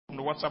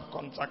the WhatsApp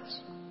contact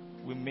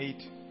we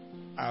made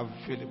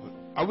available.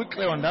 Are we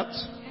clear on that?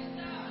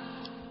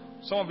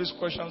 Some of these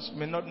questions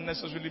may not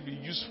necessarily be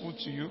useful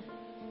to you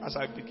as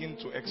I begin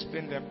to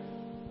explain them,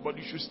 but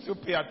you should still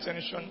pay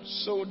attention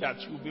so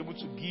that you'll be able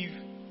to give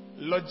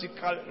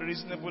logical,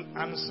 reasonable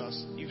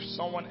answers if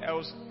someone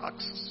else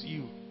asks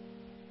you.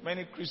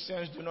 Many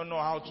Christians do not know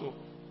how to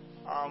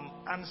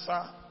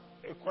answer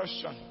a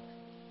question.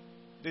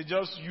 They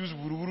just use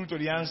wuru to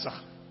the answer.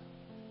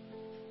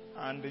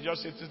 And they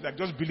just say things like,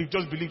 just believe,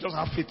 just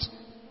have faith.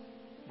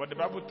 But the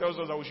Bible tells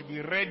us that we should be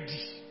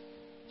ready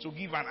to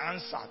give an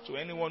answer to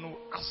anyone who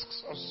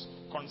asks us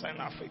concerning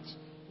our faith.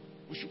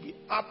 We should be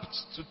apt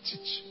to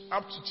teach.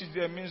 Apt to teach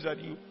there means that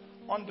you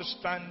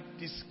understand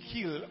the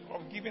skill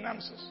of giving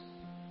answers.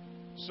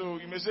 So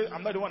you may say,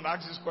 I'm not the one that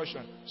asks this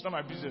question. It's not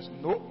my business.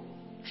 No.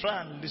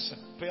 Try and listen.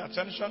 Pay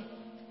attention.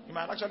 You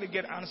might actually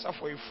get answer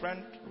for a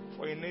friend,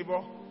 for a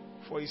neighbor,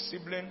 for a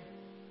sibling,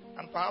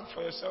 and perhaps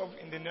for yourself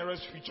in the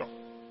nearest future.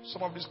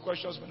 Some of these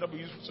questions may not be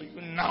useful to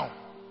you now,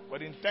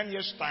 but in 10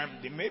 years' time,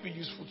 they may be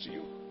useful to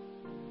you.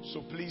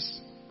 So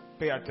please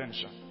pay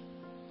attention.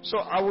 So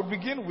I will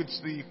begin with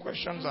the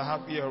questions I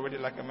have here already,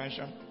 like I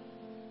mentioned.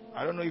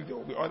 I don't know if there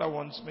will be other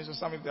ones. Mr.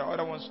 Sam, if there are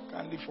other ones,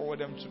 kindly forward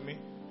them to me.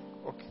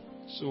 Okay.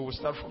 So we'll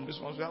start from this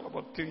one. We have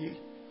about 3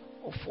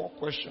 or 4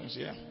 questions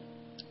here.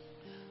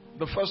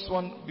 The first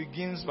one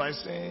begins by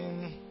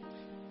saying,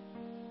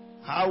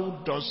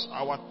 how does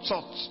our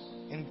thought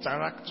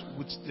interact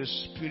with the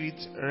spirit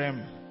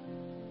realm?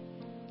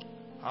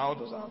 How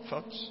does our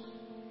thoughts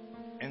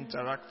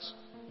interact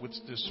with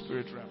the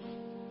spirit realm?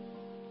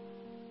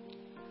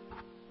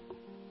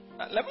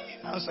 Let me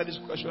answer this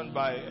question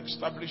by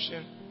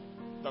establishing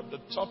that the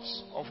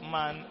thoughts of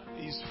man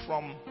is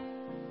from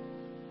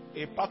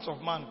a part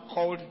of man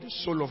called the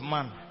soul of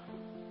man,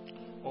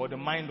 or the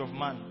mind of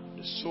man.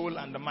 The soul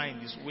and the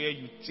mind is where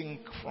you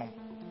think from.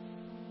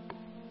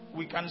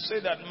 We can say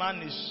that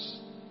man is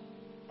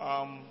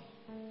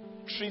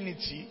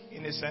Trinity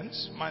in a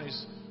sense. Man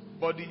is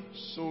body,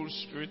 soul,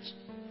 spirit.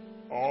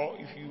 Or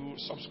if you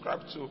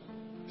subscribe to a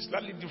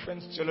slightly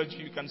different theology,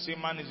 you can say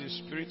man is a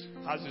spirit,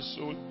 has a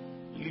soul,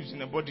 lives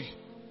in a body.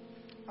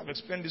 I've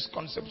explained this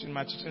concept in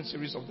my teaching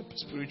series of the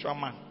spiritual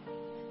man.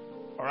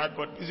 Alright,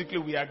 but basically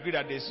we agree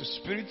that there is a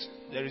spirit,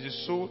 there is a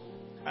soul,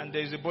 and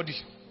there is a body.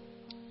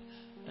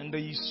 And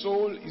the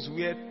soul is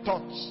where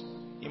thoughts,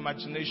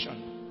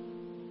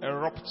 imagination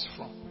erupts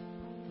from.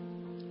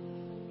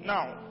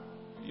 Now,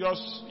 your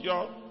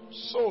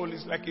soul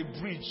is like a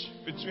bridge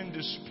between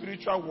the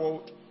spiritual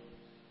world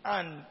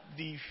and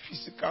the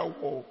physical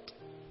world.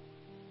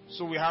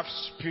 So we have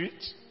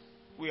spirit,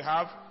 we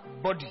have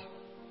body.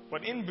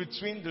 But in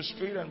between the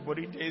spirit and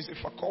body, there is a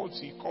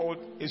faculty called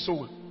a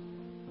soul.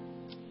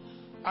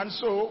 And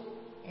so,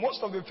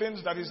 most of the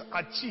things that is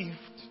achieved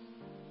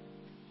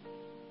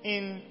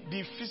in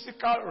the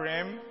physical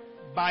realm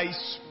by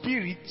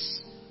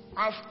spirits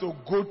have to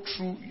go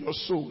through your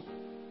soul.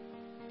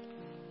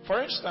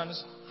 For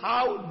instance,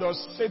 how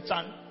does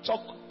Satan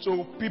talk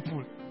to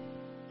people?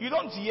 You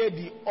don't hear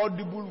the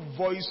audible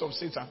voice of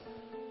Satan.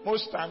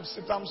 Most times,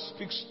 Satan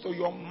speaks to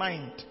your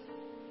mind.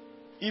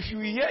 If you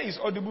hear his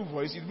audible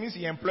voice, it means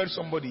he employed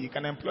somebody. He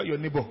can employ your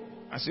neighbor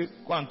and say,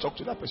 go and talk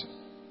to that person.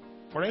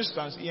 For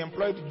instance, he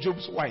employed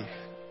Job's wife.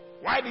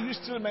 Why do you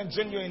still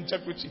maintain your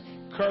integrity?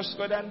 Curse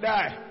God and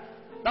die.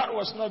 That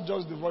was not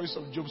just the voice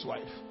of Job's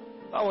wife.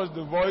 That was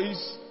the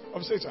voice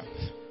of Satan.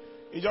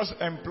 He just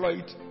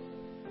employed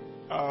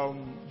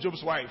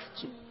Job's wife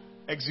to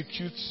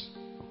execute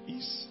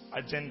his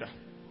agenda.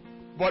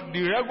 But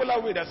the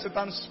regular way that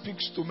Satan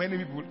speaks to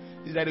many people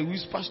is that he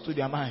whispers to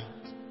their mind.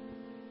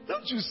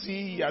 Don't you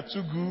see you are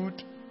too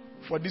good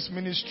for this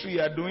ministry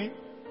you are doing?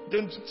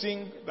 Don't you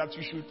think that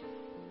you should,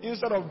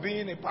 instead of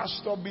being a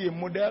pastor, be a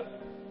model?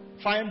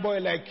 Fine boy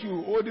like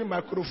you, holding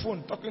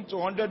microphone, talking to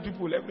 100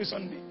 people every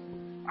Sunday.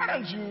 Why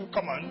don't you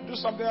come on, do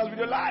something else with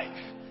your life?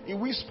 He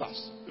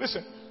whispers.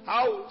 Listen,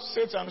 how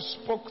Satan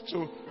spoke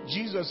to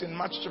Jesus in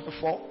Matthew chapter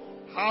 4.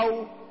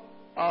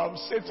 How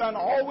Satan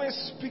always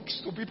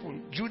speaks to people.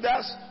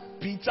 Judas,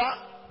 Peter,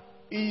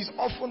 is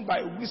often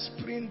by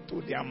whispering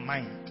to their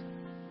mind.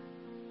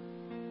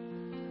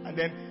 And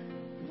then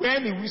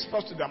when he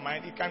whispers to their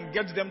mind, he can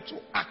get them to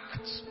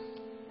act.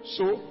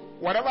 So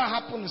whatever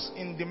happens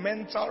in the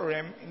mental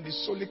realm, in the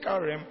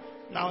soulical realm,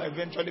 now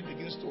eventually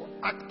begins to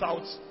act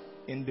out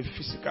in the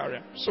physical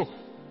realm. So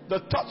the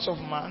thoughts of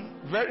man,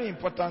 very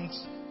important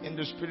in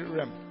the spirit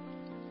realm,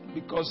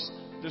 because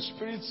the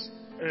spirit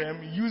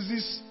realm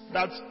uses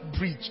that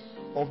bridge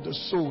of the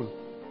soul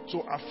to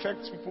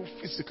affect people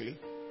physically,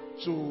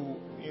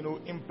 to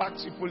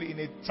impact people in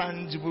a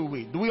tangible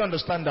way. Do we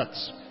understand that?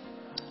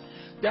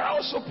 There are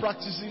also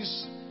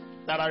practices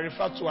that are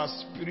referred to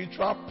as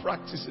spiritual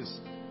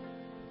practices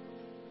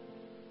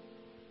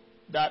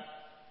that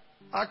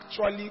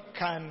actually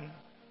can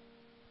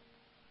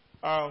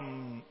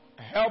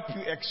help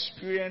you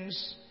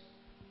experience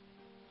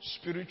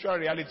spiritual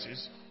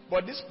realities,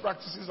 but these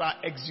practices are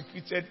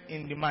executed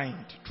in the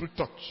mind through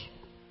thought.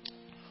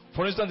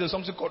 For instance, there's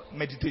something called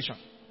meditation,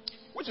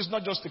 which is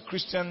not just a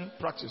Christian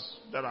practice.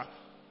 There are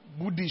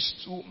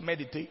Buddhists who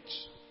meditate.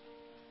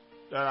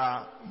 There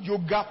are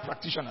yoga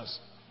practitioners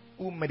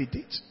who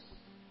meditate.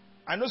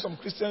 I know some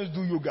Christians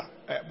do yoga,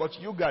 but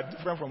yoga is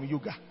different from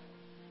yoga.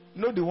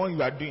 Know the one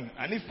you are doing,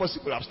 and if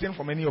possible, abstain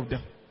from any of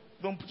them.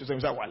 Don't put yourself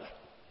inside wala.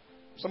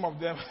 Some of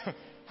them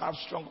have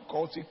strong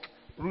cultic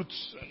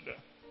roots, and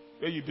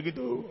where you begin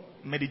to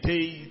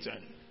meditate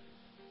and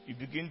you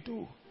begin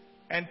to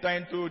enter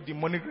into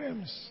demonic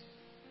realms.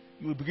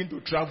 You will begin to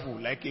travel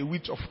like a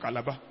witch of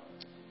Calabar.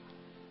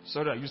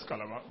 Sorry, I used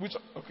Calabar.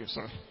 Okay,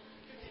 sorry.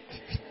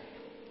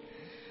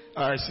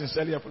 I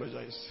sincerely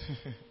apologize.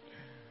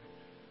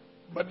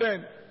 But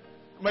then,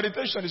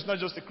 meditation is not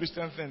just a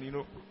Christian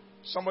thing,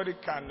 Somebody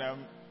can,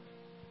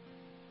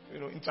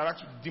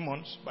 interact with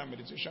demons by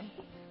meditation.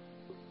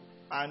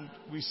 And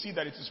we see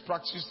that it is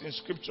practiced in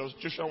scriptures.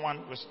 Joshua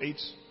 1 verse 8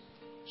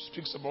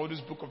 speaks about this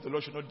book of the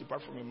Lord should not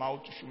depart from your mouth.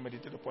 You should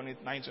meditate upon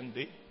it night and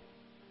day,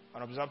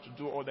 and observe to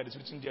do all that is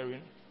written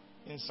therein.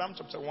 In Psalm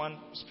chapter 1,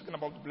 speaking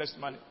about the blessed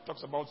man, it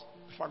talks about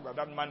the fact that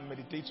that man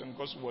meditates on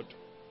God's word,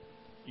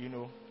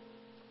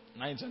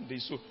 night and day.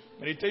 So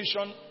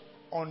meditation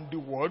on the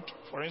word,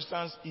 for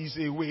instance, is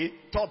a way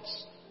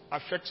thoughts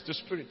affect the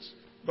spirit.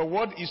 The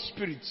word is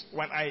spirit.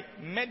 When I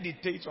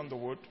meditate on the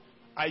word,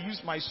 I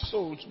use my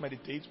soul to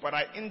meditate, but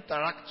I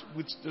interact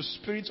with the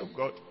Spirit of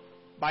God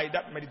by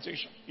that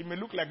meditation. It may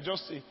look like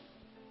just a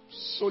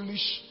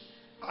soulish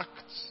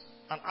act,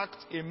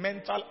 a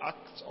mental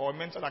act or a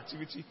mental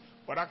activity,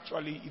 but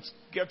actually it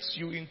gets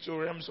you into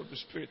realms of the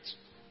Spirit,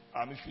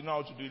 if you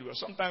know how to do it well.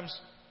 Sometimes,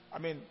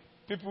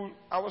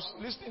 I was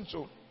listening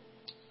to,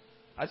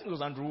 I think it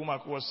was Andrew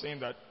Womack who was saying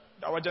that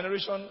our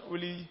generation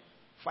really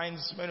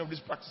finds many of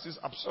these practices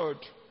absurd,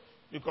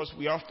 because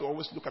we have to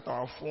always look at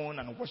our phone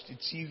and watch the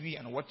TV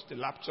and watch the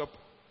laptop.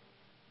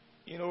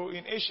 In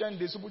ancient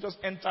days, people just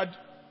entered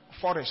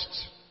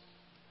forests.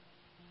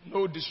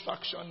 No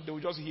distraction. They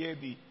would just hear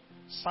the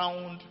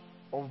sound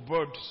of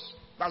birds.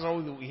 That's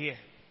all they would hear.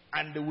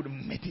 And they would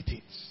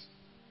meditate.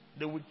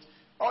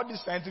 All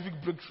these scientific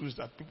breakthroughs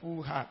that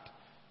people had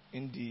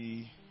in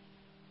the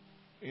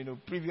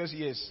previous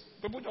years,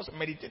 people just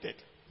meditated.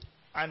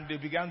 And they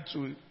began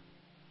to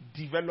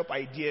develop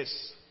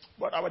ideas.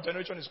 But our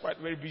generation is quite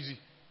very busy.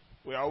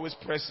 We are always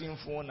pressing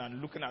phone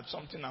and looking at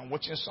something and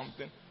watching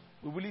something.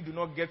 We really do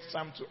not get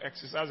time to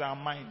exercise our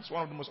minds.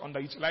 One of the most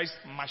underutilized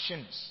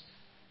machines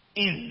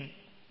in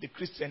the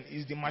Christian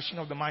is the machine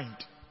of the mind.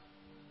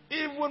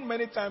 Even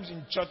many times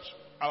in church,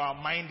 our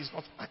mind is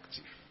not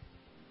active.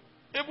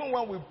 Even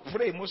when we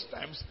pray, most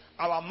times,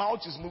 our mouth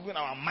is moving,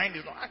 our mind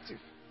is not active.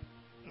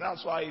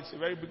 That's why it's a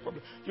very big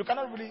problem. You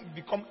cannot really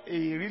become a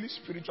really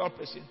spiritual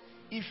person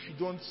if you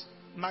don't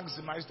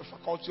maximize the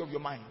faculty of your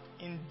mind.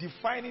 In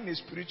defining a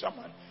spiritual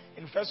man,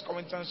 in 1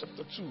 Corinthians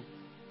chapter 2,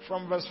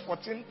 from verse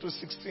 14 to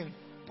 16,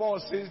 Paul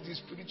says the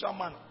spiritual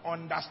man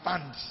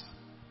understands.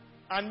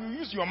 And you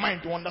use your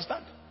mind to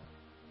understand.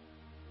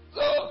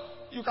 So,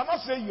 you cannot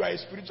say you are a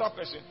spiritual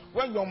person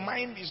when your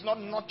mind is not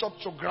nurtured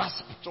to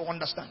grasp, to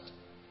understand.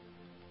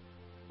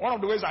 One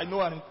of the ways I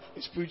know a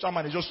spiritual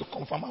man is just to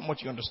confirm how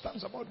much he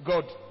understands about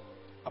God,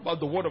 about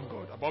the word of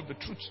God, about the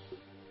truth.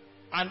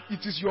 And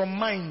it is your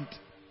mind.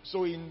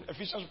 So in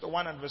Ephesians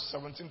 1 and verse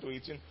 17 to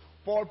 18,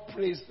 Paul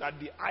prays that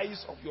the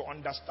eyes of your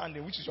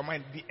understanding, which is your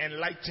mind, be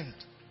enlightened.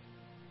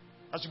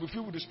 As you be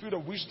filled with the spirit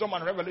of wisdom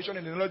and revelation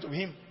in the knowledge of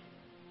Him.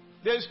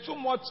 There is too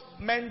much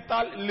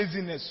mental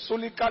laziness,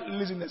 solical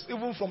laziness,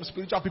 even from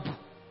spiritual people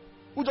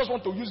who just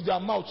want to use their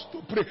mouths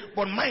to pray,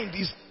 but mind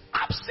is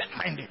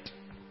absent-minded.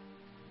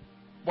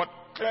 But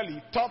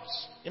clearly,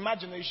 thoughts,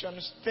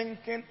 imaginations,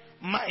 thinking,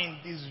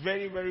 mind is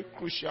very, very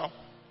crucial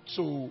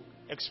to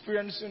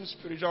experiencing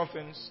spiritual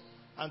things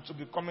and to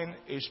becoming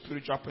a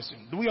spiritual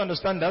person. Do we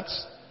understand that?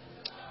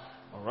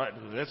 Alright,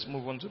 let's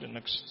move on to the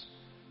next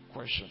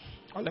question.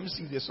 Let me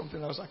see if there's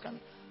something else I can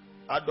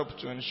add up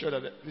to ensure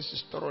that this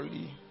is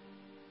thoroughly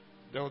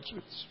dealt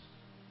with.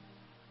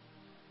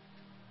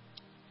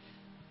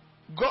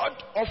 God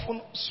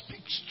often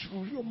speaks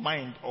through your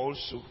mind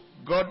also.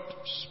 God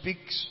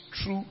speaks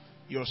through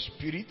your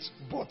spirit,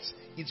 but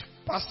it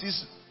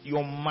passes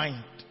your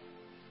mind.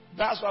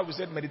 That's why we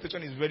said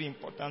meditation is very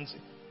important,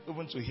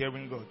 even to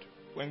hearing God.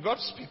 When God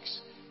speaks,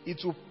 it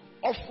will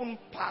often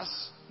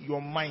pass your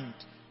mind.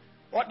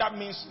 What that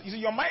means is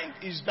your mind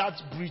is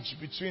that bridge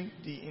between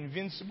the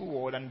invincible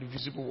world and the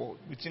visible world,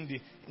 between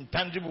the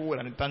intangible world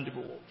and the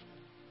tangible world.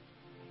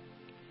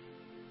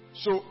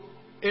 So,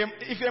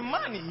 if a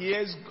man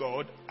hears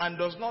God and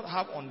does not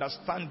have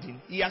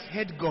understanding, he has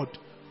heard God,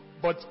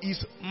 but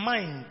his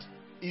mind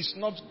is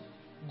not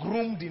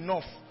groomed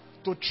enough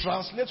to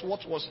translate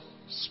what was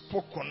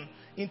spoken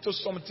into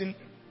something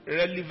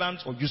relevant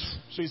or useful.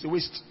 So it's a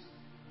waste.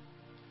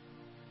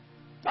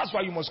 That's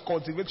why you must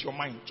cultivate your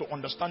mind to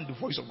understand the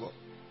voice of God.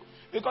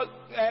 Because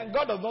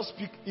God does not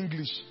speak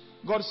English.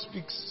 God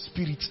speaks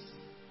spirit.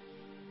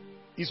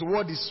 His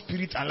word is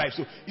spirit and life.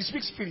 So He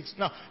speaks spirit.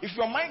 Now, if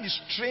your mind is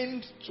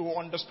trained to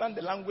understand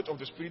the language of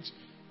the spirit,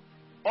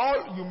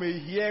 all you may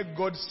hear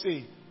God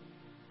say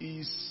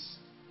is,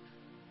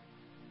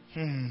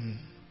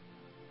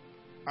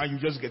 and you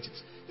just get it.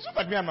 It's not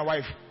like me and my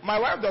wife. My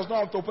wife does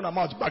not have to open her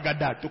mouth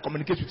bagada to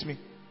communicate with me.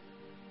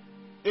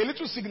 A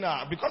little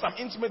signal, because I'm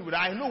intimate with her,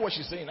 I know what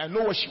she's saying. I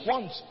know what she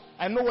wants.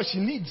 I know what she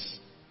needs.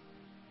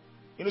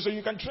 So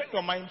you can train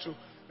your mind to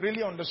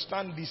really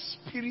understand the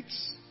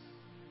spirits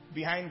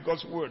behind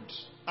God's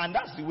words. And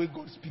that's the way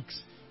God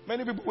speaks.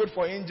 Many people wait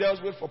for angels,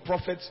 wait for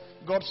prophets.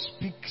 God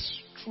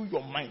speaks through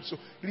your mind. So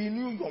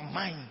renew your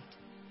mind.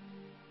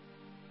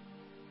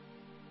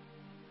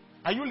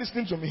 Are you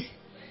listening to me?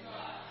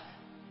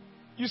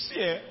 You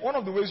see, one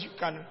of the ways you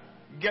can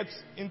get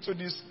into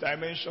these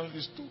dimensions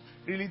is to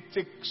really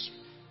take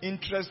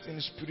interest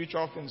in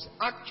spiritual things.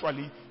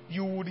 Actually,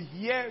 you would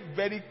hear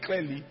very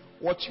clearly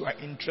what you are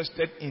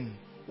interested in.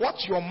 What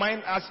your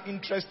mind has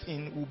interest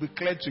in will be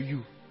clear to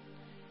you.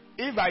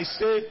 If I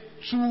say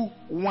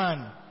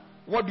 2-1,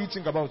 what do you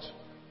think about?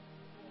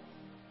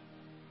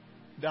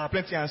 There are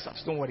plenty of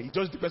answers. Don't worry. It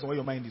just depends on where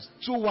your mind is.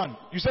 2-1.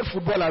 You said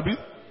football, Abi?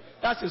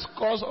 That's the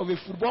scores of a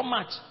football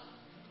match.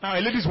 Now,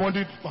 a lady's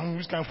wondering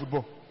which kind of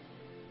football.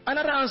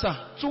 Another answer.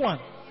 2-1.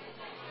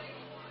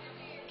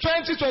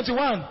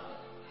 2021.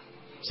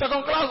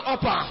 Second class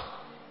upper.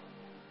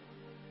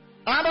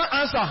 Another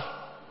answer.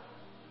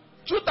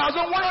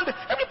 2,100.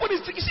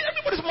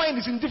 Everybody's mind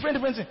is in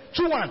different things.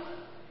 2-1.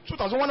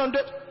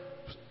 2,100.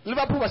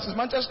 Liverpool versus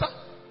Manchester.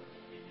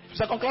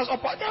 Second class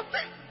upper.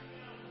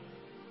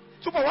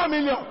 2.1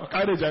 million.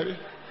 Okay,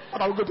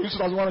 what are we going to use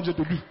 2,100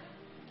 to do?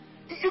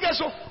 You guys,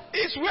 so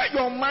it's where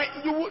your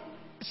mind, you would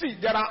see,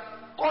 there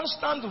are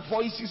constant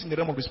voices in the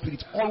realm of the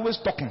spirit, always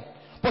talking.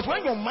 But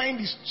when your mind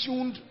is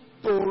tuned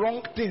to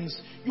wrong things,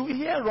 you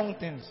hear wrong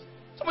things.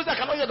 Somebody says, I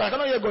cannot hear God, I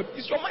cannot hear God.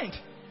 It's your mind.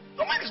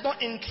 Your mind is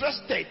not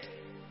interested.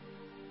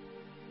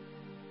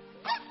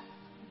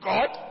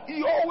 God,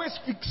 He always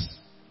speaks.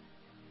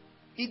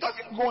 He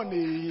doesn't go on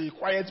a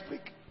quiet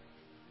break.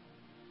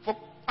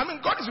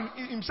 God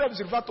Himself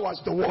is referred to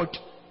as the Word.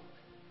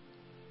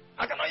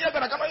 I cannot hear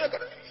God, I cannot hear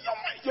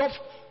God.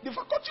 The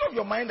faculty of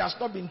your mind has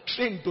not been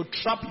trained to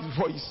trap His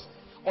voice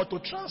or to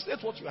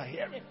translate what you are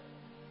hearing.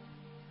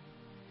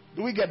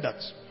 Do we get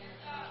that?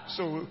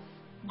 So,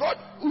 God,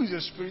 who is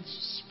a spirit,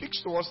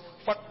 speaks to us.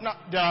 Now,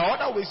 there are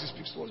other ways He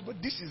speaks to us,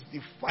 but this is the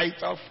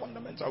vital,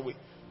 fundamental way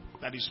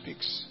that He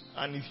speaks.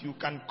 And if you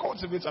can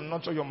cultivate and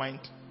nurture your mind,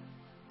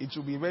 it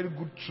will be a very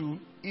good tool,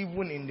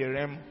 even in the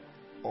realm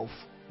of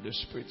the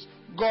spirit.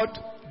 God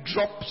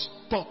drops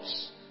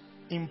thoughts,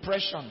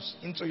 impressions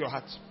into your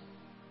heart.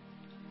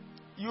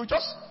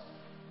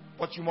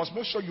 But you must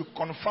make sure you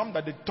confirm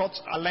that the thought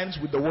aligns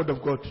with the word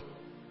of God.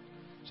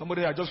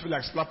 Somebody, I just feel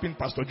like slapping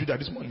Pastor Judah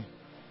this morning.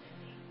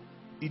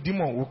 The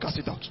demon will cast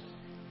it out.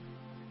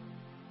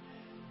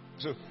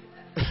 So,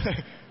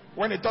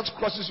 when a thought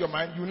crosses your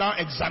mind, you now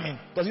examine.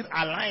 Does it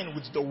align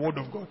with the word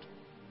of God?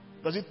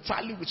 Does it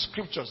tally with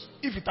scriptures?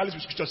 If it tallies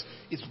with scriptures,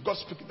 it's God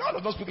speaking. No,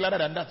 does not speak louder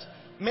than that.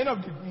 Many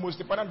of the most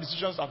important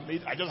decisions I've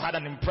made, I just had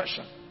an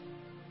impression.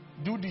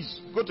 Do this,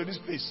 go to this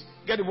place,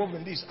 get involved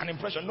in this, an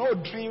impression. No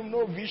dream,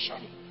 no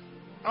vision.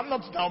 I'm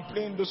not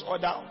downplaying those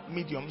other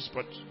mediums,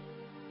 but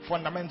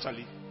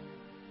fundamentally,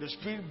 the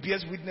Spirit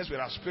bears witness with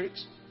our spirit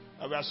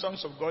that we are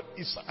sons of God.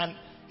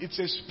 It's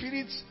a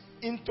spirit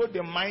into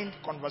the mind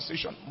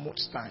conversation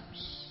most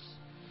times.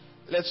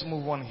 Let's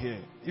move on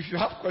here. If you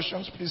have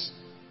questions, please.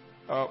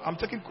 I'm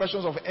taking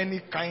questions of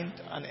any kind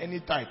and any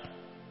type.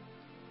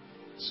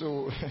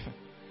 So,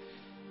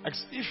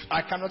 if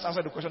I cannot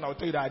answer the question, I will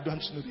tell you that I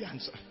don't know the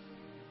answer.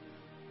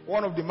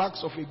 One of the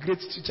marks of a great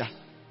teacher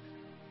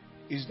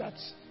is that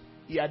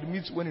he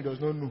admits when he does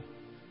not know.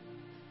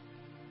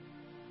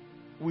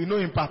 We know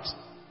in part.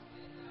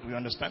 We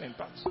understand in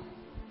part.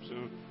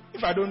 So,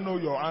 if I don't know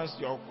your answer,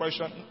 your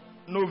question,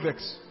 no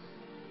vex.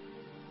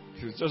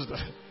 It's just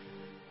that,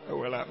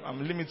 well,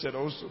 I'm limited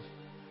also.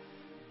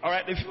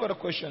 Alright, a few other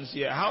questions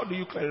here. How do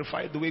you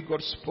clarify the way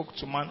God spoke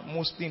to man,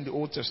 mostly in the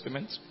Old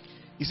Testament?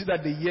 Is it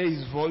that they hear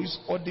His voice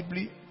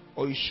audibly,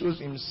 or He shows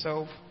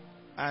Himself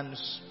and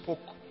spoke?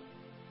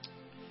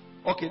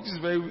 Okay, this is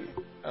very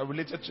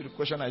related to the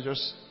question I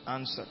just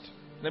answered.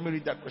 Let me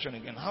read that question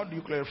again. How do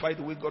you clarify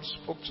the way God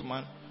spoke to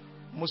man,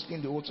 mostly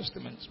in the Old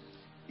Testament?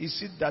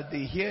 Is it that they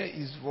hear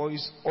His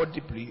voice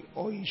audibly,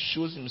 or He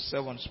shows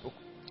Himself and spoke?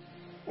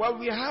 Well,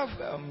 we have,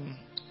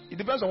 it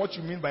depends on what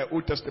you mean by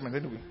Old Testament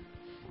anyway.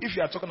 If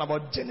you are talking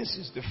about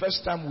Genesis, the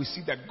first time we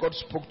see that God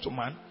spoke to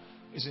man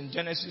is in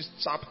Genesis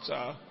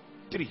chapter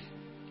 3.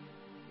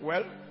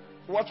 Well,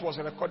 what was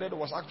recorded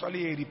was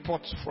actually a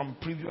report from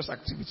previous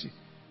activity.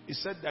 It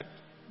said that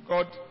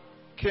God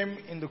came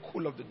in the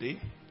cool of the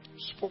day,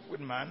 spoke with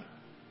man.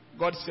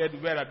 God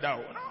said, "Where art thou?"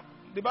 Now,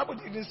 the Bible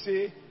didn't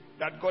say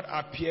that God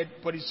appeared,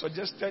 but it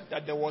suggested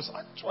that there was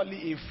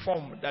actually a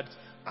form that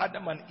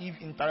Adam and Eve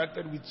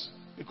interacted with,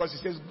 because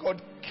it says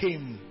God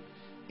came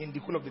in the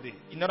cool of the day.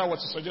 In other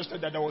words, it suggested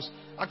that there was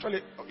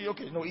actually,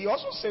 he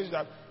also says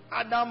that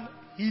Adam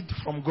hid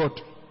from God.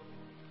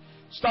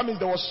 So that means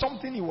there was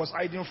something he was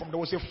hiding from. There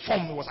was a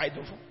form he was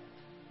hiding from.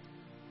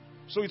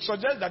 So it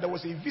suggests that there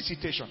was a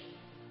visitation.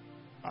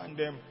 And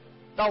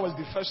that was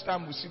the first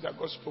time we see that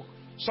God spoke.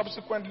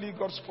 Subsequently,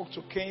 God spoke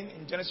to Cain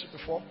in Genesis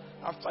 4.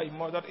 after he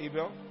murdered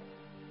Abel,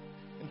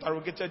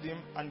 interrogated him,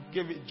 and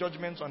gave a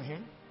judgment on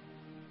him.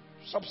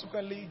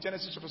 Subsequently,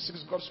 Genesis chapter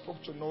 6, God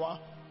spoke to Noah.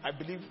 I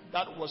believe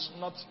that was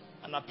not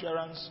an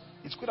appearance.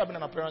 It could have been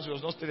an appearance. It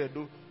was not stated,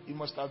 though. It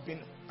must have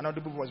been an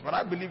audible voice. But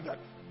I believe that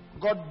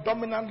God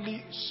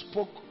dominantly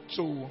spoke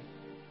to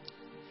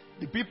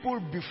the people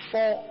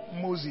before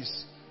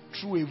Moses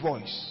through a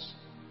voice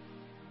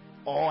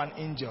or an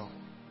angel.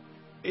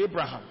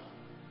 Abraham,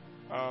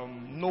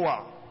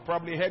 Noah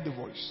probably heard the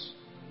voice.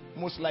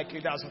 Most likely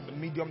that's the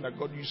medium that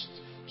God used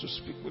to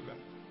speak with them.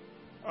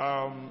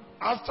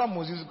 After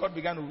Moses, God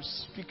began to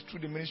speak through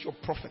the ministry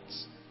of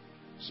prophets.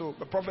 So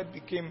the prophet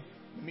became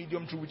the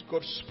medium through which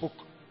God spoke.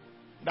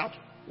 That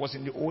was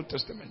in the Old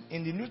Testament.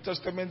 In the New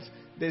Testament,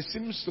 there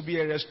seems to be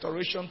a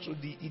restoration to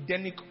the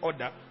Edenic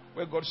order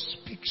where God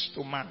speaks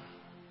to man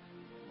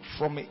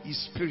from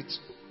his spirit.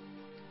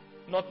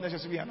 Not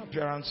necessarily an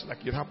appearance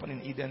like it happened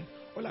in Eden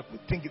or like we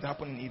think it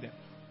happened in Eden.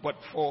 But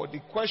for the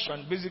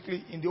question,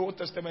 basically in the Old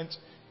Testament,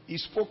 he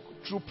spoke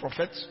through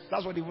prophets.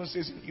 That's what it even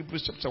says in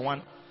Hebrews chapter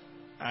 1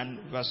 and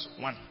verse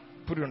 1.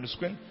 Put it on the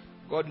screen.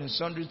 God in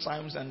sundry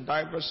times and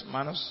diverse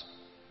manners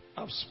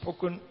have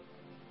spoken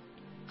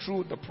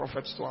through the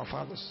prophets to our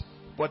fathers.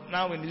 But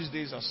now in these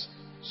days has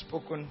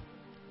spoken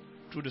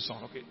through the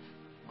Son. Okay.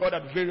 God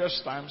at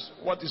various times,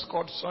 what is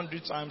called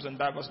sundry times and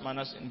diverse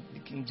manners in the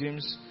King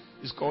James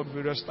is called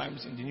various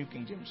times in the New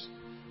King James.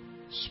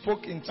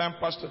 Spoke in time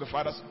past to the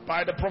fathers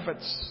by the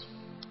prophets.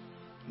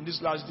 In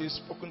this last day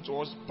spoken to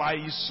us by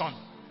his Son.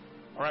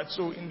 Alright,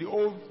 so in the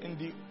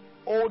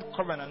old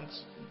covenant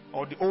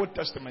or the Old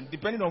Testament,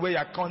 depending on where you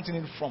are counting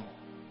it from,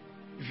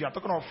 if you are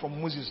talking about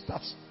from Moses,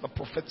 that's the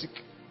prophetic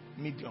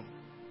medium.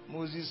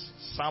 Moses,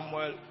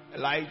 Samuel,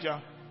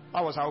 Elijah,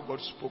 that was how God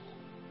spoke.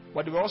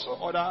 But there were also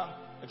other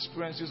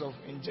experiences of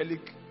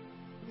angelic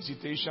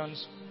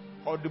visitations,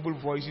 audible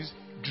voices,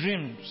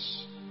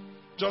 dreams.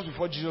 Just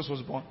before Jesus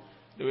was born,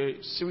 there were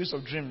a series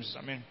of dreams.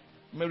 I mean,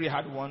 Mary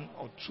had one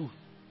or two.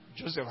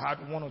 Joseph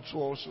had one or two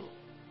also.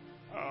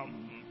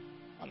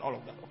 And all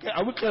of that. Okay,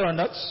 are we clear on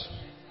that?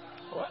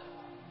 All right.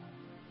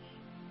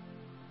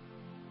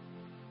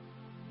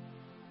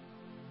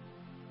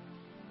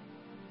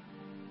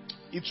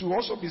 It will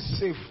also be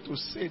safe to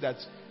say that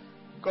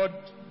God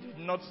did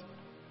not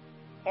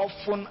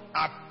often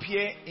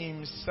appear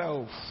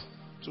himself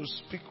to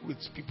speak with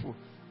people.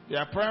 The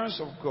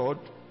appearance of God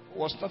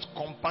was not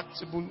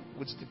compatible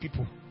with the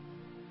people.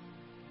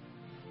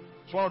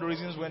 It's one of the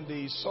reasons when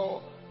they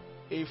saw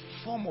a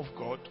form of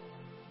God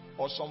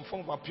or some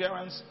form of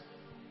appearance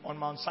on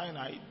Mount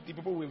Sinai, the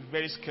people were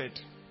very scared.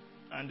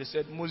 And they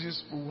said,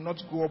 Moses, we will not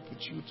go up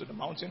with you to the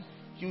mountain.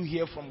 You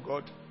hear from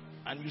God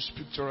and you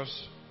speak to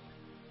us.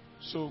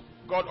 So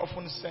God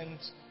often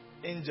sent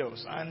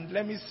angels. And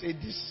let me say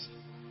this.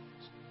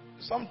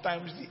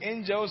 Sometimes the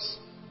angels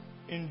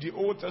in the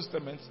Old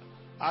Testament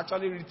are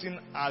actually written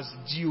as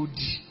God.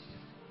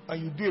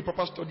 And you do a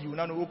proper study, you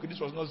now know, okay, this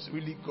was not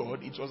really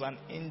God, it was an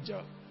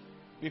angel.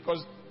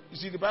 Because, you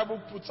see, the Bible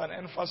puts an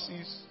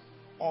emphasis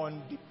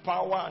on the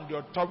power and the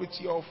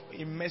authority of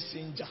a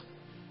messenger.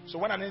 So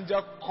when an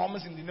angel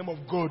comes in the name of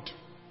God,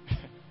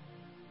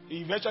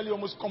 he eventually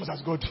almost comes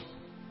as God.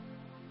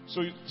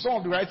 So some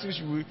of the writings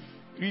you will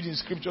read in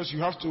scriptures, you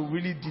have to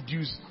really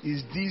deduce,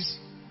 is this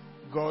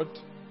God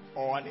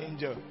or an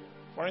angel?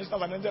 For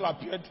instance, an angel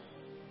appeared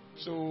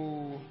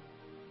to,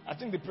 I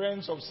think, the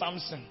parents of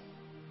Samson.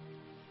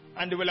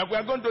 And they were like, we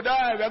are going to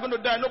die, we are going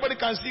to die. Nobody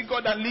can see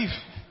God and live.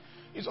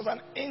 It was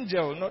an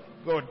angel, not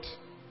God.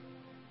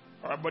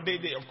 All right, but they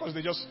of course,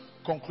 they just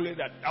concluded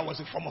that was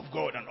a form of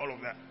God and all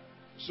of that.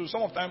 So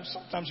sometimes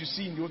you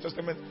see in the Old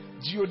Testament,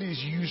 God is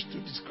used to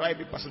describe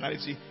a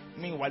personality.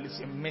 Meanwhile, it's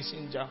a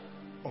messenger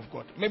of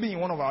God. Maybe in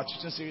one of our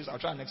teaching series, I'll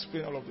try and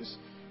explain all of this.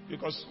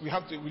 Because we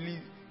have to really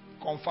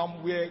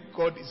confirm where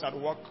God is at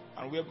work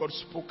and where God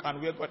spoke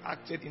and where God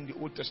acted in the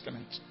Old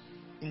Testament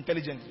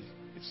intelligently.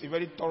 It's a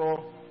very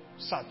thorough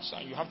search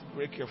and you have to be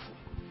very careful.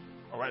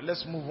 All right,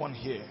 let's move on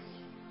here.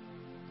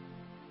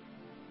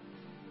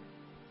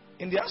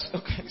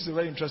 Okay, this is a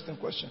very interesting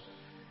question.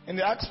 In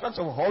the aspect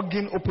of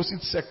hugging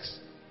opposite sex,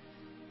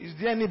 is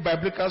there any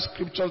biblical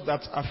scriptures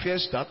that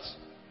affirms that?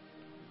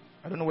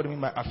 I don't know what I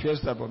mean by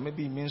affirms that, but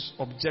maybe it means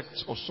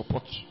object or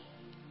support.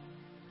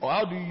 Or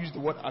how do you use the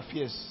word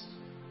affairs?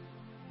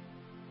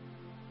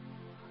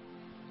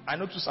 I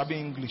know to sabi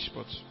English,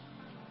 but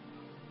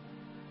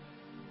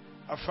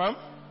affirm?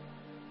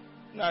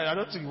 No, I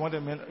don't think you want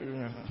to mean.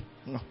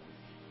 No.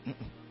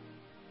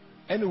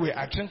 Anyway,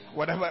 I think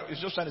whatever it's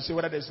just trying to say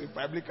whether there's a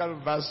biblical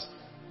verse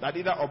that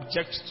either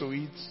objects to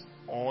it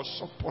or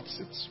supports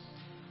it.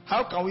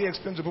 How can we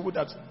explain to people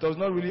that does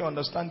not really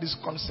understand this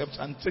concept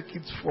and take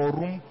it for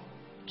room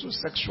to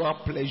sexual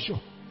pleasure?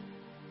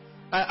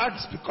 I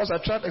asked because I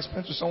tried to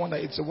explain to someone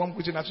that it's a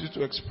one-Christian attitude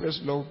to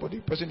express love, but the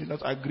person did not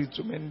agree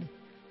the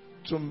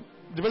person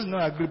did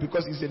not agree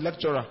because he's a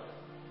lecturer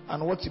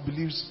and what he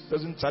believes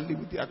doesn't tally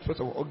with the aspect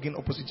of hugging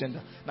opposite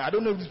gender. Now, I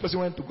don't know if this person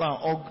went to go and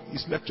hug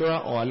his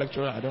lecturer or a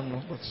lecturer. I don't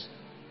know, but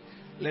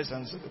let's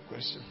answer the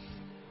question.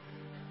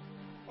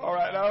 All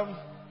right.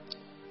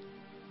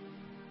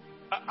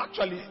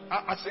 Actually,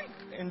 I think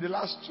in the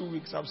last 2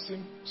 weeks I've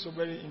seen so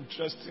very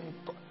interesting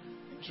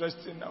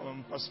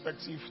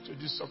perspective to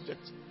this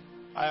subject.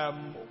 I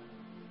am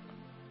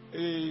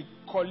a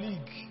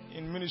colleague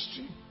in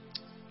ministry.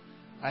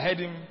 I heard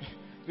him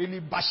really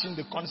bashing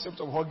the concept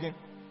of hugging.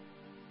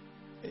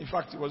 In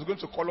fact, he was going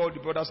to call all the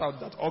brothers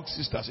out that hug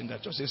sisters in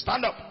that church. Say,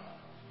 stand up.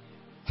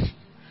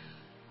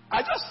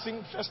 I just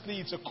think, firstly,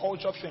 it's a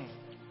culture thing.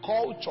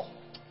 Culture.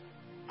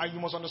 And you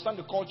must understand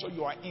the culture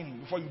you are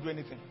in before you do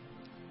anything.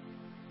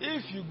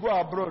 If you go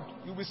abroad,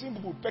 you'll be seeing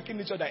people pecking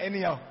each other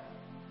anyhow.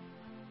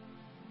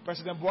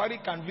 President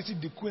Buhari can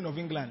visit the Queen of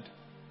England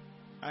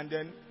and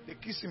then they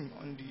kiss him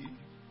on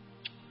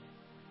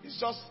the... It's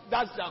just,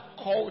 that's their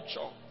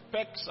culture.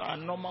 Pecks are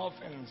normal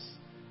things.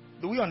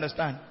 Do we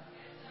understand?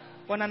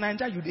 But in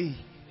Nigeria, you do.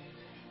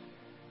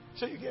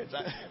 So you get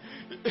that?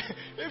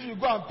 If you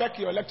go and peck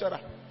your lecturer,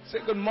 say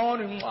good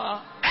morning.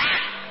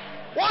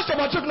 What's your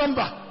matric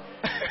number?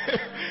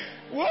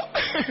 What?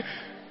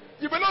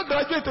 You may not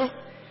graduate.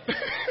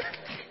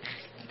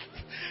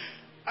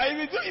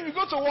 And if you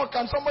go to work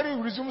and somebody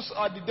resumes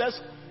at the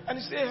desk and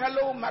you say,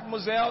 hello,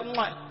 mademoiselle,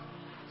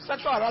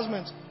 sexual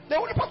harassment, they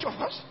will report your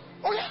house.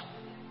 Oh, yeah.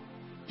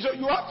 So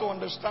you have to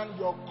understand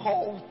your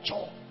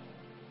culture.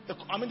 The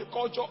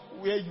culture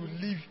where you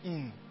live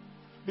in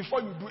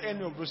before you do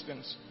any of those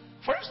things.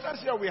 For instance,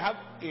 here we have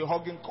a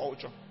hugging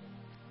culture.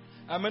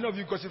 And many of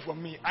you got it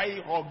from me.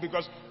 I hug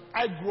because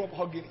I grew up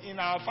hugging. In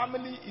our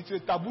family, it's a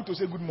taboo to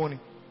say good morning.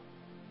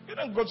 You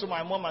don't go to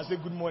my mom and say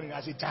good morning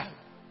as a child.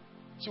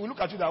 She will look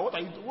at you that, who are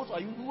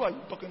you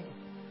talking to?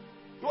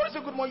 You want to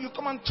say good morning, you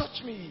come and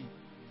touch me.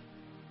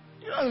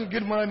 You know,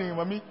 good morning,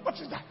 mommy. What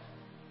is that?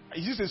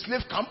 Is this a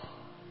slave camp?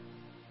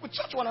 We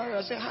touch one another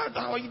and say,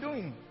 how are you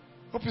doing?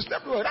 Hope you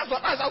slept well. That's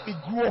how we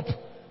grew up.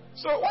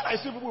 So when I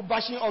see people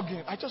bashing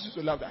hugging, I just used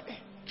to laugh that.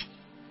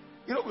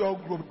 You know, we all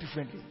grew up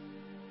differently.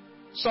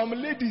 Some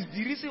ladies,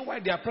 the reason why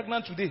they are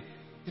pregnant today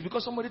is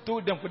because somebody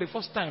told them for the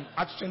first time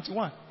at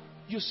 21,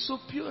 you're so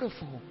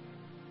beautiful.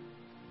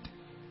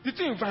 The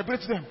thing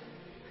vibrates them.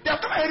 They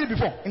have never heard it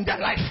before in their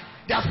life.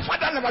 Their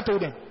father never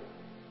told them.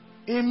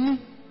 In me,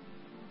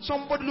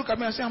 somebody look at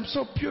me and say, I'm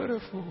so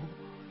beautiful.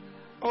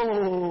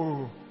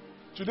 Oh,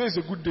 today is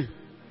a good day.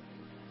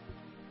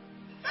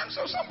 And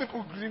so some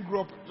people didn't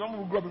grow up. Some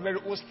people grew up in a very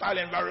hostile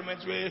environment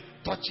where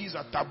touches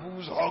are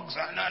taboos, hugs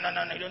are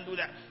no, you don't do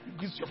that. You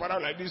greet your father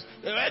like this.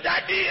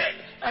 Daddy,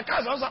 and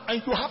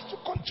you have to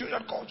continue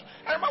that culture.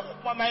 I remember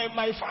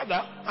my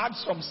father had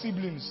some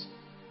siblings.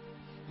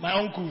 My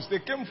uncles, they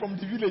came from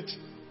the village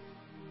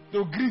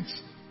to greet.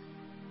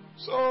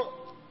 So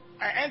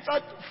I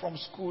entered from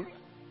school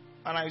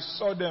and I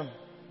saw them.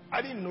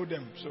 I didn't know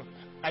them, so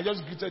I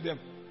just greeted them.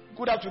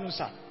 Good afternoon,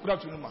 sir. Good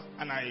afternoon, ma.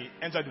 And I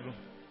entered the room.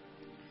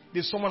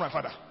 They summoned my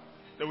father.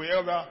 They were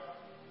elder.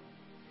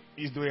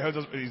 He's the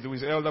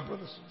elder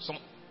brothers.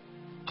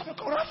 I'm like,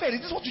 Raphael,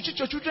 is this what you teach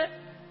your children?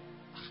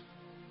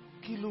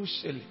 Kilo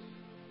Shelley.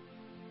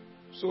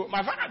 So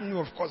my father knew,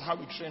 of course, how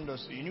he trained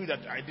us. He knew that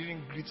I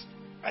didn't greet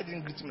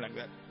him like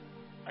that.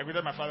 I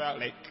greeted my father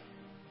like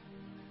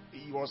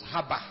he was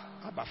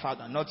Abba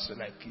father, not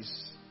like his,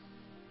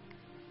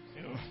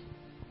 you know.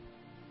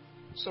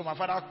 So my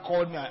father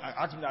called me and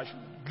asked me that I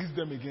should greet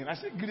them again. I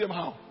said, greet them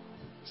how?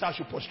 He said I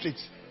should prostrate.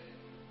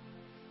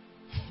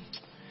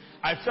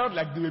 I felt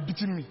like they were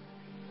beating me.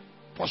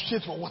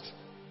 Prostrate for what?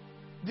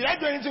 Did I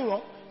do anything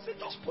wrong? I said,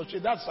 just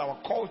prostrate. That's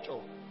our culture.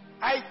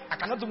 I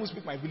cannot even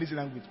speak my village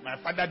language. My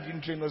father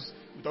didn't train us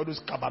with all those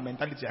Kaba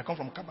mentality. I come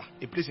from Kaba,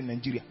 a place in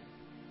Nigeria.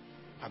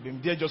 I've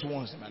been there just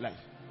once in my life.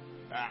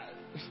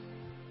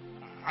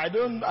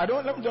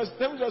 Let me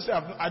just say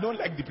I don't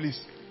like the place.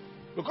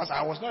 Because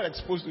I was not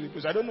exposed to the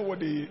place. I don't know what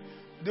the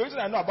only thing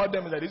I know about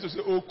them is that they used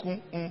to say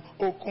okun,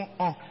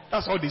 okun,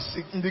 That's all they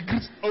say. In the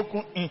Greek,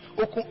 okun,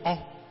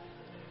 okun,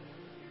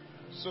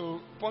 So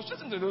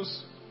prostrating to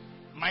those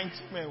mighty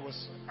men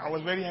I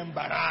was very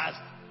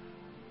embarrassed.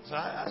 So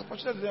I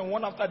prostrated to them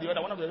one after the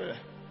other,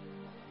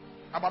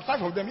 About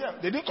 5 of them, yeah.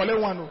 They didn't collect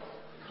one. No.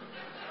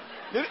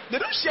 They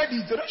don't share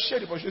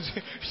the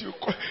prostration.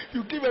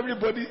 You give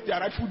everybody their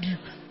rightful due.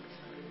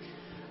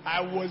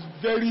 I was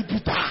very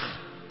bitter.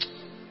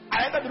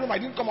 I entered the room, I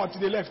didn't come out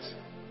till they left.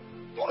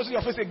 You want to see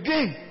your face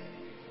again.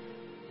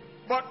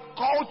 But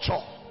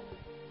culture.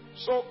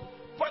 So,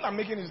 the point I'm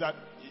making is that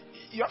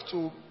you have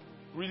to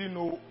really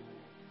know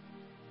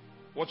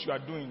what you are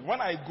doing. When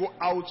I go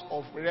out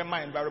of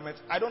Rema environment,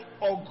 I don't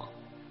hug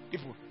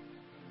people.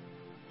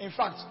 In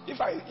fact, if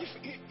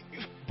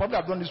probably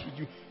I've done this with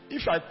you,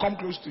 if I come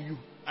close to you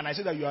and I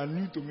say that you are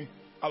new to me,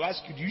 I'll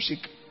ask you, do you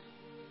shake?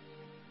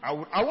 I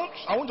will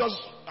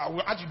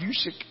ask you, do you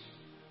shake?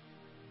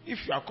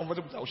 If you are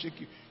comfortable, I will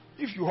shake you.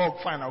 If you hug,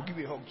 fine, I'll give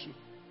you a hug too.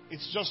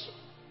 It's just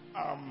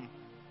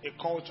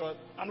a culture,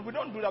 and we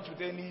don't do that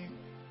with any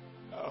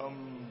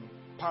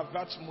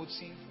pervert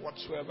motive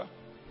whatsoever.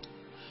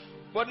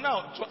 But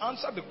now, to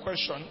answer the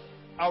question,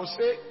 I would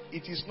say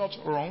it is not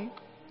wrong.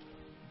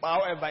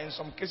 However, in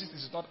some cases, it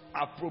is not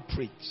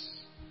appropriate.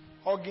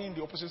 Hugging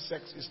the opposite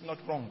sex is not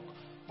wrong,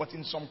 but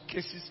in some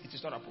cases, it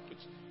is not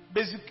appropriate.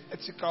 Basic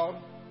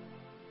ethical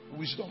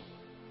wisdom.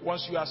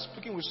 Once you are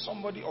speaking with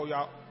somebody or you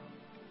are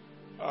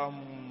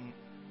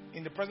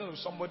in the presence of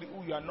somebody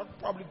who you are not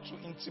probably too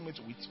intimate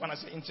with. When I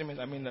say intimate,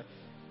 I mean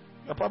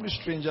you are probably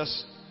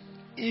strangers.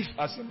 If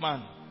as a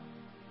man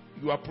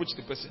you approach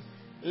the person,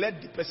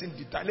 let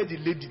the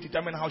lady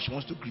determine how she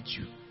wants to greet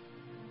you.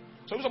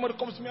 So if somebody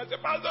comes to me and says,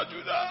 Pastor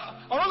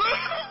Judah,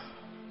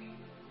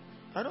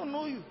 I don't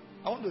know you.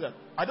 I won't do that.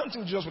 I don't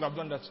think Jesus would have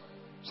done that.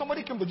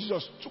 Somebody came to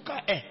Jesus, took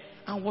her hair,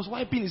 and was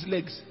wiping his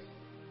legs.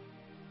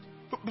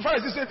 Before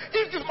he said,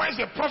 if this man is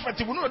a prophet,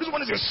 he will know this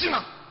one is a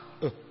sinner.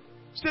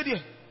 Stay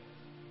there.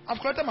 I've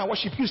collected my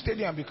worship. You stay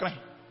there and be crying.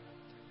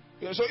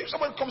 So if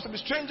somebody comes to me,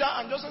 stranger,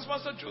 and just says,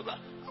 Pastor Judah,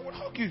 I would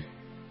hug you.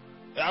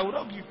 I would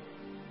hug you.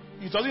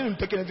 He doesn't even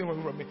take anything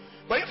away from me.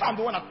 But if I'm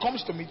the one that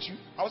comes to meet you,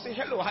 I will say,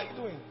 hello, how are you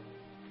doing?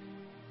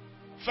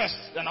 First,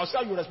 then I'll see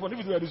how you respond.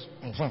 If you do this,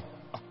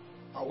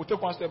 I will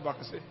take one step back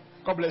and say,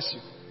 God bless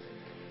you.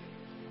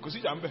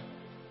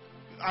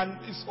 And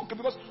it's okay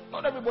because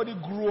not everybody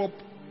grew up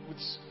with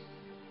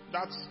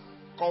that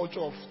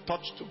culture of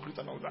touch to greet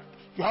and all that.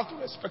 You have to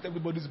respect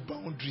everybody's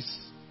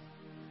boundaries.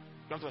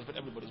 You have to respect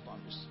everybody's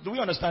boundaries. Do we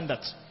understand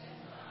that?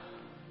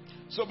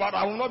 So, but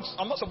I'm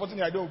not supporting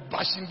the idea of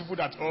bashing people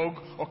that hug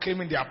or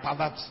claiming they are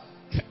perverts.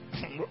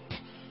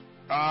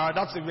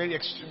 That's a very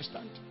extreme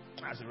stand.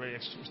 That's a very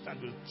extreme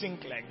stand to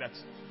think like that.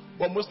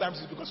 But most times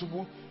it's because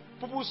people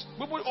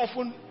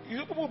often,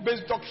 people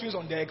base doctrines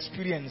on their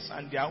experience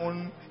and their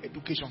own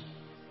education.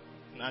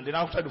 And then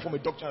after they form a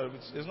doctrine of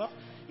it. It's not,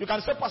 you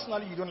can say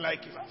personally you don't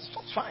like it. That's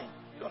fine.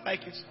 You don't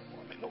like it.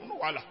 No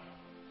wala.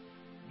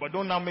 But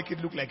don't now make it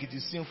look like it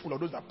is sinful or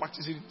those that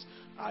practice it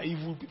are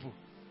evil people.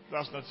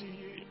 That's not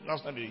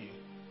the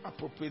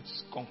appropriate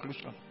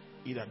conclusion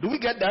either. Do we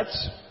get that?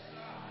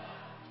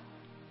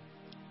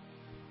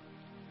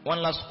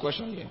 One last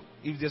question here.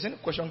 If there's any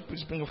question,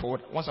 please bring it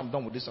forward. Once I'm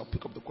done with this, I'll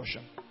pick up the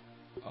question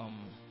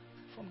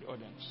from the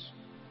audience.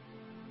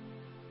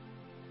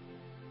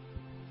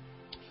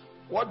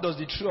 What does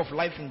the tree of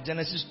life in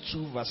Genesis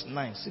 2 verse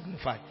 9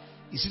 signify?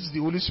 Is it the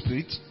Holy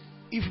Spirit?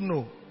 If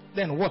no,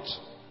 then what?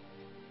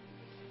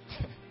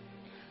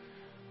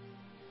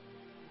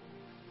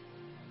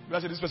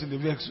 That's this person in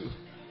the vex.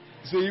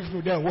 Say if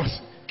no, then what?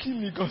 Kill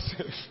me, God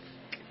save.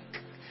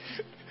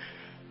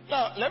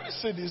 Now, let me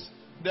say this.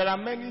 There are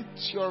many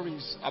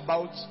theories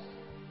about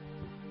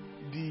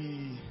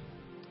the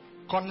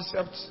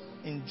concept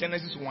in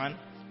Genesis 1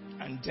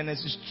 and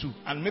Genesis 2.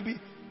 And maybe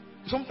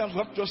sometimes we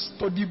have to just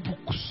study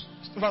books.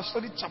 We have to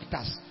study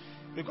chapters.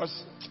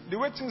 Because the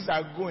way things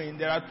are going,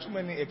 there are too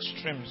many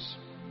extremes.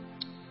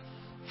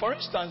 For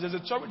instance, there's a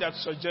theory that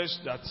suggests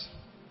that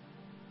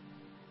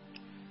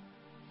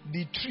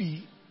the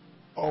tree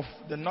of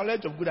the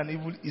knowledge of good and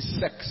evil is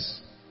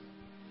sex.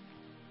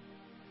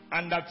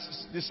 And that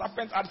the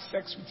serpent had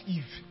sex with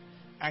Eve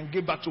and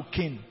gave birth to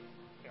Cain.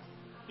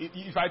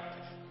 If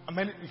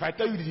I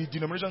tell you the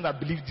denominations that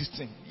believe this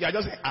thing, you are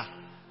just saying,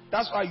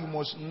 that's why you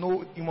must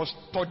know, you must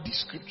study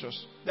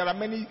scriptures. There are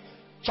many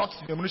church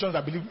denominations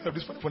that believe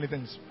these funny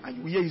things. And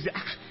you hear, you say,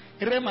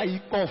 Rema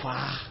is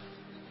cover.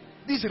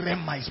 This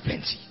Rema is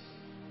plenty.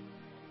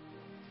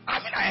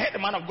 I heard the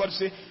man of God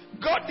say,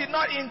 God did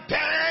not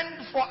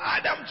intend for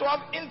Adam to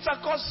have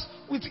intercourse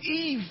with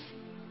Eve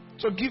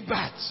to give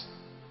birth.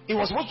 He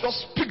was supposed to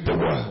just speak the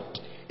word.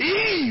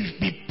 Eve,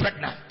 be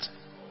pregnant.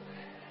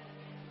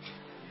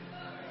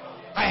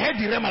 I heard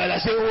the Rema and I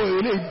say,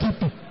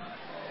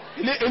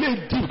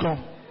 deep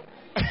come.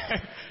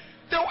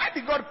 Then why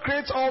did God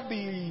create all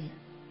the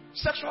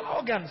sexual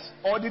organs?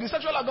 Or did the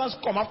sexual organs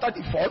come after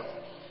the fall?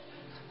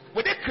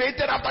 Were they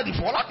created after the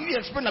fall? How do you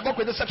explain that God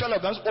created sexual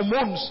organs,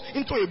 hormones,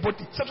 into a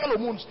body, sexual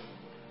hormones,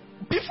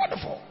 before the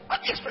fall? How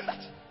do you explain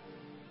that?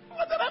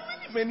 But there are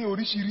many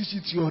orishi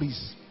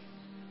theories.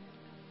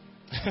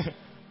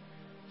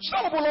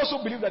 Some people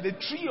also believe that the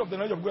tree of the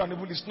knowledge of good and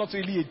evil is not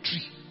really a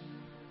tree.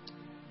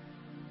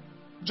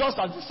 Just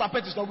as the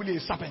serpent is not really a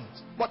serpent.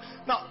 But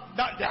now,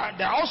 there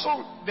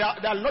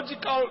are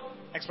logical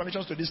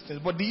explanations to these things.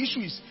 But the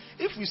issue is,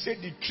 if we say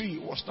the tree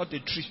was not a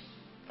tree,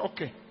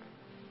 okay.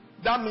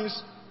 That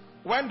means,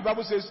 when the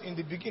Bible says in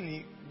the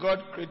beginning, God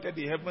created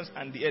the heavens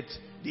and the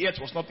earth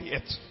was not the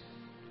earth.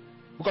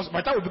 Because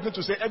by the time we begin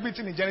to say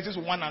everything in Genesis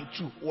 1 and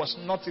 2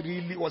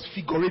 was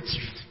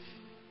figurative.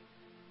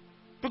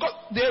 Because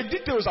there are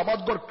details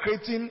about God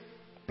creating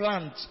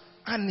plants,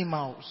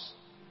 animals,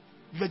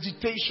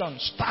 vegetation,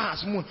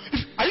 stars, moon.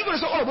 Are you going to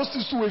say all of those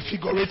things too were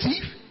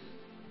figurative?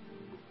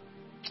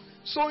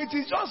 So it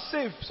is just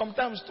safe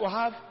sometimes to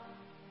have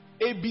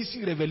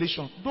ABC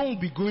revelation. Don't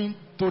be going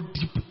to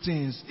deep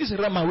things. This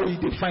Rama where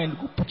they find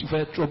go put you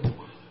for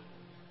trouble.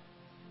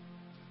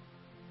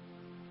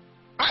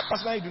 I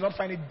personally do not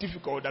find it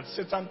difficult that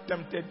Satan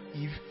tempted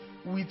Eve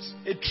with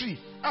a tree.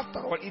 After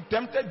all, he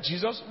tempted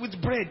Jesus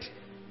with bread.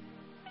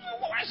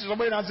 Why should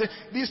somebody now say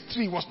this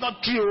tree was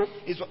not tree?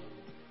 It's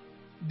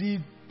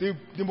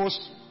the most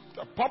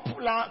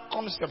popular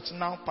concept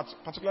now,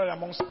 particularly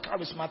amongst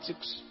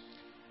charismatics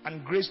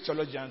and grace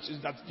theologians,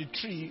 is that the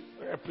tree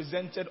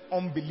represented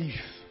unbelief.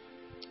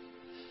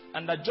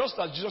 And that just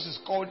as Jesus is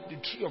called the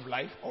tree of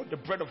life or the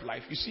bread of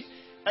life, you see,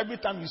 every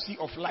time you see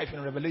of life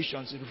in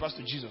Revelations, it refers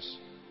to Jesus.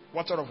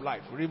 Water of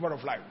life, river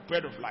of life,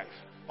 bread of life.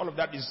 All of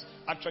that is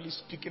actually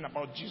speaking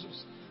about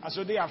Jesus. And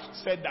so they have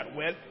said that,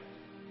 well,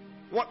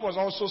 what was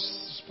also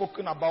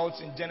spoken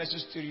about in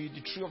Genesis 3,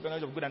 the tree of the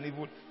knowledge of good and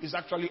evil, is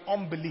actually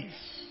unbelief.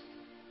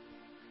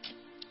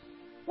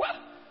 Well,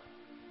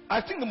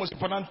 I think the most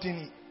important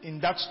thing in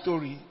that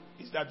story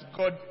is that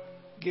God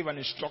gave an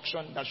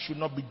instruction that should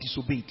not be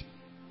disobeyed.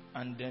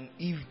 And then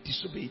Eve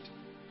disobeyed,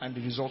 and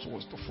the result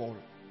was to fall.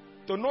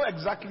 To know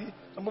exactly,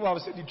 some people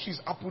have said the tree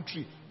is apple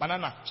tree,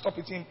 banana, stop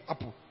eating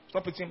apple,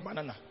 stop eating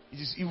banana. It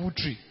is evil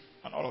tree,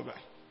 and all of that.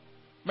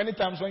 Many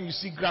times when you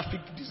see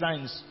graphic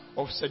designs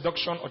of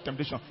seduction or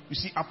temptation, you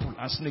see apple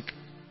and snake.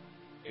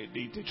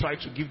 They try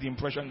to give the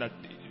impression that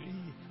the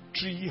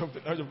tree of the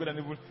knowledge of good and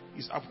evil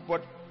is apple.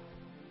 But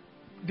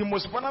the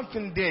most important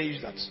thing there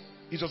is that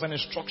it was an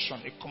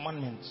instruction, a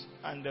commandment.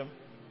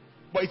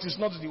 But it is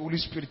not the Holy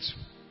Spirit.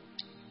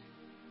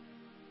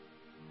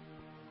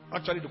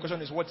 Actually, the question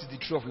is, what is the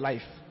tree of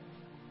life?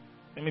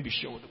 Let me be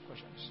sure what the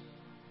question is.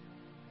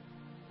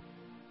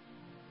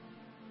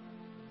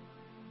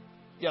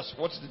 Yes,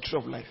 what is the tree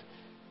of life?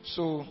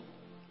 So,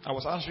 I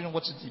was answering,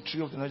 what is the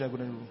tree of the knowledge of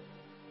good and evil?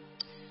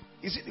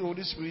 Is it the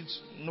Holy Spirit?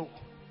 No.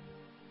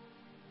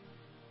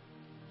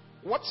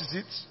 What is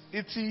it?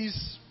 It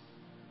is,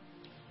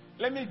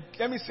 let me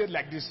say it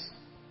like this.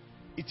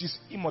 It is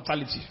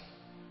immortality.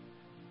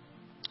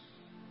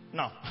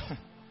 Now,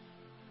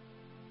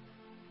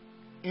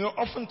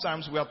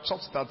 oftentimes we are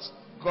taught that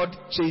God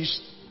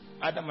chased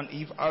Adam and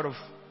Eve out of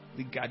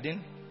the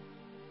garden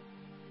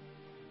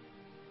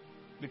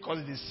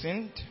because they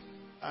sinned,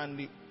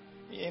 and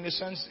in a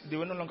sense they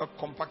were no longer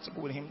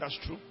compatible with Him. That's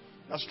true.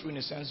 That's true in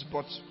a sense.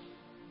 But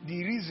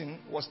the reason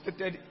was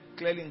stated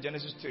clearly in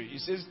Genesis 3.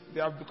 It says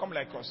they have become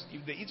like us.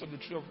 If they eat of the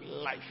tree of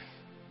life,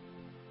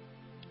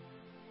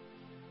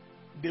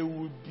 they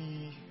will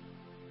be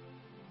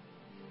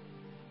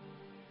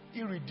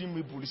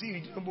irredeemable. Is it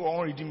irredeemable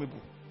or unredeemable?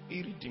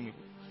 Irredeemable.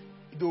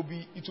 It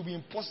will be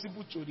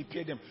impossible to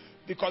repair them,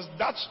 because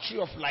that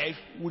tree of life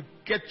will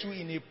get you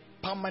in a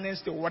permanent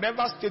state,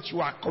 whatever state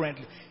you are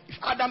currently. If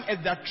Adam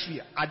ate that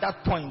tree at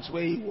that point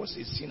where he was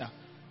a sinner,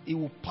 he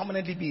will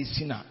permanently be a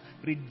sinner.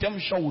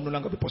 Redemption will no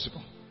longer be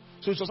possible.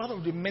 So it was out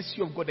of the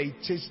mercy of God that He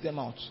chased them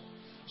out,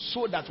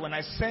 so that when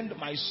I send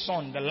my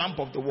Son, the lamp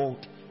of the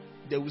world,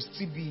 there will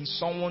still be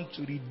someone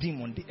to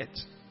redeem on the earth.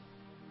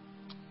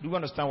 Do you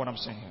understand what I'm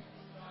saying here?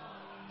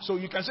 So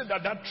you can say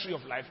that that tree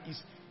of life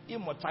is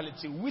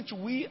immortality, which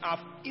we have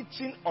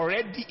eaten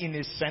already in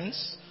a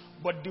sense,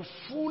 but the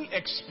full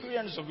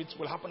experience of it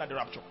will happen at the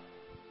rapture.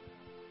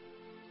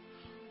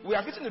 We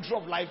have eaten the tree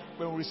of life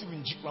when we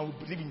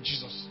believe in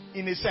Jesus,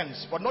 in a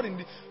sense, but not in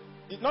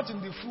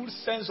the full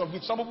sense of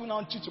it. Some people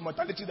now teach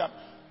immortality, that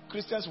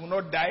Christians will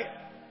not die.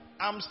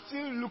 I'm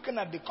still looking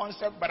at the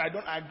concept, but I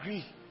don't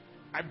agree.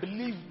 I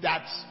believe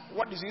that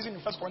what is used in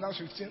 1 Corinthians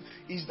 15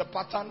 is the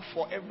pattern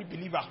for every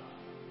believer.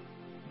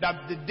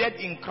 That the dead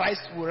in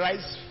Christ will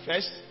rise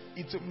first.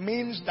 It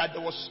means that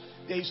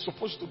there is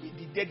supposed to be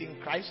the dead in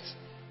Christ.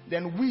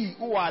 Then we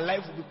who are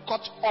alive will be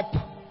caught up,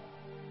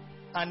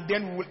 and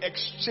then we will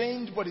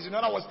exchange bodies. In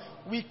other words,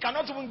 we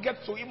cannot even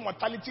get to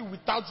immortality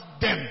without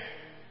them.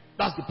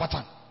 That's the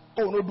pattern.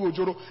 Oh, no, do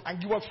Ojoro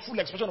and give us full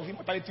expression of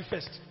immortality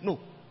first. No.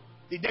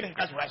 The dead in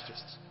Christ will rise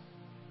first.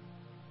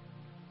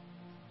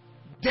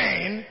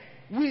 Then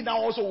we now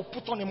also will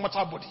put on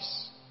immortal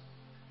bodies.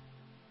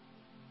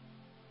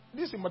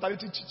 This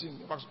immortality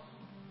teaching, in fact,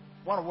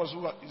 one of us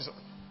who is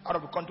out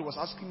of the country was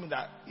asking me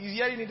that he's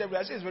hearing it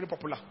everywhere. I say it's very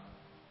popular.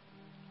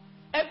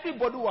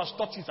 Everybody who has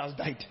taught it has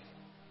died.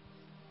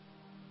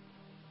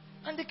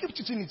 And they keep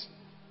teaching it.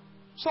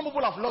 Some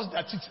people have lost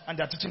their teeth and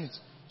they are teaching it.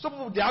 Some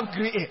people, they have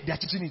gray hair, they are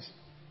teaching it.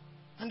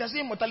 And they say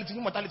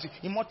immortality,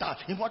 immortal.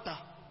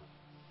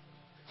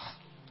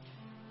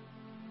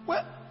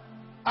 Well,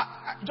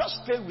 I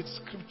just stay with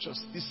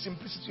scriptures, the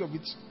simplicity of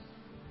it.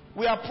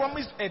 We are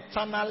promised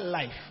eternal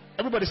life.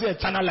 Everybody say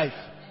eternal life.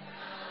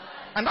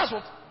 And that's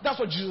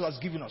what Jesus has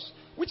given us,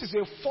 which is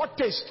a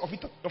foretaste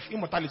of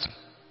immortality.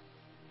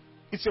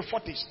 It's a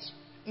foretaste.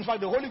 In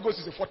fact, the Holy Ghost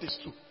is a foretaste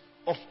too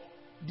of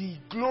the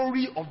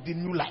glory of the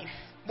new life.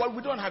 But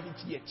we don't have it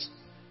yet,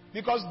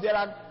 because there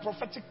are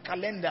prophetic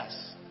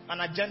calendars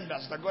and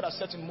agendas that God has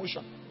set in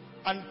motion,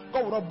 and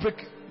God will not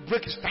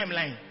break His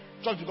timeline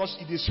just because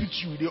it is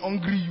suits you, they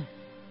hungry you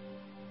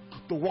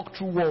to walk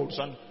through walls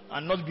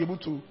and not be able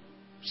to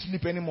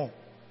sleep anymore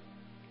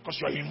because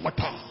you are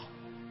immortal.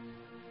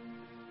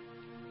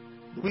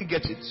 Do we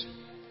get it?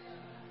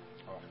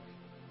 All right.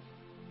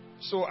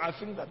 So I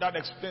think that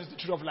explains the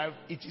tree of life.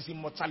 It is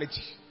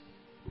immortality.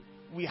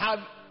 We have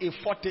a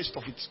foretaste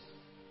of it,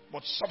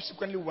 but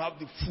subsequently we have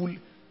the full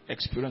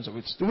experience of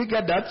it. Do we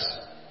get that?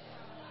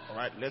 All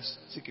right, let's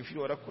take a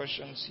few other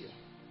questions here.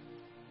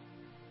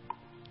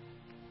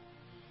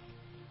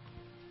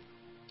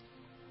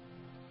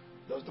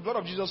 Does the blood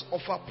of Jesus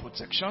offer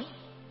protection?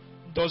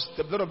 Does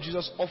the blood of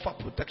Jesus offer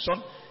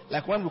protection?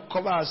 Like when we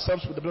cover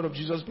ourselves with the blood of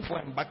Jesus before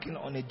embarking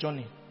on a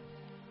journey.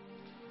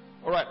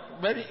 All right,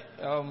 very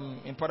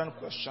important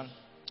question.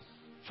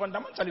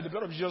 Fundamentally, the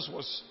blood of Jesus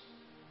was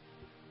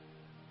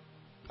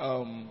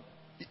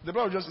the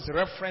blood of Jesus is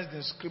referenced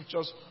in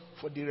scriptures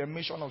for the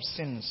remission of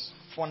sins.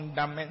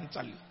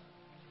 Fundamentally,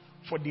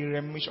 for the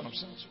remission of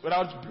sins.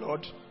 Without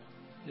blood,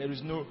 there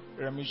is no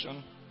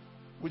remission,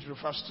 which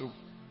refers to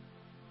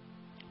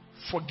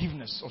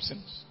forgiveness of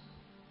sins.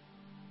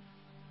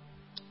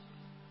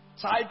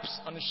 Types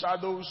and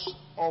shadows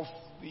of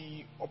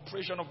the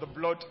operation of the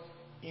blood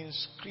in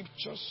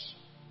scriptures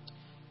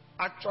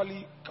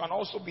actually can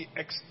also be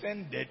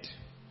extended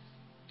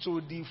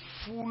to the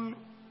full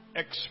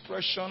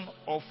expression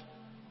of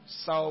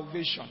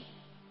salvation.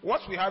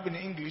 What we have in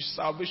English,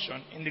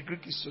 salvation, in the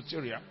Greek is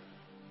soteria,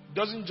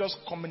 doesn't just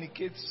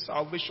communicate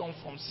salvation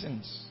from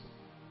sins.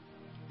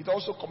 It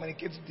also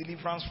communicates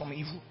deliverance from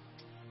evil.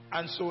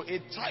 And so a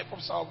type of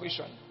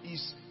salvation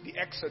is the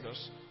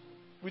Exodus,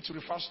 which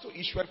refers to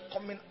Israel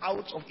coming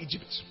out of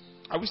Egypt.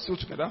 Are we still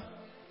together?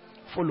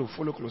 Follow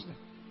closely.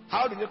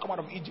 How did they come out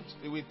of Egypt?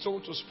 They were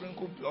told to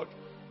sprinkle blood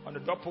on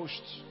the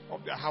doorposts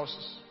of their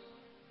houses,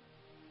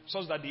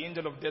 such that the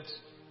angel of death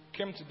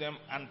came to them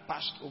and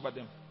passed over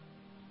them.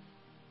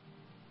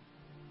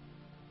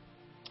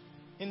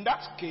 In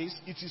that case,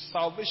 it is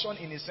salvation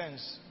in a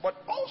sense, but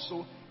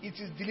also it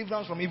is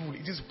deliverance from evil.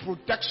 It is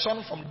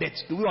protection from death.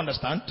 Do we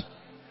understand?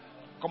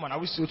 Come on, are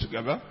we still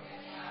together?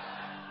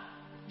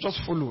 Just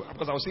follow,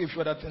 because I will say a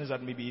few other things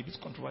that may be a bit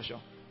controversial.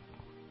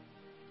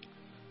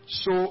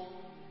 So,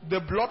 the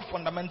blood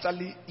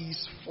fundamentally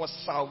is for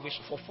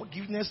salvation, for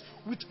forgiveness,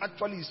 which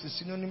actually is a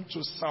synonym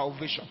to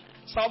salvation.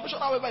 Salvation,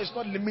 however, is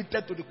not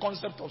limited to the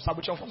concept of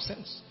salvation from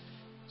sins.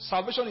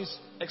 Salvation is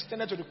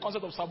extended to the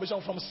concept of salvation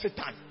from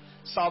Satan,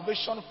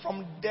 salvation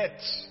from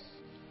death,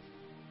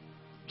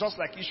 just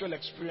like Israel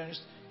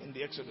experienced in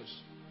the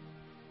Exodus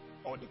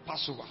or the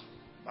Passover.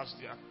 That's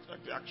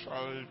the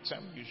actual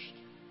term used.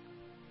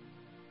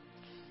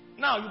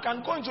 Now, you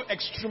can go into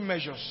extreme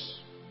measures.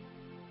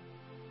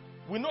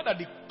 We know that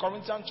the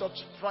Corinthian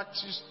church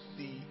practiced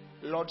the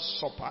Lord's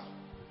Supper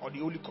or the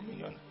Holy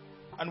Communion,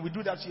 and we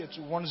do that here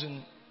too, once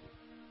in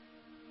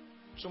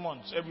 2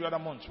 months, every other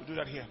month we do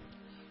that here.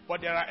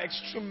 But there are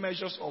extreme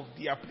measures of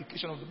the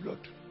application of the blood.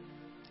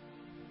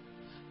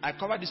 I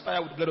covered this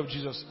fire with the blood of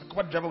Jesus. I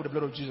covered the driver with the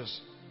blood of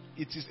Jesus.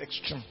 It is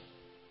extreme.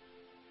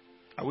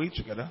 Are we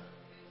together?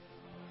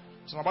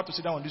 So I'm about to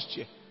sit down on this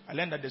chair. I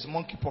learned that there's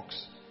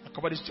monkeypox. I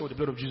covered this chair with the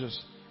blood of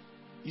Jesus.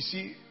 You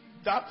see,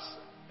 that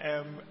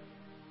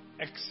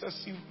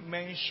excessive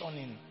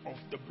mentioning of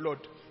the blood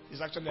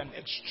is actually an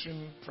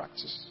extreme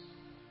practice.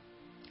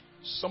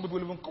 Some people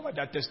even cover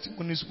their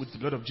testimonies with the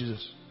blood of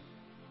Jesus.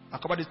 I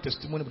covered this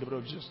testimony with the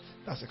blood of Jesus.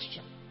 That's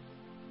extreme.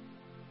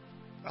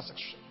 That's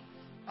extreme.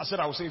 I said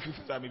I will say a few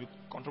things that may be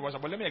controversial,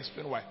 but let me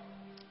explain why.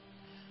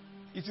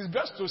 It is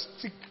best to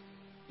stick.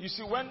 You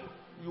see, when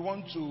you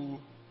want to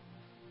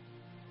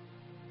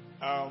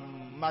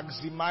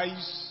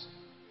maximize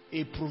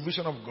a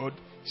provision of God,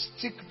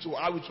 stick to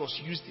how it was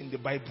used in the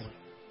Bible.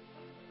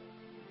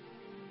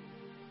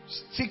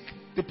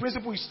 The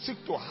principle is stick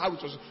to how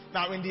it was.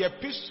 Now, in the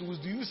epistles,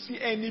 do you see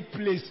any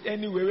place,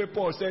 anywhere where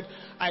Paul said,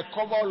 I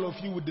cover all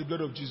of you with the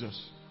blood of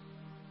Jesus?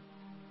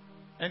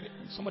 And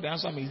somebody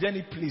answer me, is there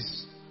any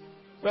place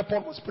where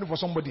Paul was praying for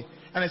somebody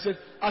and I said,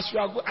 as you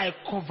are going, I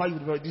cover you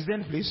with the blood? Is there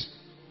any place?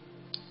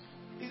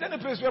 Is there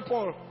any place where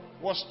Paul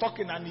was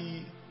talking and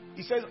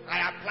he says,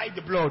 I applied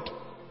the blood?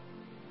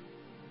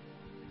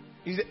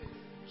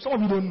 Some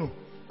of you don't know.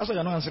 That's why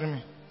you're not answering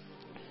me.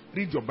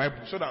 Read your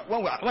Bible so that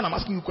when I'm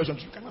asking you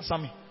questions, you can answer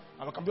me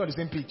and we can be on the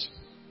same page.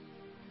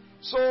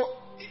 So,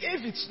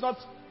 if it's not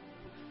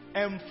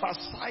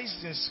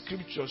emphasized in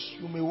scriptures,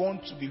 you may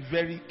want to be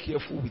very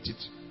careful with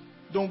it.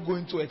 Don't go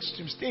into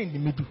extreme. Stay in the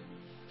middle.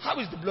 How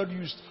is the blood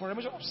used? For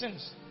remission of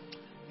sins.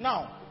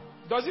 Now,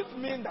 does it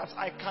mean that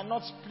I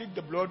cannot split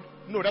the blood?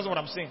 No, that's what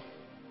I'm saying.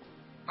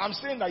 I'm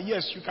saying that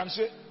yes, you can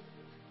say,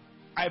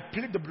 I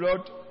plead the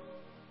blood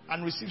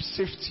and receive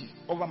safety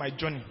over my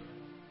journey.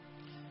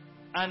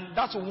 And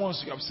that's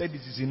once you have said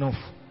it is enough.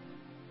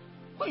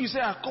 When you say,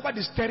 I cover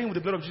the steering with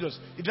the blood of Jesus,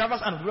 the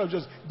driver's hand with the blood of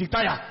Jesus, the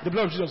tire, the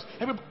blood of Jesus.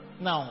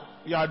 Now,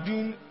 you are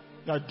doing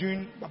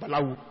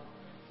babalawo.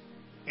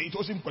 It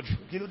was important.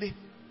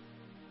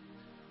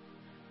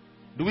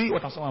 Do we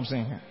understand what I'm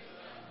saying here?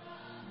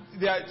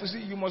 You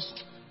see,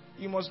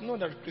 you must know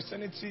that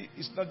Christianity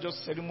is not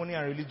just ceremony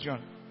and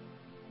religion.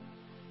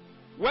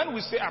 When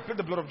we say, I plead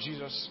the blood of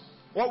Jesus,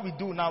 what we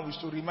do now is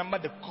to remember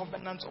the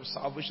covenant of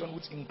salvation,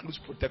 which includes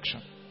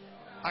protection.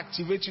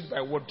 Activate it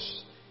by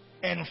words.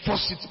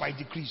 Enforce it by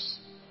decrees.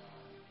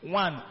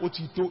 One,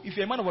 otito. If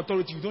you're a man of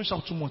authority, you don't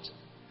shout too much.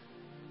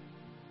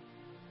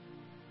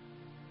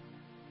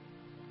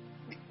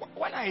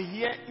 When I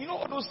hear,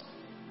 all those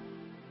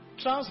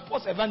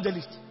transport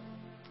evangelists,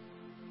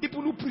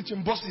 people who preach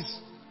in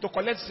buses to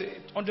collect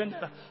 100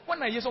 naira.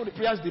 When I hear some of the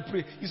prayers they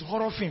pray, it's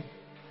horror film.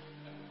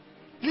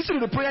 Listen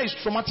to the prayer, is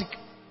traumatic.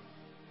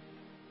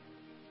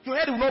 Your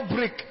head will not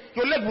break,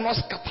 your leg will not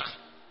scatter.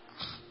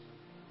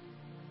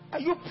 Are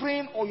you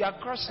praying or you are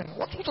cursing?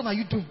 What are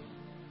you doing?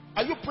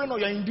 Are you praying or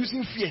you are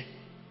inducing fear?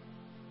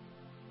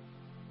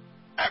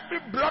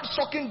 Every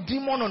blood-sucking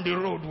demon on the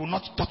road will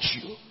not touch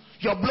you.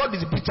 Your blood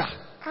is bitter.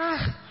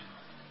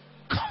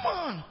 Come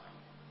on.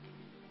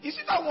 You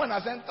see that one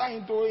has entered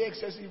into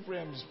excessive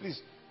realms,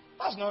 please.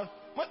 That's not.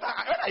 When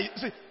I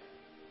see,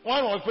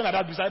 one was praying like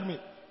that beside me.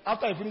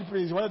 After I finished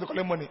praying, he wanted to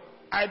collect money.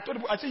 I told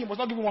him, I said, he must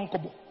not give me one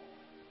kobo.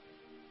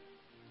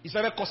 He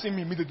started cursing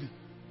me immediately.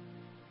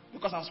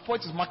 Because I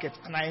spoiled his market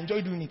and I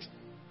enjoy doing it.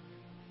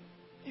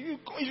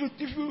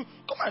 If you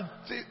come and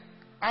say,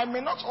 I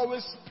may not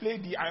always play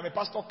the I am a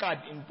pastor card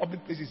in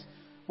public places.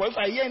 But if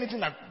I hear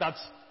anything that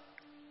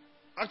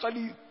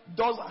actually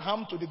does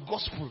harm to the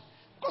gospel.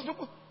 Because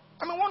people,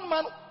 one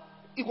man,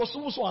 it was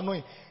so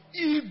annoying.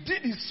 He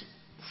did this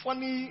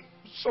funny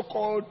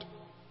so-called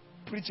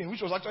preaching,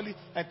 which was actually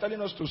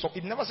telling us to stop.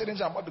 He never said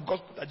anything about the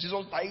gospel, that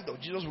Jesus died or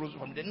Jesus rose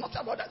from the dead.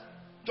 Nothing about that.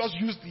 Just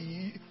use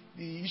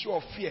the issue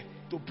of fear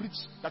to preach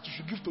that you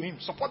should give to him.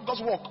 Support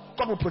God's work.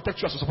 God will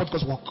protect you as you support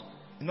God's work.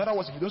 In other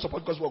words, if you don't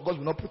support God's work, God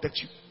will not protect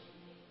you.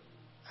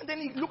 And then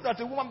he looked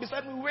at a woman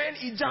beside me wearing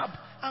hijab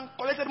and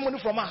collected money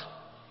from her.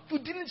 You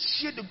didn't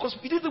share the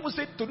gospel. You didn't even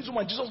say to this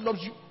woman, Jesus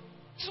loves you.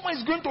 This woman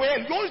is going to hell.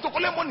 You want to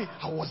collect money.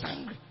 I was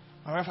angry.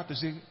 My wife had to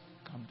say,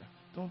 calm down.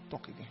 Don't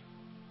talk again.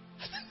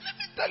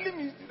 Let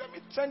me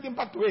send him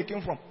back to where he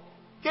came from.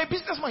 You're a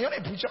businessman. You're not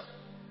a preacher.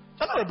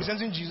 You're not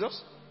representing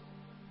Jesus.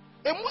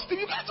 A Muslim,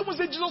 you can't even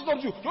say Jesus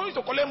loves you. You want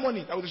to collect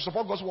money that will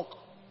support God's work.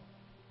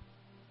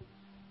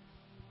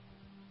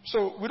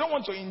 So we don't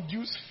want to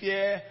induce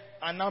fear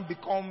and now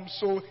become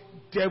so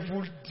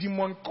devil,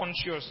 demon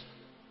conscious.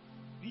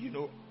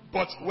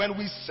 But when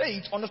we say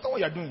it, understand what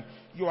you're doing.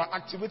 You are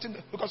activating,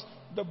 because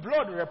the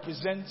blood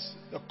represents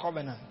the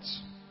covenant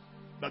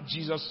that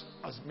Jesus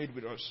has made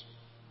with us.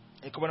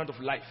 A covenant of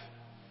life.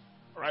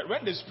 Right?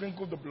 When they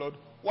sprinkled the blood,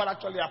 what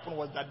actually happened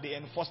was that they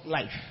enforced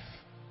life.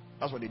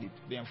 That's what they did.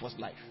 They enforced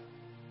life.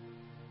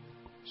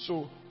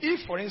 So,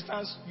 if for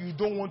instance, you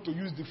don't want to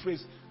use the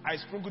phrase, I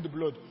sprinkled the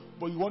blood,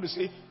 but you want to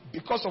say,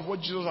 because of what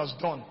Jesus has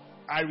done,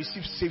 I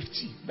receive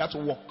safety. That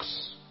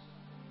works.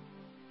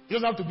 It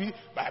doesn't have to be,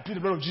 I plead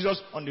the blood of Jesus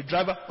on the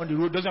driver, on the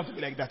road. It doesn't have to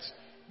be like that.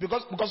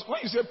 Because when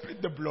you say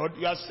plead the blood,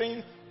 you are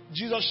saying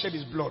Jesus shed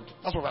his blood.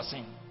 That's what we're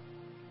saying.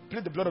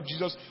 Plead the blood of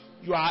Jesus.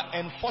 You are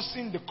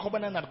enforcing the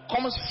covenant that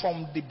comes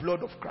from the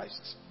blood of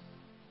Christ.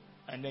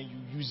 And then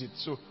you use it.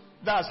 So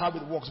that's how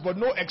it works. But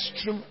no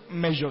extreme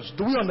measures.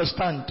 Do we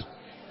understand?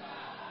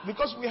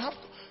 Because we have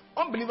to.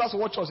 Unbelievers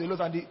watch us a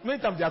lot and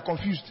many times they are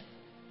confused.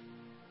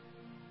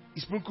 He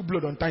sprinkled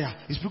blood on tire.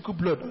 He sprinkled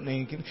blood on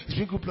he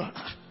sprinkled blood.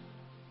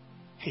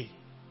 Hey.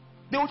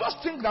 They will just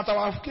think that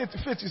our faith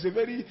is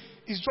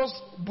it's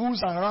just bulls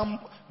and ram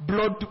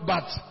blood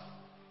bath.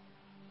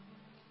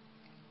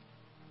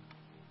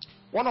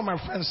 One of my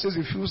friends says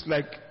it feels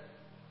like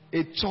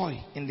a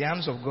toy in the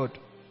hands of God.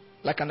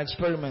 Like an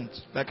experiment.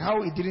 Like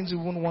how he didn't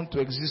even want to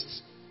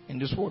exist in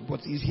this world, but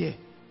he's here.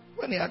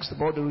 When he asked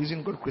about the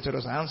reason God created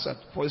us, I answered,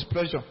 for his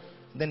pleasure.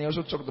 Then he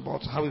also talked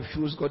about how he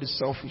feels God is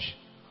selfish.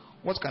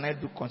 What can I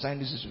do concerning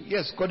this issue?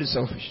 Yes, God is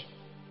selfish.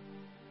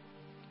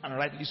 And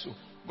rightly so.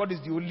 God is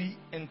the only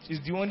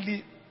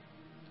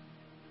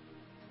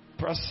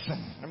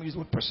person, let me use the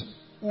word person,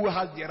 who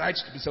has the right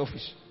to be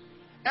selfish.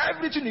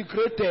 Everything he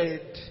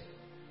created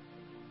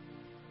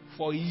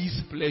for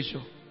his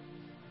pleasure.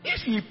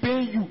 If he pay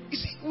you,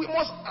 see, we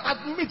must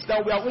admit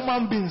that we are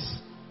human beings.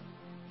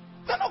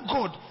 We are not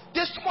God.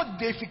 There's too much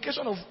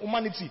deification of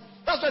humanity.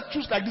 That's why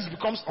truth like this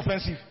becomes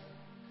offensive.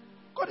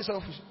 God is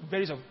selfish.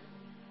 Very selfish.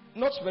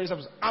 Not very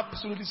selfish.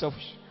 Absolutely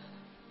selfish.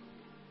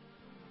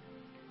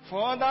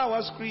 For thou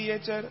was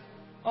created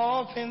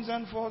all things,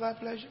 and for thy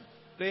pleasure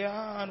they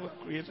are and were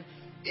created.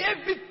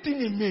 Everything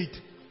he made,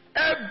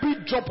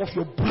 every drop of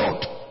your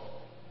blood,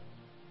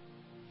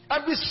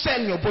 every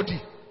cell in your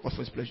body was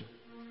for his pleasure.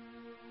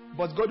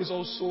 But God is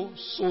also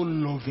so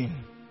loving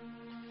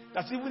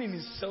that even in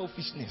his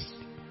selfishness,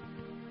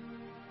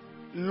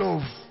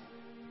 love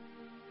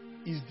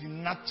is the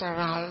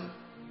natural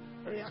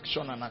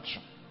reaction and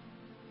action.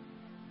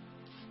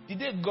 The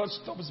day God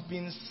stops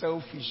being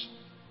selfish,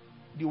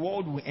 the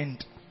world will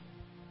end.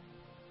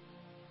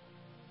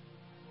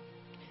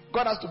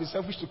 God has to be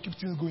selfish to keep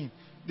things going.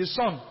 The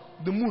sun,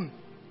 the moon,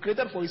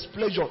 created for his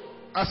pleasure.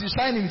 As he's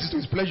shining, it is to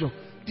his pleasure.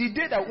 The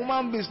day that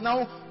human beings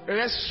now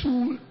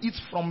wrestle it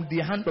from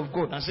the hand of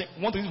God and say,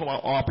 want to use it for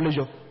our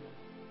pleasure,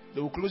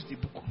 they will close the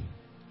book.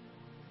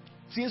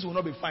 Things will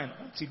not be fine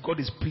until God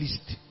is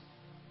pleased.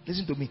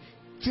 Listen to me.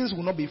 Things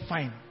will not be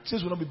fine.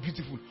 Things will not be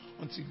beautiful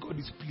until God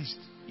is pleased.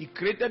 He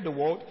created the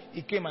world.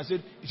 He came and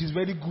said, it is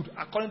very good.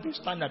 According to his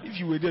standard, if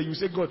you were there, you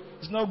say, God,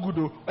 it's not good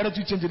though. Why don't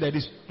you change it like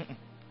this?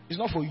 It's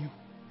not for you.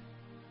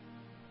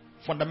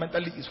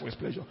 Fundamentally, it's for his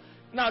pleasure.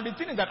 Now, the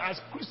thing is that as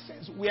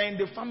Christians, we are in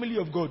the family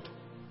of God.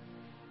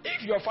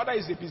 If your father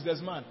is a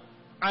businessman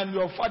and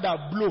your father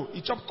blow,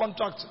 he chopped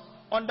contract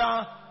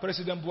under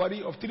President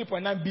Buhari of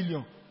 3.9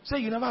 billion, say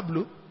you never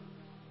blow.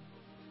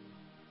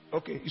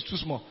 Okay, it's too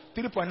small.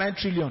 3.9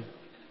 trillion.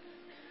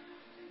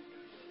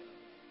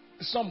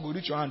 Some go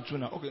reach your hand too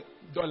now. Okay,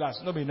 dollars,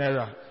 not be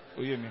naira.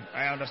 Oh, hear me?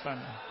 I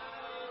understand.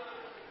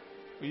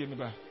 Oh, hear me,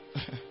 ba?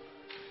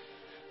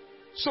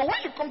 So when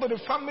you come to the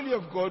family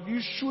of God, you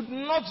should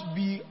not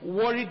be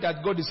worried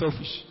that God is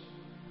selfish.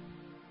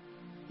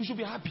 You should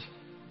be happy.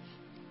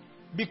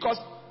 Because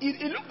he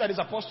looked at his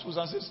apostles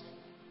and says,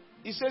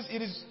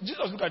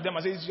 Jesus looked at them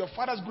and said, it's your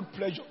Father's good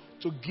pleasure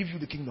to give you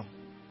the kingdom.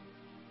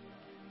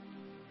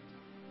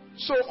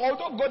 So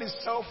although God is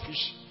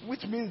selfish,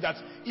 which means that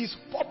his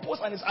purpose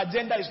and his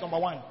agenda is number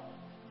one.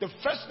 The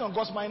first thing on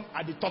God's mind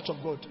are the thoughts of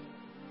God.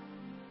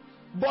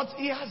 But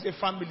he has a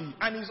family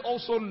and he's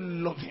also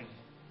loving.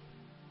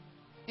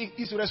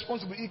 He's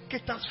responsible. He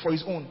caters for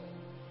his own.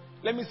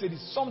 Let me say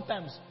this.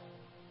 Sometimes,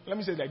 let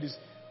me say it like this.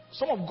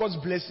 Some of God's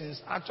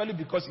blessings are actually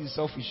because he's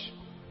selfish.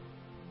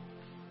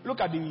 Look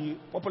at the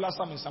popular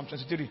psalm in Psalm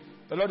 23.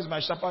 The Lord is my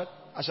shepherd,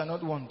 I shall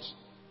not want.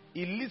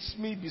 He leads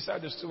me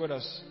beside the still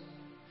waters.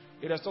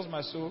 He restores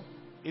my soul.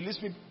 He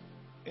leads me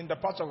in the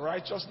path of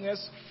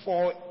righteousness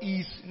for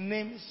his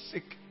name's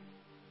sake.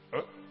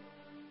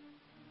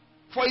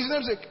 For his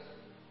name's sake.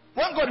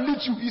 When God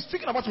leads you, he's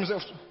thinking about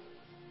himself too.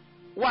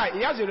 Why?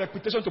 He has a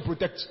reputation to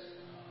protect.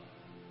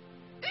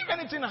 If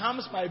anything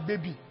harms my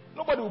baby,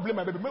 nobody will blame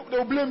my baby. They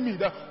will blame me.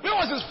 Where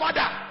was his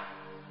father?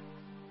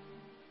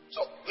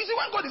 So, you see,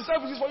 when God is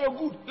selfish, it's for your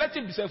good. Let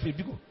him be selfish.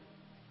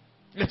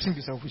 Let him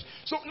be selfish.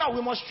 So now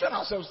we must train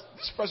ourselves.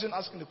 This person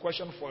asking the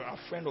question for a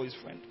friend or his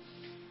friend.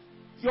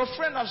 Your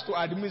friend has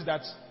to admit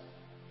that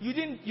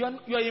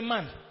you're a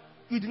man.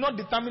 You did not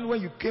determine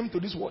when you came to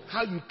this world,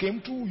 how you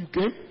came to, you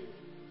came.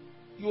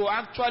 You are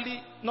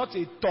actually not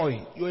a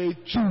toy. You're a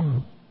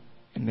tool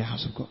in the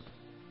house of God.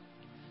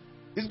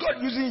 Is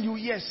God using you?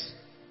 Yes.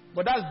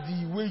 But that's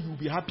the way you'll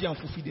be happy and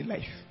fulfilled in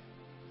life.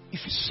 If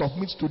you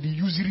submit to the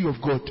usury of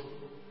God.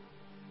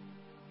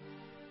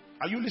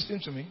 Are you listening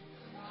to me?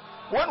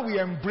 When we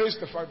embrace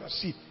the fact that,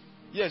 see,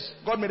 yes,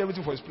 God made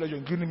everything for his pleasure,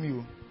 including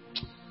me.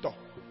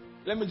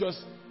 Let me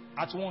just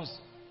at once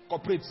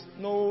cooperate.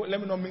 No,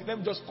 let me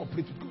just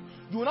cooperate with God.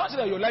 You will not say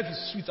that your life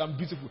is sweet and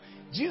beautiful.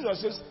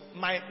 Jesus says,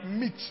 my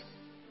meat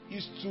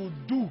is to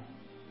do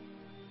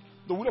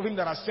the will of him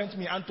that has sent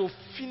me and to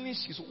finish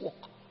his work.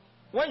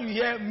 When you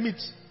hear meat,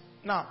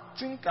 now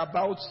think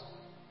about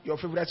your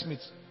favorite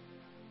meat.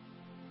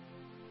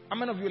 How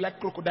many of you like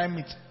crocodile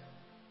meat?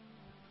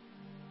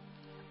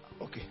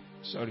 Okay,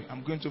 sorry,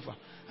 I'm going too far.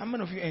 How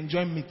many of you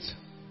enjoy meat?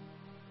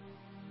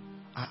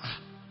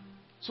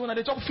 So when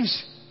they talk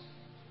fish,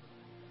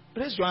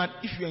 raise your hand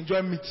if you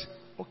enjoy meat.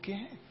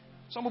 Okay,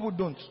 some people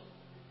don't.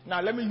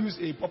 Now let me use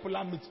a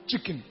popular meat,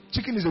 chicken.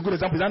 Chicken is a good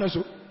example. Is that not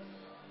so?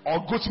 Or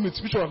goat meat.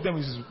 Which one of them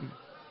is good?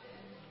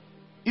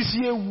 Is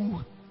here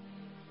woo?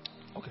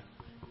 Okay.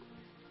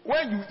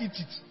 When you eat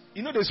it,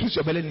 you know they switch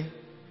your belly.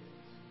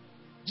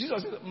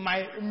 Jesus said,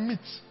 my meat,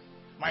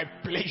 my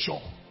pleasure.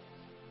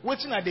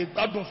 Waiting at the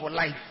garden for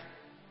life.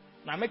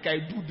 Now make I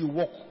do the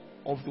work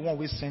of the one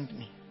who sent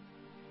me.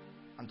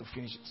 And to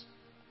finish it.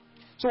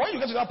 So when you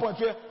get to that point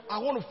where I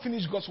want to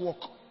finish God's work,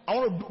 I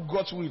want to do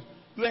God's will,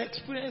 you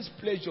experience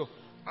pleasure.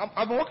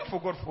 I've been working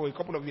for God for a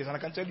couple of years and I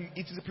can tell you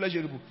it is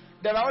pleasurable.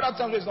 There are other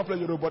times where it's not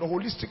pleasurable, but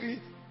holistically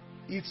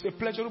it's a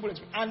pleasurable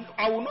experience. And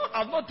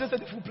I've not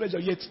tasted the full pleasure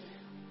yet.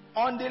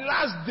 On the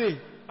last day,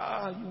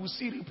 you will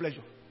see real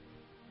pleasure.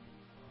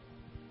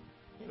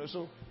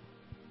 So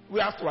we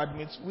have to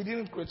admit we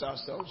didn't create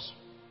ourselves.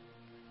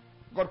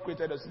 God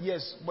created us,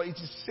 yes, but it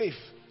is safe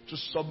to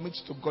submit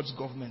to God's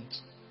government.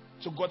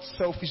 To God's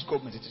selfish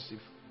government, it is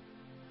safe.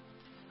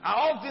 And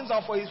all things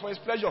are for his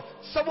pleasure.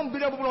 7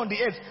 billion people on the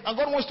earth, and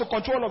God wants to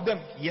control all of them.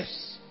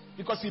 Yes,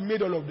 because he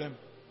made all of them.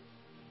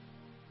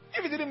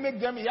 If he didn't make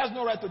them, he has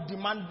no right to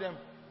demand them.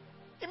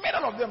 He made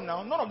all of them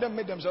now. None of them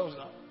made themselves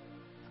now.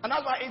 And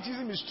that's why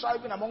atheism is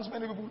thriving amongst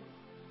many people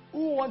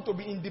who want to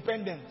be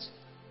independent.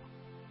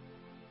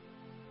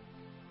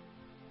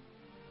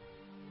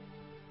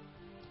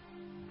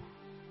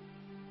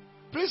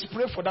 Please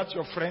pray for that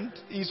your friend.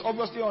 He is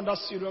obviously under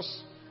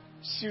serious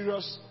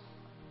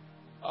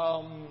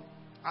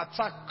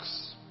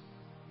attacks.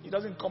 It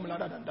doesn't come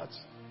louder than that.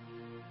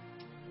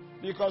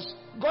 Because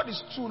God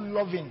is too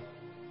loving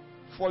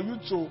for you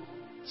to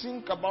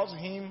think about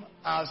him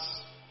as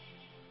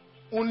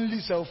only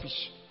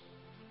selfish.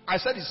 I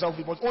said he's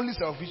selfish, but only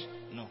selfish?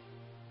 No.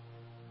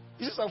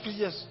 Is he selfish?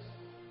 Yes.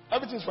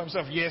 Everything's for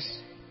himself? Yes.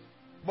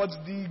 But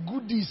the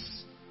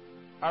goodies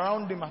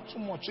around him are too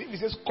much. So if he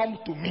says, come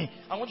to me,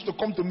 I want you to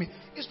come to me,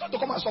 it's not to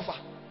come and suffer.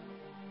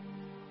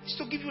 It's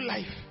to give you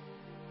life.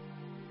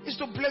 It's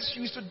to bless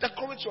you. It's to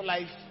decorate your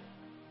life.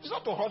 It's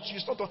not to hurt you.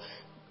 It's not to...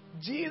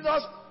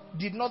 Jesus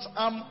did not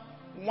harm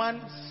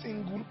one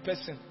single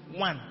person.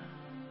 One.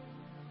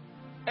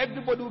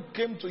 Everybody who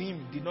came to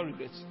him did not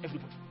regret.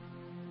 Everybody.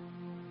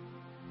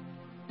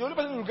 The only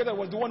person who regretted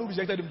was the one who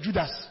rejected him,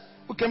 Judas,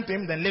 who came to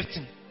him then left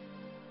him.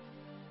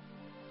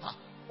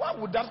 Why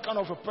would that kind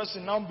of a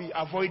person now be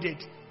avoided?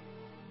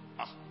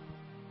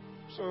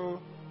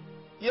 So,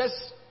 yes,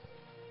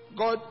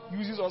 God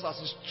uses us as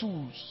his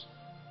tools,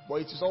 but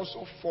it is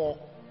also for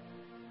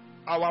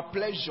our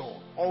pleasure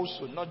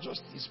also, not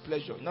just his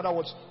pleasure. In other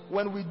words,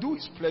 when we do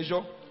his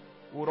pleasure,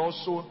 we will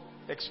also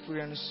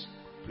experience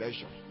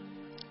pleasure.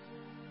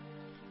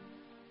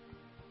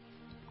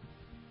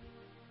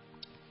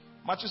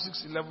 Matthew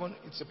 6:11,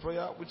 it's a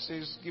prayer which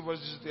says, "Give us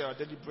this day our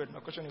daily bread." My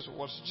question is,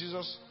 what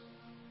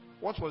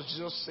was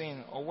Jesus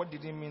saying, or what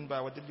did he mean by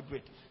our daily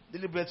bread?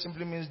 Daily bread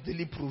simply means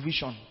daily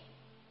provision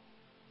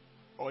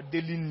or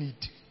daily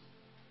need.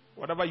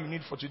 Whatever you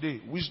need for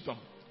today, wisdom,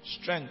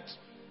 strength,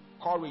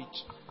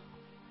 courage,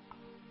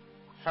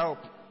 help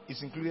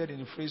is included in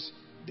the phrase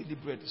daily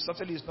bread.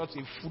 Certainly it's not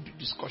a food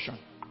discussion,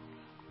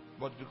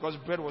 but because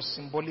bread was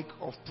symbolic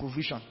of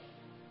provision,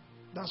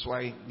 that's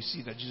why we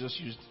see that Jesus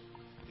used daily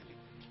bread.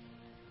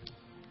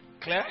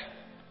 Clear?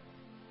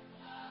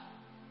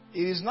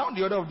 It is now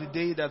the order of the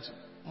day that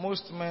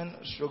most men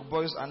stroke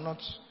boys are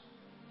not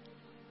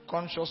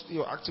consciously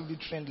or actively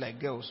trained like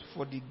girls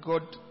for the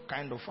God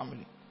kind of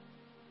family.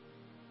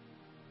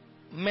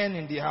 Men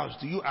in the house,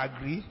 do you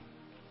agree?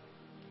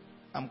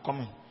 I'm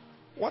coming.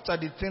 What are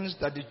the things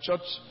that the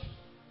church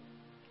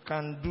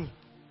can do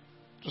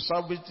to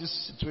salvage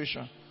this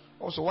situation?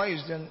 Also, why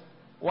is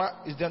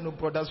there no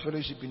brothers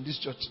fellowship in this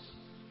church?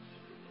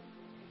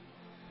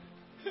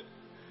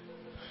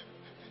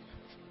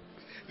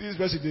 This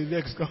person, the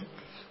legs come.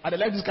 I don't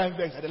like this kind of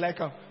legs. I don't like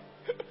them.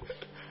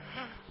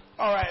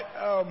 All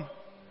right.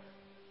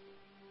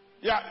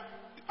 Yeah,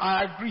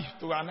 I agree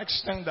to an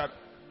extent that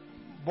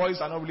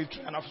boys are not really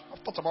trained. And I've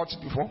thought about it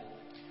before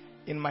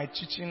in my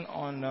teaching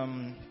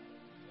on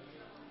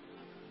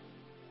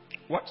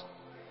what?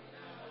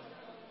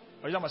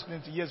 Original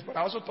masculinity, yes, but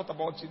I also thought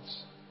about it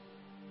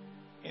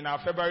in our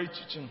February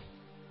teaching.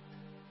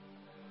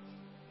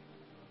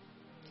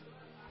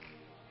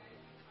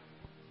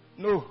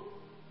 No.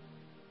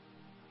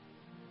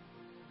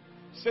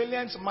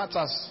 Salient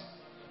matters.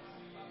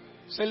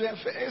 Salient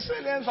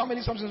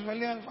family something.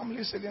 Salient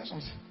family salient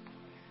something.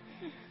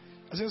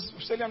 I think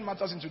salient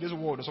matters in today's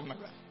world or something like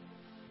that.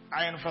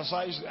 I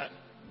emphasize that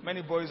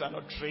many boys are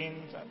not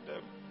trained, and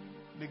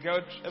the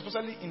girls,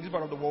 especially in this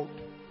part of the world,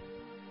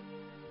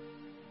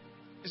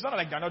 it's not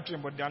like they're not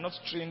trained, but they are not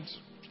trained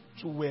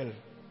too well.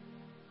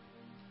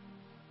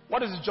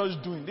 What is the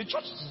church doing? The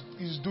church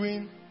is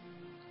doing,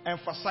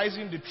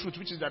 emphasizing the truth,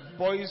 which is that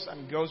boys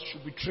and girls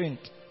should be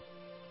trained.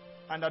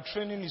 And that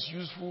training is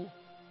useful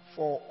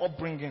for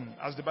upbringing,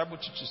 as the Bible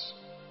teaches.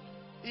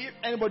 If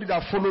anybody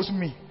that follows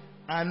me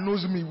and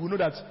knows me will know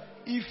that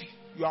if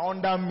you are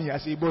under me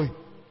as a boy,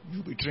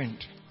 you'll be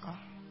trained.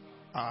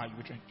 You'll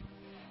be trained.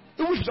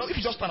 If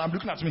you just stand and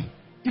looking at me,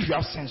 if you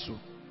have sense, so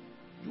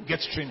you get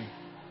training.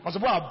 Because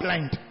people are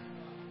blind.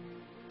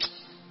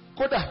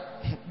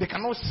 Koda, they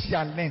cannot see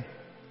and learn.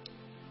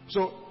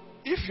 So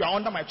if you are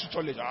under my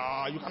tutelage,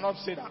 you cannot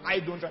say that I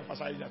don't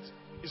emphasize that.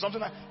 It's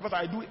something that, because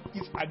I do it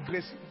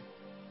aggressively.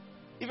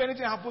 If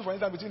anything happens, for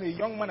instance, between a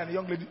young man and a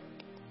young lady,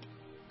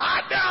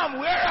 Adam,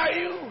 where are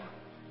you?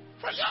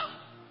 For sure.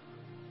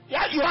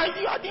 Yeah, you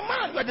are the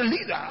man, you are the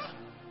leader.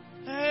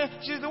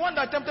 She's the one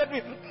that tempted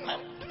me.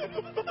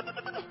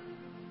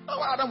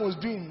 What Adam was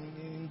doing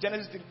in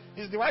Genesis 3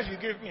 is the wife you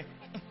gave me.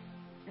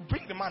 You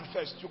bring the man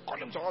first, you call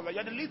him to order.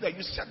 You're the leader,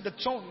 you set the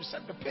tone, you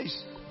set the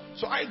pace.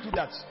 So I do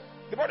that.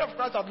 The body of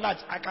Christ at large,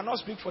 I cannot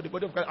speak for the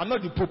body of Christ. I'm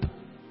not the Pope.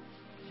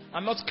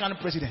 I'm not can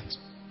president.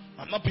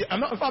 I'm not even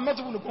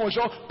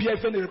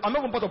PFN. I'm not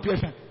even part of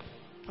PFN.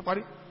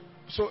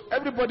 So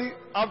everybody,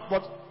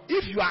 but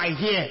if you are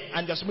here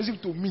and you're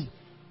submissive to me,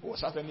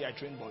 certainly I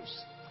train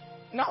boys.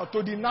 Now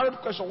to the narrow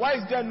question, why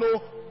is there no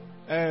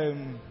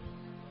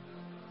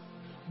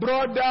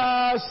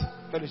brothers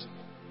fellowship?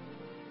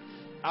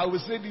 I will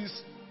say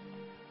this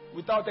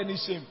without any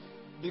shame,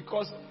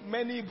 because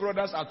many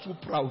brothers are too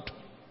proud.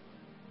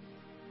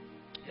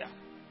 Yeah.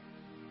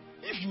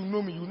 If you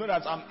know me, you know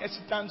that I'm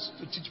hesitant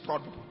to teach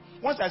proud people.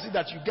 Once I see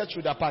that you get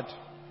through that part,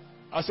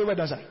 I'll say, where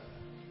does I?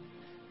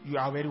 You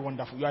are very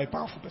wonderful. You are a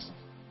powerful person.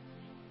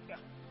 Yeah.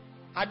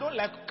 I don't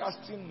like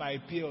casting my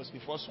peers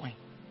before swine.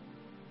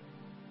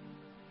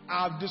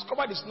 I've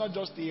discovered it's not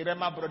just a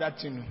Rema brother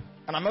thing.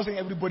 And I'm not saying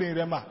everybody in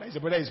Rema that is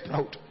a brother is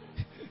proud.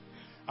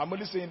 I'm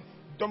only saying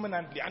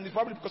dominantly, and it's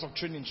probably because of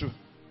training too.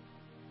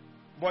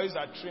 Boys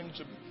are trained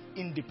to be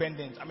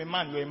independent. I'm a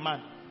man, you're a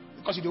man.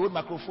 Because you do hold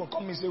microphone,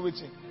 come and say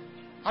waiting.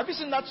 Have you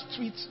seen that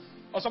tweet?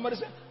 Or somebody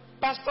say,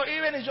 Pastor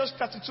Aaron is just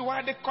 32.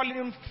 Why are they calling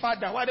him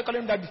father? Why are they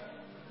calling him daddy?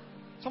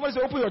 Somebody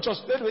say, open your church.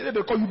 They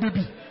call you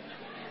baby.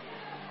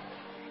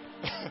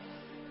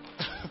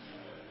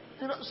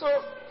 So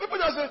people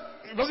just say,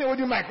 he doesn't hold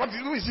you mic.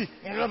 Who is he?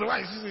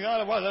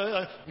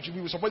 We should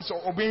be supposed to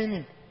obeying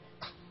him.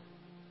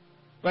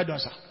 Well done,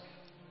 sir.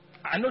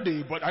 I know they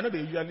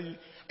usually,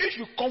 if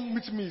you come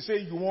meet me, say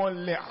you want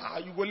to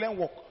learn, you go learn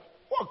work.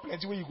 Work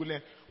plenty where you go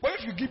learn. But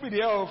if you give me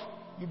the help,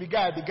 you be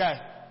guy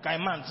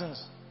man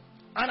things.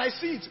 And I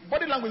see it.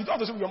 Body language, you don't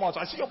have to say with your mouth.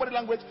 I see your body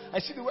language. I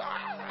see the way.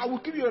 I will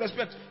give you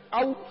respect.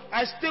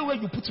 I stay where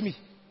you put me.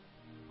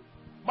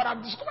 But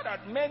I've discovered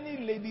that many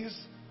ladies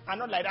are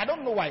not like that. I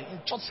don't know why in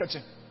church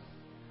setting.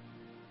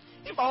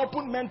 If I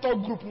open mentor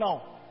group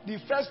now, the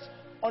first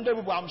 100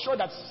 people, I'm sure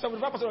that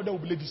 75% of them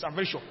will be ladies. I'm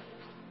very sure.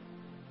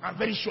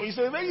 It's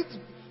a very.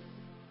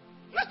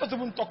 Let's not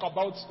even talk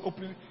about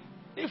opening.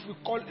 If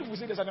we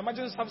say there's an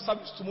emergency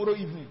service tomorrow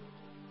evening,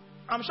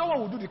 I'm sure one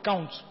will do the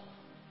count.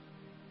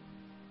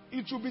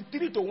 it will be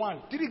 3 to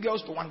 1, 3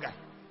 girls to 1 guy.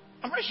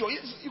 I'm very sure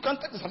you can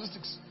take the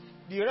statistics.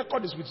 The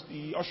record is with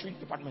the ushering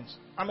department.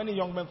 How many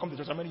young men come to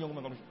church? How many young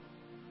men come to church?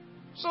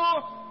 So,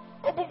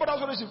 open brothers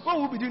fellowship. What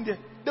will be doing there?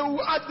 They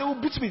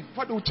will beat me.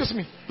 They will chase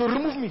me. They will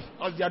remove me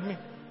as the admin.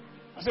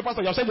 I say,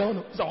 Pastor, you have said your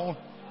own. It's our own.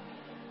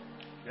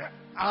 Yeah.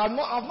 I have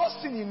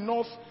not seen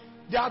enough.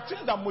 There are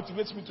things that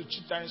motivate me to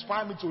cheat and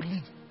inspire me to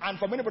lead. And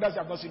for many brothers,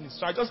 I have not seen it.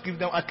 So I just keep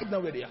them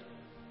where they are.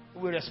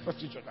 We respect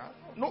each other.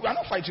 No, we are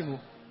not fighting. No.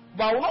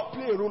 But I will not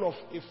play a role of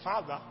a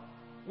father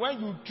when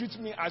you treat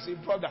me as a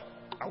brother.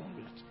 I won't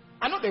do that.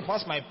 I know they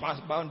pass my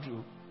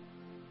boundary.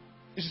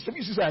 You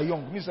see, I'm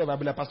young. Me say, I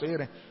be like Pastor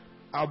Aaron.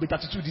 I'll be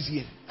 32 this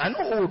year. I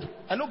know old.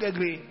 I know get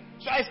gray.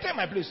 So I stay in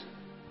my place.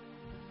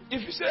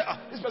 If you say,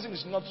 this person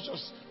is not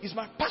just, he's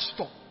my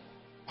pastor.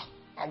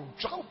 I'll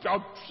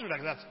treat you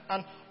like that.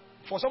 And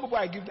for some people,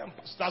 I give them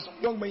pastors.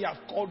 Some young men you have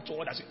called to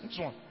order. I say, this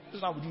one, this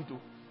is how we do it. Do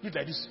it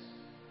like this.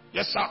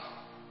 Yes, sir.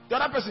 The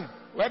other person,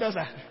 where does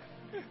that?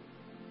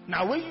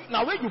 Now when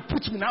you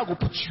put me, now I go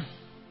put you.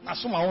 Now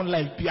so my own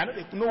life. I know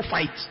there's no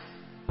fight.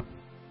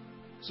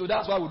 So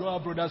that's why we don't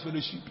have brothers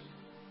fellowship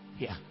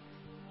here.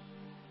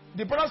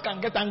 The brothers can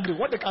get angry.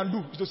 What they can do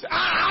is to say,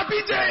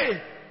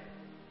 PJ!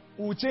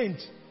 We'll change.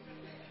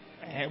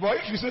 But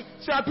if you say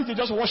PJ,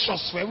 just wash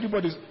us for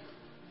everybody.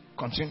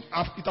 Continue.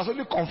 It has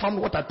only confirmed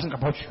what I think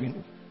about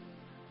you.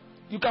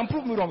 You can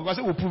prove me wrong. If I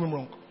say we'll prove him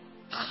wrong.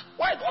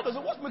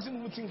 What makes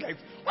him think like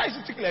this? Why is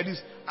he thinking like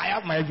this? I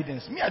have my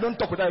evidence. Me, I don't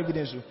talk without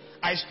evidence.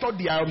 I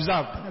study, I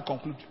observe, and I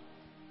conclude.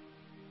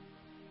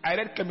 I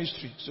read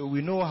chemistry, so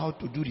we know how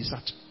to do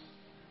research.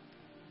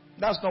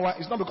 That's not why.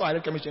 It's not because I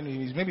read chemistry.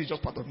 Maybe it's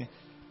just part of me.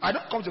 I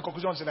don't come to a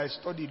conclusion until I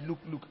study,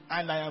 look,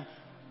 and I am.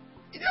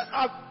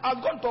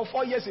 I've gone to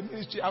 4 years in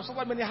ministry. I've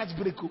suffered many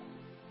heartbreak.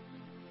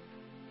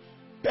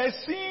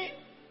 Person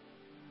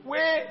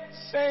where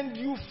send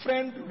you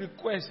friend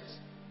requests,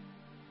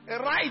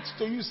 write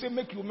to you, say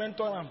make you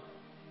mentor them.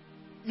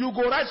 You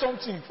go write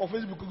something for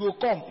Facebook, you go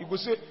come, you go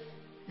say,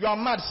 you are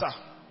mad, sir.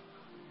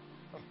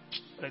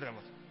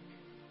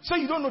 Say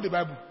you don't know the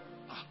Bible.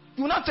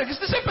 You will not take. It's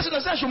the same person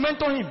that said I should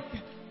mentor him.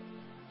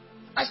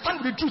 I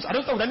stand with the truth. I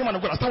don't stand with any man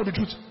of God. I stand with the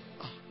truth.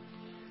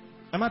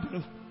 Am I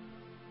being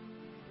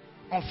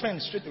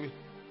offense straight away?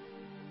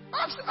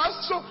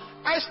 So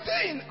I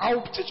stay in. I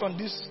will teach on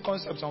these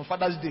concepts on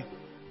Father's Day.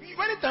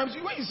 Many times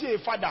when you see a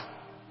father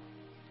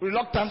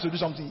reluctant to do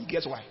something, he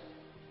gets why.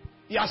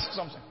 He asks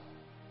something.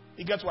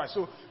 He gets why.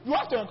 So you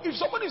have to. If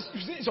somebody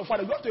is your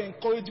father, you have to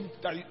encourage him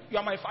that you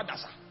are my father,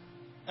 sir.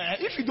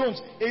 If you don't,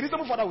 a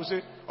reasonable father will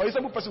say, or a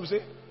reasonable person will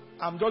say,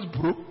 I'm just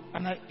bro,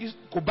 and I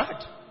go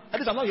bad. At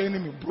least I'm not your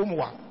enemy. Bro,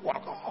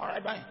 all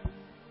right, bye.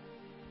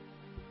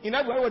 In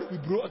that way, we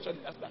bro, actually,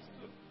 that's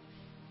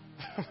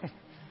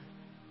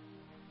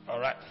all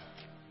right.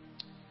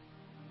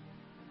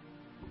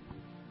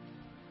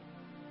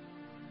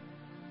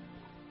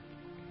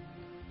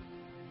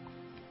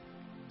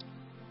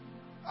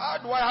 How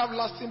do I have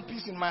lasting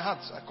peace in my heart?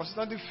 I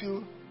constantly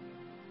feel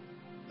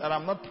that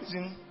I'm not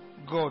pleasing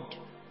God.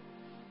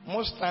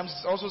 Most times,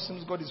 it also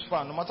seems God is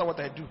far. No matter what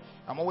I do,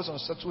 I'm always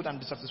unsettled and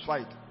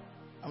dissatisfied.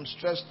 I'm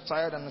stressed,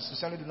 tired, and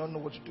necessarily do not know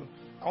what to do.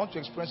 I want to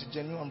experience a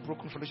genuine and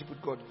broken fellowship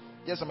with God.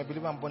 Yes, I'm a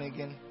believer. I'm born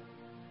again.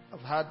 I've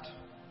had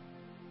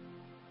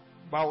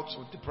bouts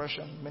of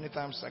depression. Many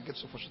times I get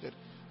so frustrated.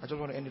 I just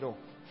want to end it all.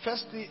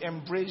 Firstly,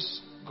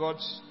 embrace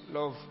God's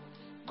love.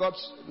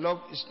 God's love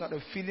is not a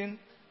feeling,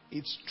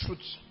 it's truth.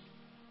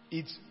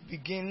 It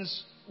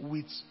begins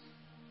with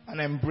an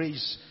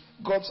embrace.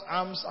 God's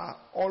arms are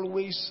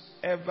always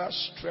ever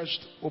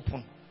stretched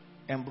open.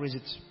 Embrace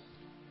it.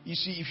 You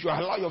see, if you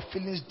allow your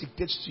feelings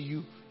dictate to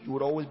you, you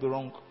would always be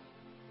wrong.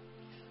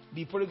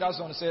 The prodigal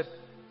son said,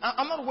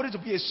 I'm not worried to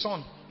be a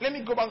son. Let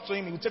me go back to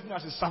him. He will take me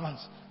as a servant.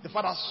 The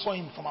father saw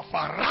him from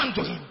afar, ran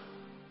to him,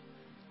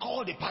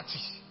 called a party,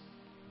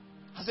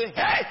 and said,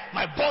 hey,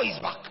 my boy is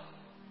back.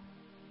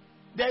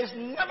 There is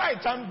never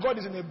a time God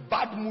is in a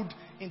bad mood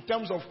in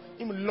terms of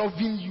him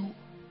loving you.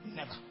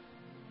 Never.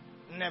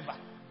 Never.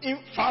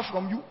 Far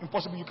from you,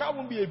 impossible. You can't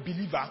even be a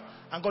believer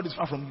and God is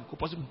far from you.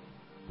 Impossible.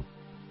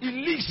 He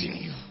lives in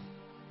you.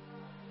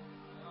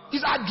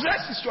 His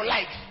address is your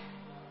life.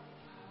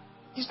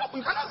 It's not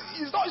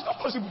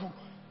possible.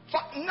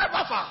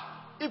 Never far.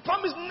 He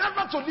promised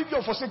never to leave you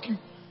or forsake you.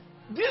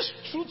 This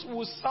truth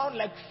will sound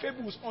like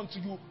fables unto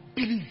you.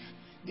 Believe.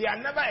 They are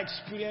never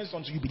experienced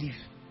until you believe.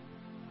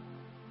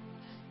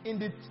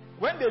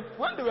 When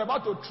they were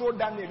about to throw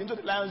Daniel into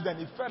the lion's den,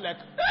 it felt like,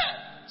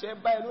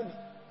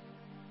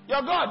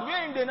 your God, where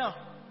are you there now?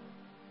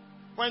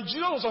 When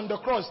Jesus was on the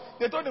cross,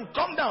 they told him,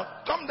 come down,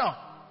 come down.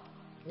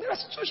 There are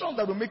situations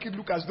that will make it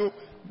look as though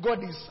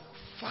God is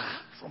far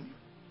from you.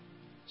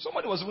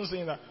 Somebody was even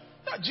saying that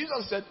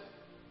Jesus said,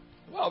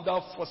 why have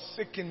thou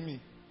forsaken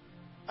me?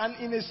 And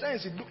in a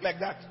sense, it looked like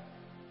that.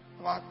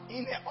 But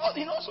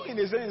also in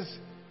a sense,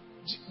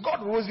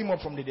 God rose him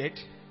up from the dead.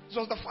 It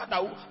was the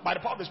Father who, by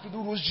the power of the Spirit,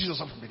 who rose Jesus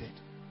up from the dead.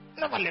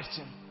 Never left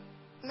him.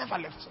 Never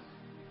left him.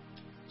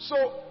 So,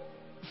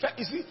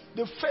 you see,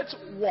 the faith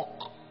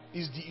walk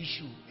is the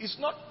issue. It's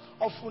not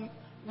often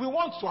We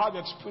want to have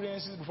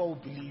experiences before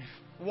we believe.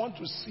 We want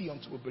to see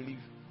until we believe.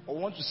 Or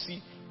we want to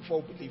see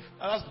before we believe.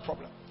 And that's the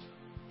problem.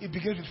 It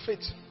begins with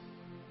faith.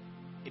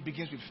 It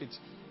begins with faith.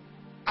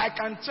 I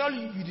can tell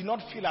you, you did not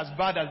feel as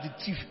bad as the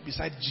thief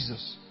beside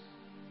Jesus.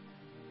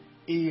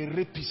 A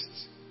rapist,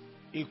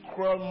 a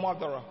cruel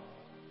murderer,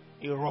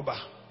 a robber.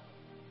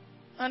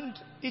 And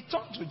he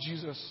turned to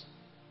Jesus.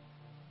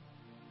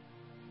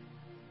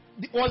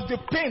 Was the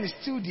pain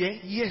still there?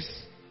 Yes.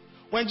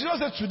 When Jesus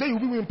said, today you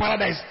will be in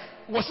paradise,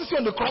 was he still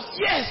on the cross?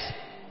 Yes.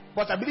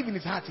 But I believe in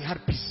his heart he had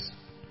peace.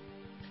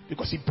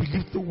 Because he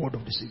believed the word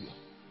of the Savior.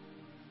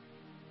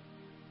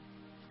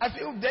 I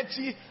feel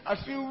dirty. I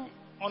feel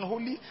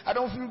unholy. I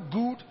don't feel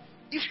good.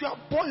 If you are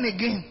born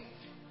again,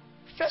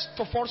 first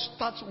of all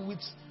start with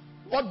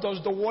what does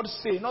the word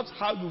say, not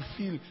how you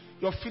feel.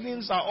 Your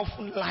feelings are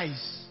often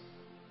lies.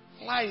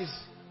 Lies.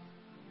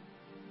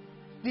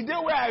 The day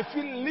where I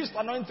feel least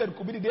anointed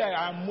could be the day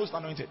I am most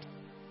anointed.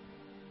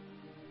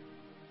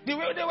 The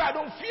day where I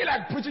don't feel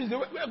like preaching is the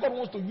way where God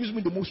wants to use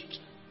me the most.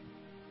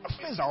 My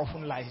feelings are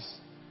often lies.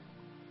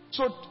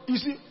 So, you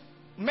see,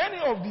 many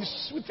of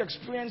these sweet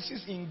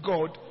experiences in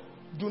God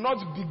do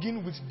not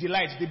begin with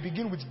delight. They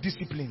begin with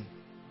discipline.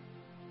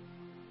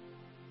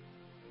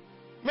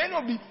 Many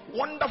of the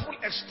wonderful,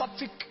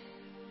 ecstatic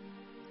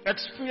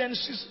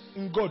experiences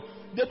in God,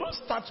 they don't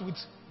start with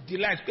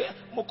delight.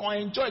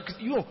 Enjoy.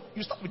 You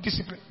start with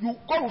discipline.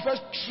 God will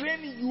first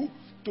train you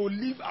to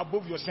live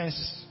above your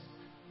senses.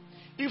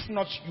 If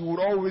not, you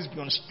will always be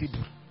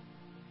unstable.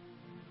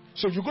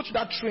 So you go to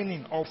that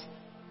training of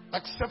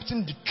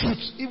accepting the truth,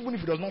 even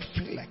if it does not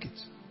feel like it.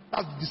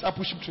 That's the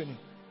discipleship training.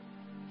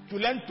 You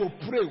learn to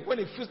pray when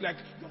it feels like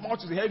your mouth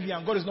is heavy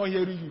and God is not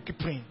hearing you. Keep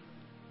praying.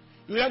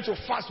 You learn to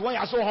fast when you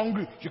are so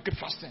hungry. You keep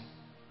fasting.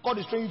 God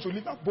is training you to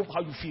live above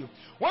how you feel.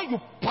 When you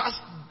pass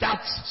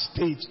that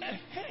stage,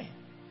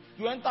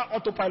 you enter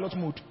autopilot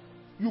mode.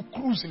 You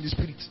cruise in the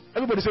spirit.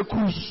 Everybody say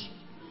cruise.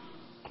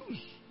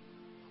 Cruise.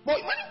 But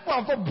many people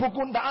have got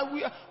broken down.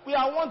 We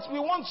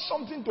want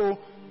something to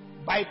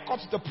boycott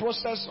the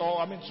process,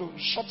 or to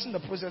shorten the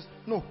process.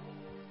 No.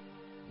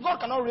 God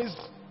cannot raise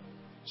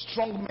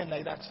strong men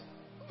like that.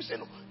 We say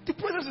no. The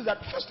process is that,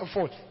 first of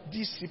all,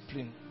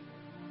 discipline.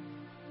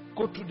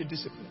 Go through the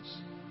disciplines.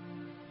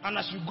 And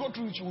as you go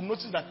through it, you will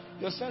notice that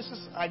your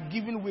senses are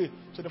giving way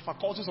to the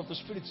faculties of the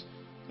Spirit.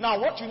 Now,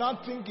 what you now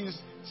think is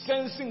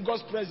sensing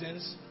God's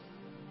presence,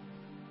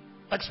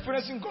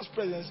 experiencing God's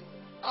presence,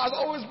 has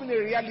always been a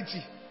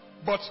reality.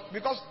 But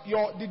because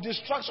the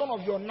distraction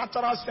of your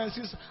natural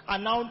senses are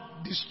now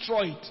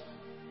destroyed,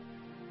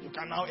 you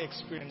can now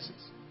experience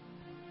it.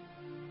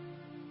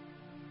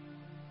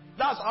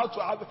 That's how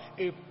to have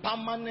a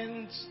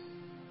permanent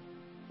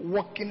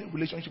working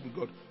relationship with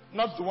God.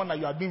 Not the one that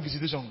you are doing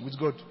visitation with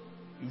God.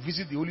 You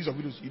visit the holies of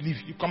holies, you leave,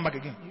 you come back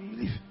again,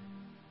 you leave.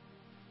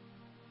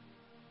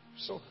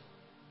 So,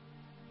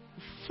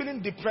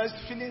 feeling depressed,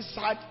 feeling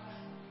sad,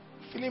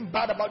 feeling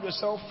bad about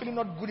yourself, feeling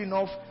not good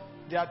enough,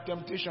 there are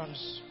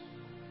temptations.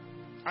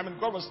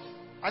 God was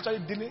actually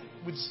dealing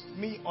with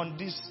me on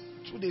this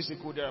 2 days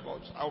ago,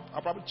 thereabouts.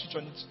 I'll probably teach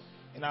on it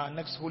in our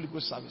next Holy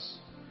Ghost service.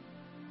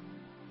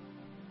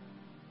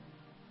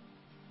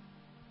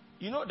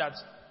 You know that,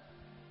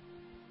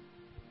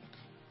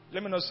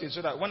 let me not say it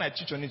so that when I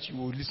teach on it, you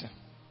will listen.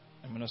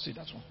 Let me not say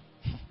that one.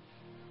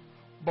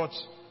 But,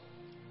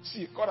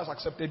 see, God has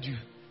accepted you.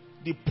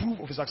 The proof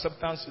of his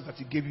acceptance is that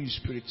he gave you his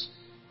spirit.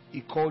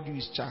 He called you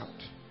his child.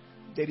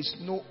 There is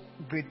no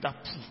greater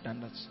proof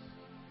than that.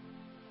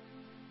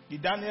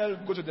 Did Daniel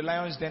go to the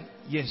lions then?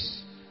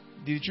 Yes.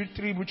 Did the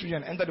three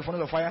children enter the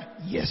furnace of fire?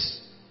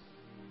 Yes.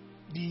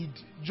 Did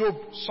Job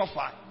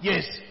suffer?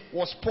 Yes.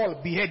 Was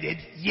Paul beheaded?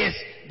 Yes.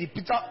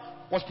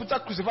 Was Peter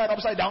crucified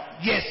upside down?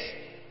 Yes.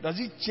 Does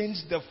it change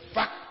the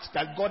fact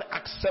that God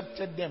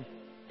accepted them,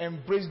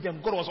 embraced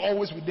them? God was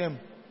always with them?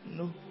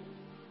 No.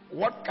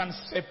 What can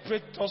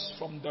separate us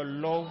from the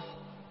love?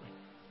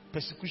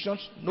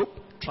 Persecutions? Nope.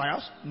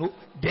 Trials? No.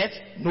 Death?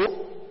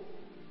 No.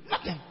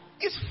 Nothing.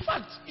 It's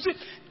fact. You see,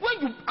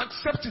 when you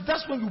accept it,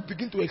 that's when you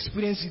begin to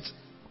experience it.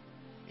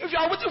 If you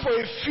are waiting for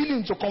a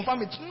feeling to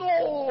confirm it,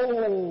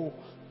 no.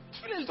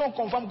 Feelings don't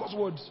confirm God's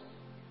words.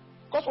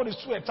 God's word is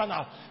true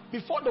eternal.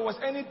 Before there was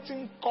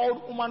anything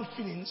called human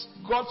feelings,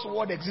 God's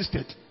word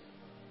existed.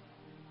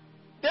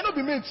 They'll not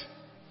be made.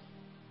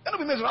 They'll not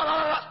be made.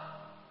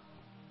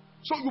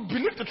 So you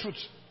believe the truth.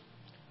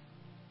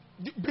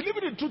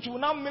 Believing the truth will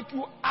now make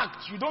you act.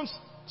 You don't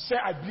say,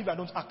 I believe, I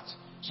don't act.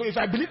 So if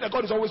I believe that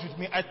God is always with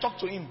me, I talk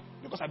to him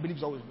because I believe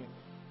he's always with me.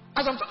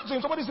 As I'm talking to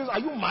him, somebody says, are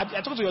you mad?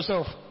 I talk to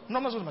yourself. No,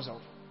 I'm not talking to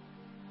myself.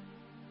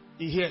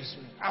 He hears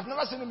me. I've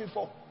never seen him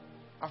before.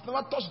 I've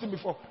never touched him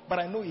before. But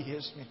I know he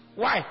hears me.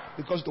 Why?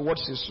 Because the word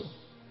says so.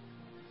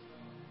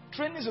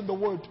 Training is in the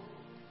word.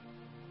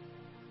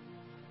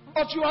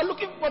 But you are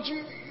looking, but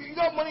you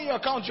don't have money in your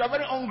account. You are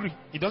very hungry.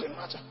 It doesn't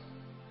matter.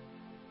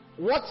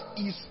 What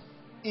is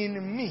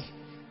in me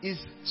is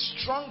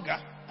stronger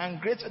and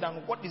greater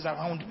than what is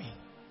around me.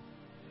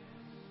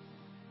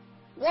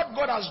 What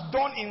God has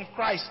done in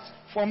Christ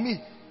for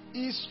me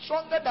is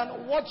stronger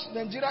than what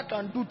Nigeria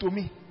can do to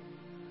me.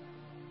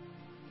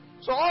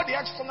 So all the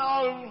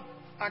external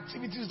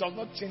activities does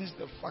not change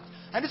the fact.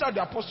 And these are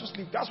the apostles'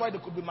 sleep. That's why they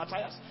could be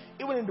martyrs.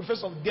 Even in the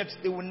face of death,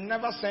 they will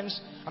never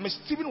sense. I mean,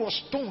 Stephen was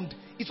stoned.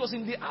 It was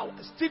in the hour.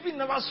 Stephen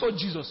never saw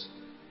Jesus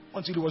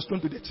until he was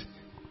stoned to death.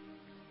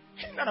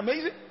 Isn't that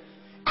amazing?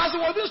 As he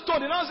was being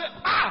stoned, he now said,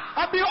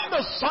 I behold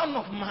the Son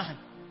of Man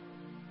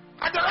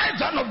at the right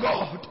hand of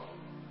God.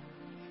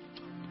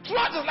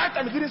 Throughout his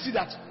lifetime, he didn't see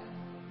that.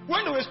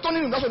 When they were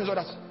stoning him, that's when he saw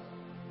that.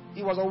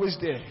 He was always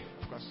there,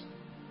 of course.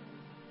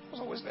 He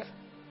was always there.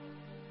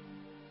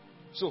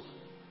 So,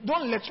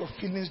 don't let your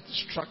feelings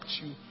distract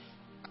you.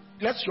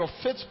 Let your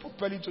faith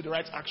propel you to the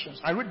right actions.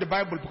 I read the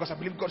Bible because I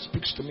believe God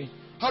speaks to me.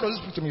 How does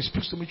He speak to me? He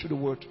speaks to me through the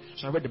Word.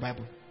 So I read the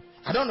Bible.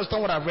 I don't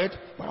understand what I've read,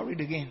 but I'll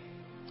read again.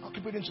 I'll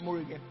keep reading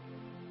tomorrow again.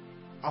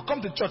 I'll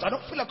come to church. I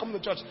don't feel like coming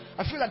to church.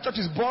 I feel like church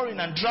is boring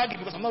and dragging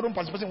because I'm not even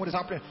participating in what is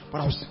happening.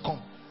 But I'll still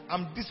come.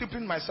 I'm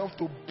disciplining myself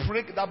to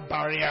break that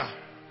barrier.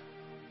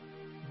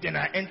 Then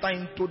I enter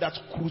into that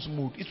cruise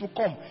mode. It will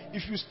come.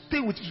 If you stay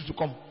with it, it will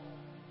come.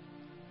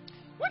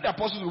 When the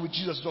apostles were with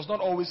Jesus, it was not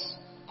always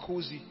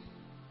cozy.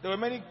 There were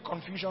many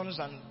confusions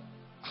and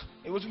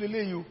it was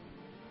really you.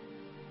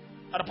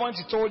 At a point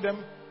he told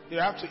them they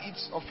have to eat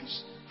of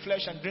his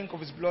flesh and drink of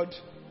his blood.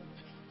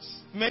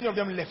 Many of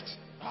them left.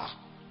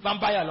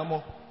 Vampire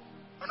Lomo.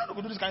 I'm not going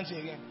to do this kind of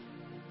thing again.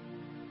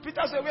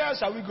 Peter said, where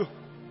shall we go?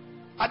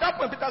 At that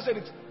point Peter said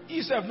it. He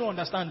himself no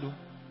understand though.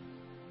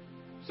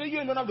 So you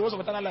don't have the words of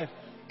eternal life.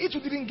 He too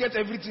didn't get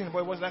everything, but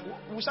it was like,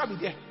 we shall be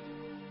there.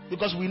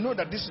 Because we know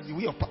that this is the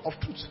way of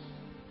truth.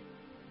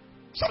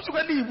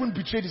 Subsequently, he even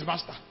betrayed his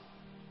master.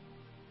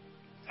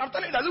 I'm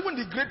telling you that even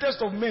the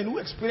greatest of men who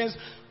experienced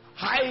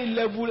high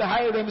level,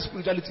 high realm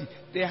spirituality,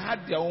 they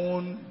had their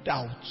own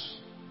doubts.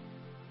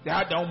 They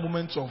had their own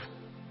moments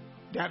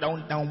they had their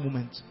own down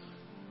moments.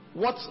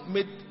 What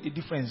made a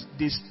difference?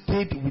 They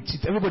stayed with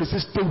it. Everybody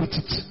says stay with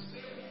it.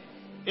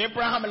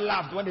 Abraham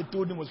laughed when they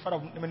told him he was father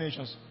of many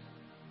nations.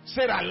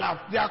 Sarah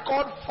laughed. They are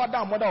called father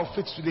and mother of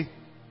faith today.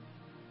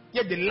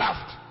 Yet they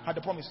laughed at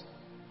the promise.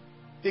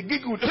 They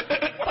giggled.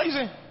 What are you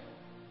saying?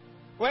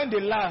 When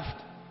they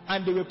laughed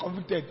and they were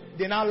convicted,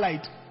 they now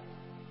lied.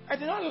 I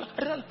did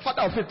not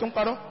father of faith, don't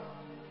pardon.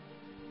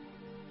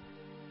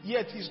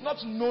 Yet he's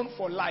not known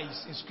for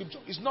lies in scripture.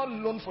 He's not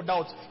known for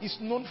doubts. He's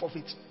known for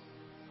faith.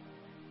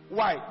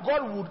 Why?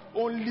 God would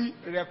only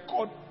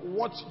record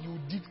what you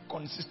did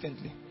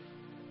consistently.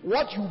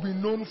 What you'll be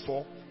known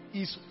for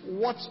is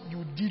what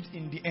you did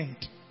in the end.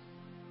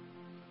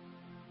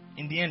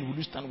 In the end, will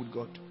you stand with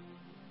God?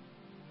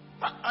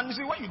 And you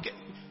see,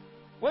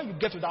 when you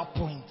get to that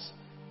point,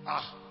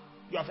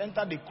 you have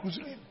entered the cruise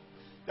lane.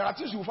 There are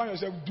things you will find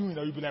yourself doing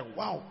that you'll be like,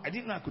 wow, I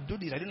didn't know I could do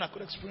this. I didn't know I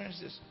could experience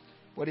this.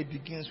 But it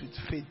begins with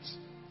faith.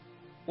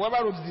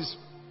 Whoever wrote this,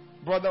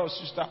 brother or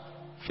sister,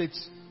 faith,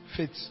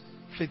 faith,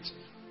 faith.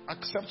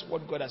 Accept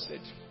what God has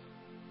said.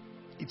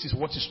 It is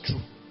what is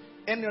true.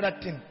 Any other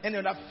thing, any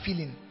other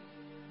feeling,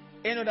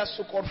 any other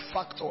so-called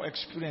fact or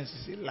experience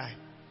is a lie.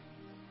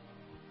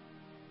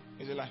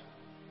 It's a lie.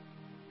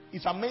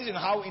 It's amazing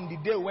how in the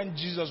day when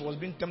Jesus was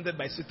being tempted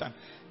by Satan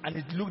and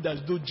it looked as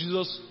though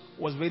Jesus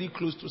was very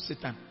close to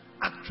Satan,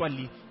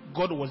 actually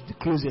God was the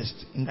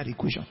closest in that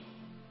equation.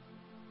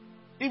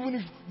 Even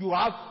if you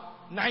have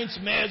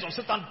nightmares of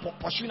Satan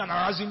pursuing and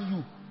harassing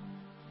you,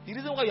 the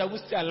reason why you are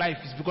still alive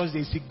is because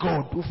there is a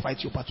God who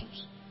fights your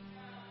battles.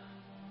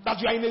 That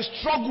you are in a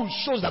struggle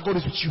shows that God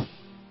is with you.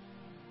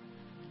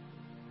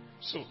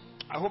 So,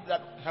 I hope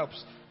that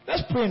helps.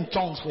 Let's pray in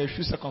tongues for a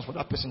few seconds for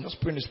that person. Just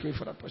pray in the spirit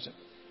for that person.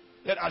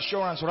 Let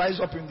assurance rise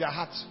up in their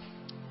hearts.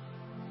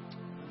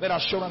 Let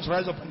assurance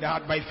rise up in their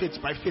heart by faith,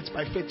 by faith,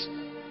 by faith.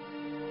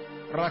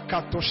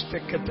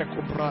 Rakatostekete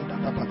kombranda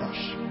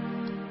dabadash.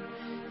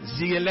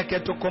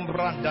 Zieleketo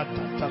kombranda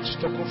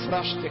tatstoko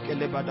frashteke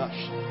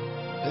lebadash.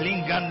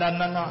 Linganda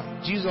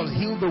nana. Jesus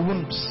heal the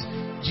wounds.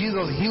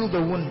 Jesus heal the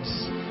wounds.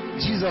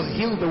 Jesus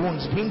heal the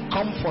wounds. Bring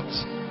comfort.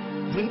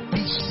 Bring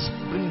peace.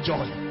 Bring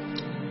joy.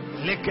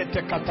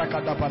 Lekete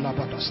kataka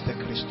dabalabadaste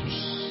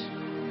Christus.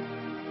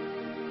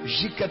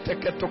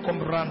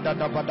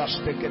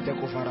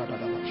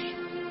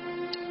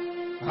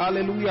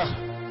 Hallelujah.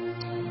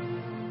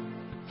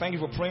 Thank you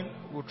for praying.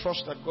 We'll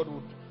trust that God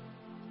would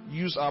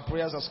use our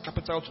prayers as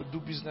capital to do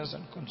business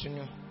and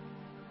continue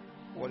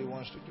what He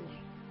wants to do.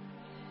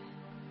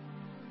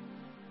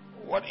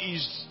 What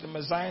is the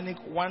Messianic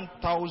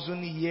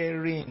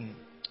 1,000-year reign?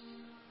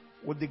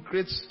 Would the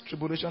great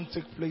tribulation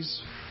take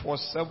place for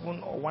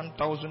 7 or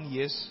 1,000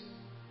 years?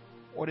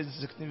 What is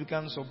the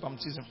significance of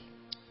baptism?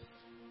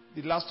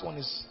 The last one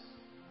is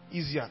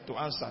easier to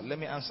answer. Let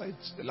me answer it.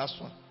 The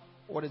last one.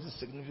 What is the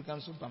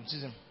significance of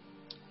baptism?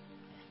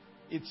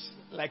 It's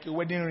like a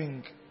wedding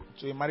ring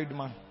to a married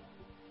man.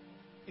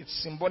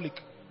 It's symbolic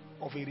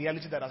of a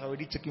reality that has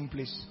already taken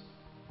place.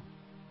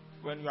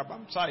 When you are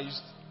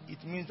baptized,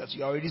 it means that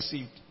you are already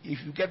saved.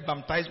 If you get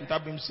baptized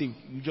without being saved,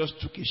 you just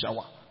took a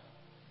shower.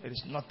 There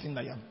is nothing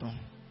that you have done.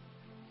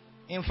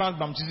 Infant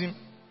baptism,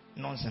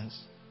 nonsense.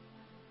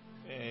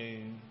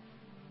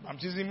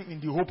 Baptism in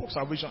the hope of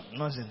salvation,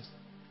 nonsense.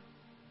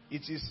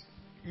 It is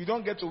You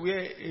don't get to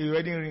wear a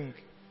wedding ring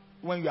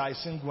when you are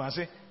single and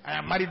say, I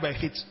am married by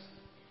faith.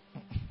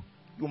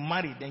 You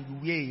marry, then you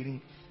wear a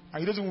ring.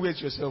 And you don't even wear it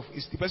yourself.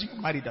 It's the person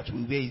you marry that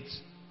will wear it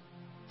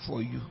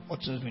for you.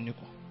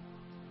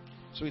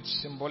 So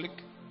it's symbolic.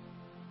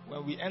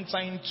 When we enter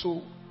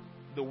into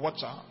the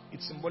water,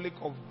 it's symbolic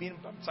of being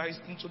baptized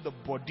into the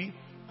body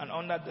and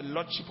under the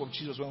lordship of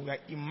Jesus. When we are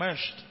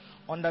immersed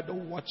under the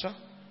water,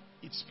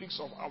 it speaks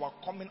of our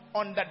coming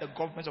under the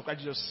government of Christ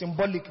Jesus.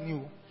 Symbolic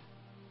new.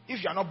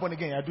 If you are not born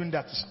again, you are doing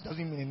that. It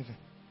doesn't mean anything.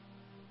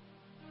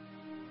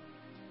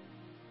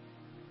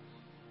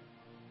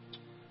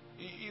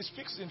 He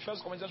speaks in 1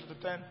 Corinthians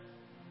 10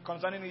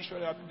 concerning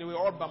Israel that they were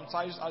all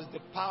baptized as they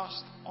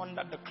passed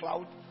under the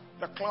cloud.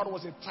 The cloud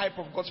was a type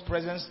of God's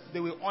presence. They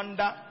were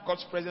under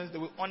God's presence. They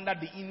were under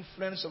the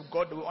influence of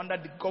God. They were under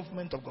the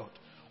government of God.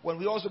 When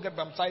we also get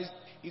baptized,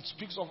 it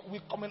speaks of we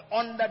coming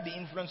under the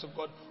influence of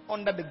God,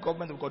 under the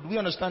government of God. We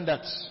understand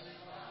that.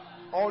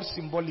 All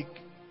symbolic.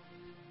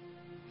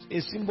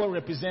 A symbol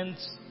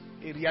represents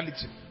a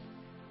reality.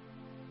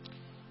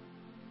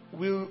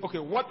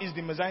 What is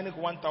the Messianic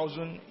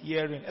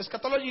 1,000-year reign?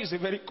 Eschatology is a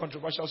very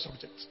controversial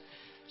subject.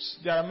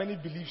 There are many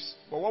beliefs,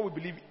 but what we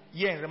believe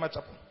here in Rhema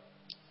Chapel,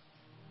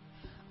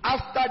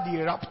 after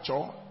the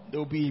rapture, there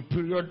will be a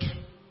period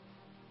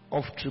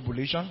of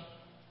tribulation.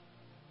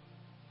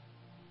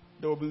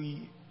 There will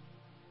be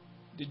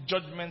the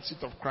judgment seat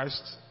of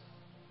Christ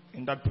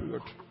in that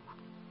period.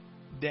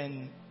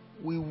 Then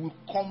we will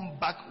come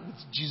back with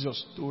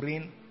Jesus to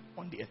reign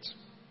on the earth.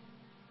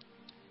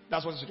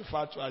 That's what is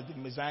referred to as the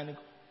Messianic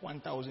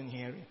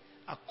 1,000-year reign.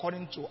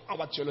 According to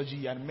our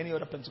theology and many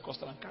other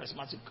Pentecostal and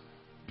charismatic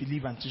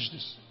believe and teach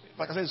this.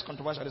 Like I said, it's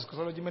controversial. It's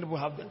Christology. Many people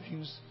have their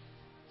views.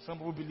 Some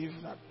people believe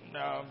that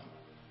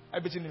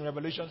everything in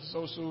Revelation is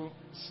also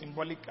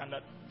symbolic and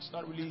that it's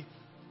not really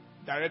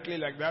directly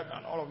like that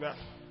and all of that.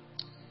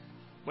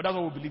 But that's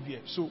what we believe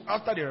here. So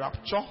after the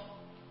rapture,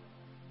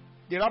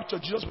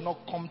 Jesus will not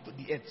come to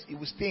the earth. He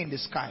will stay in the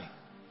sky.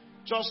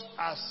 Just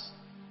as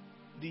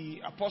the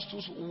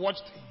apostles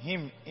watched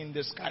him in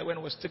the sky when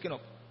he was taken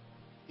up.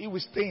 He will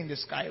stay in the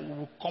sky. We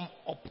will come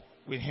up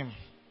with him.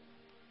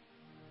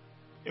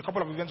 A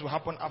couple of events will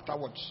happen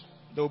afterwards.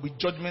 There will be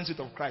judgment seat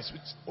of Christ,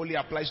 which only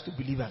applies to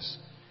believers.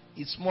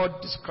 It's more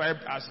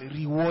described as a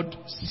reward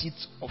seat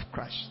of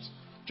Christ.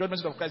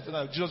 Judgment seat of Christ,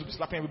 Jesus will be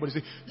slapping everybody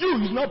and say, you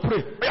will not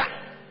pray.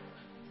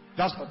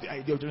 That's not the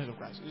idea of judgment seat of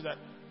Christ. It's that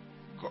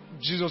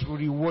Jesus will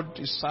reward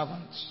his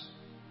servants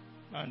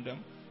and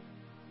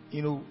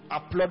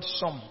applaud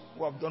some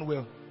who have done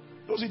well.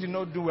 Those who did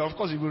not do well, of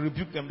course, he will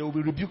rebuke them. There will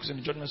be rebukes in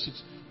the judgment seat,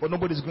 but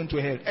nobody is going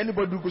to hell.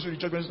 Anybody who goes to the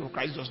judgment seat of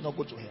Christ does not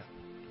go to hell.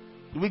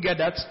 Do we get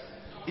that?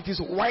 It is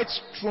white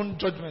throne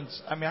judgment.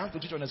 I may have to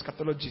teach on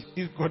eschatology.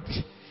 If God,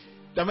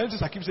 there are many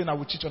things I keep saying I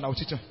will teach on.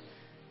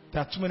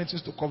 There are too many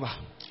things to cover.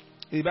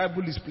 The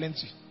Bible is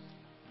plenty.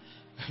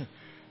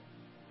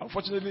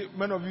 Unfortunately,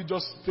 many of you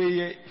just stay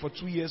here for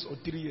 2 years or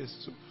 3 years.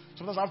 So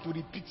sometimes I have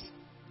to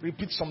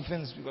repeat some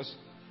things, because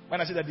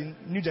when I say that the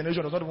new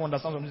generation does not even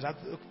understand some things, I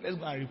have to, let's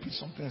go and repeat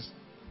some things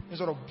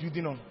instead of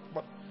building on.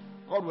 But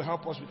God will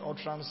help us with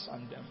utterance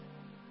and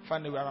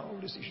find a way around all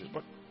these issues.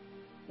 But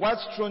white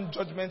throne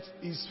judgment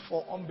is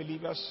for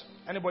unbelievers.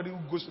 Anybody who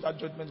goes to that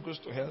judgment goes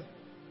to hell.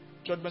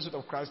 Judgment seat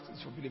of Christ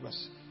is for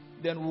believers.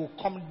 Then we'll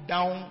come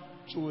down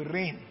to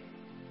reign.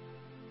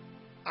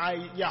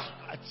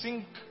 I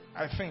think,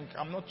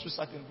 I'm not too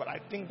certain, but I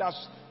think that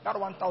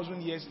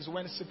 1,000 years is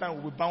when Satan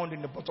will be bound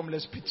in the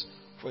bottomless pit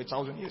for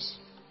 1,000 years.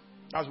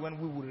 That's when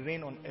we will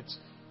reign on earth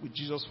with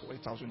Jesus for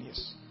 1,000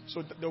 years.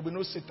 So there will be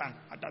no Satan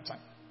at that time.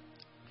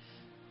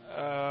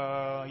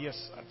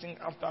 Yes, I think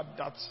after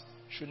that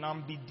should now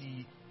be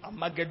the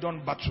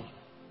Armageddon battle,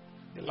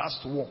 the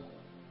last war.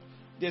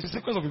 There's a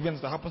sequence of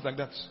events that happens like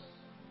that,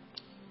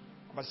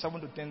 about 7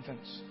 to 10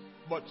 things.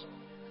 But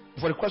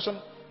for the question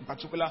in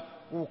particular,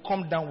 we will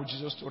come down with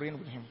Jesus to reign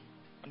with him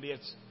on the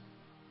earth.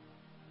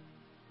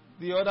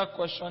 The other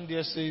question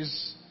there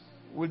says,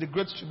 will the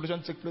great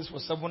tribulation take place for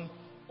 7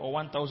 or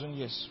 1,000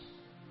 years?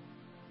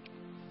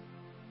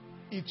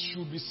 It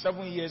should be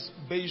 7 years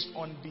based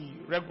on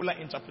the regular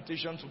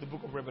interpretations of the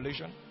book of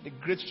Revelation. The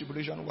great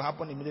tribulation will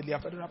happen immediately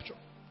after the rapture,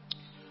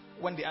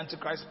 when the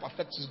Antichrist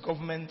perfects his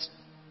government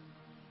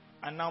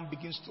and now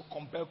begins to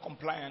compel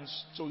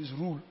compliance to his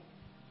rule.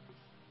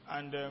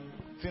 And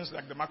things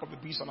like the mark of the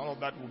beast and all of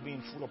that will be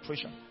in full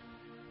operation.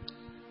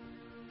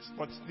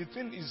 But the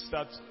thing is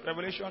that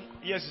Revelation,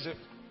 yes, is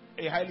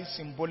a highly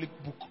symbolic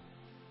book.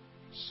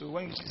 So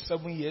when you see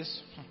 7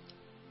 years,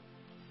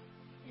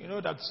 you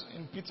know that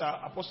in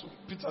Apostle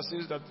Peter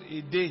says that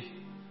a day,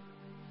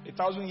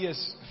 1,000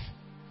 years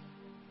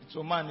to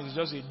a man is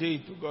just a day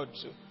to God.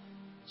 So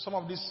some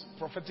of these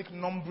prophetic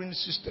numbering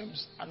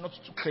systems are not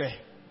too clear.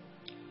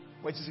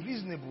 But it is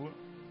reasonable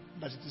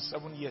that it is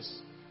 7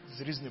 years.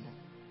 It is reasonable.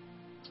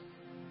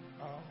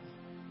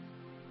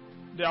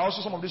 There are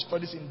also some of these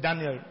studies in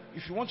Daniel.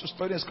 If you want to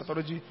study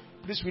eschatology,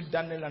 please read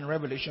Daniel and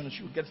Revelation.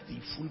 You will get the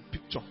full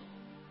picture.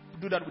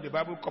 Do that with the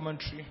Bible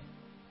commentary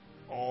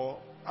or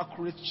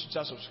accurate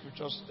teachers of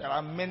scriptures. There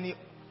are many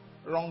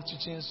wrong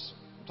teachings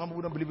Some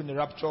people don't believe in the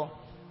rapture.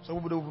 Some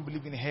people don't even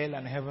believe in hell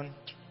and heaven.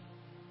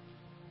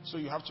 So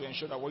you have to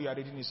ensure that what you are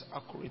reading is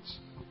accurate.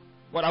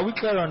 But are we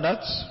clear on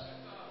that?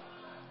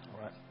 All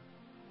right.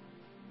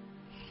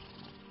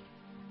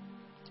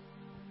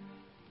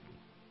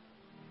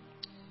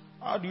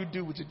 How do you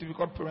deal with a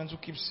difficult parent who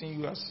keeps seeing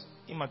you as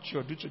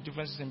immature due to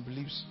differences in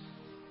beliefs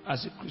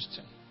as a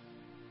Christian?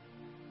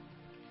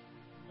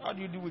 How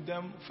do you deal with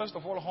them? First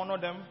of all, honor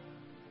them.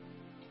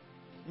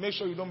 Make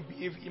sure you don't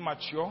behave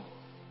immature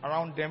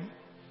around them.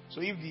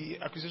 So if the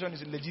accusation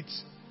is legit,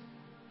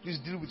 please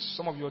deal with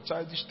some of your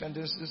childish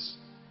tendencies.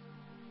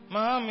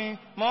 Mommy,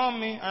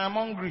 I am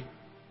hungry.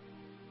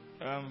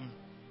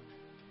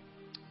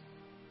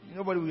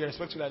 Nobody will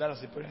respect you like that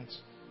as a parent.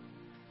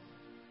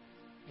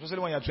 Especially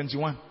when you are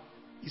 21.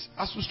 It's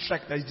ASU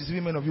strike that is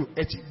deceiving men of you.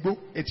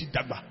 Eti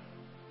dagba.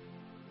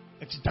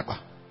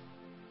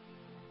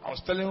 I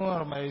was telling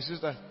one of my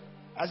sisters,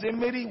 I said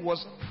Mary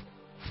was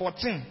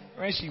 14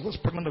 when she was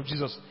pregnant of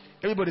Jesus.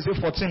 Everybody say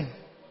 14.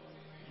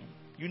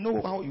 You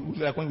know how you look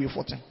like when we were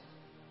 14.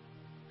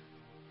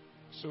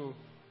 So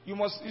you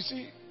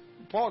see,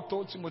 Paul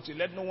told Timothy,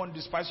 let no one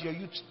despise your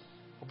youth.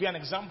 Or be an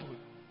example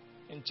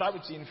in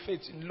charity, in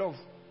faith, in love.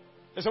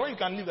 There's a way you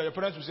can live that your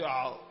parents will say,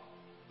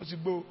 what's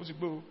it bo?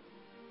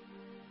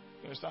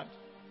 You understand?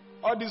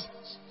 All this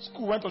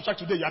school went on track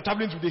today, you are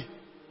traveling today.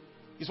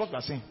 It's what we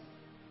are saying.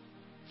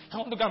 I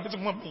want to go and meet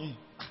mommy.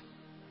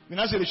 You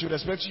now say they should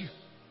respect you.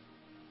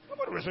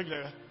 Nobody will respect you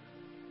like that.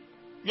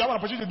 You have an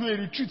opportunity to do a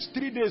retreat,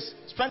 3 days,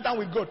 spend time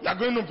with God. You are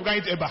going home to go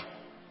and eat Eba.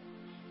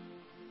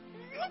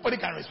 Nobody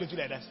can respect you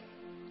like that.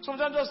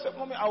 Sometimes just say,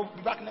 Mommy, I'll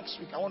be back next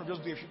week. I want to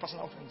just do a few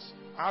personal things.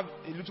 I have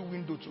a little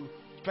window to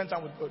spend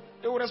time with God.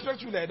 They will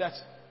respect you like that.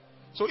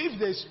 So if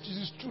it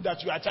is true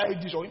that you are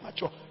childish or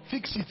immature,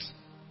 fix it.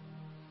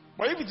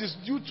 But if it is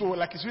due to,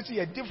 like it's written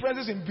here,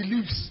 differences in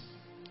beliefs,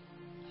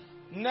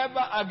 never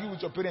argue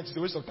with your parents. It's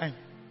a waste of time.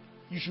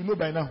 You should know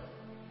by now.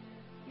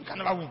 You can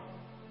never win.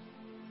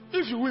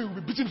 If you win, you'll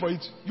be beaten for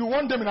it. You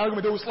want them in an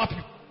argument, they will slap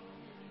you.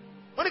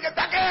 When they get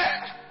dark,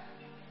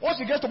 once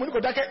you get to money,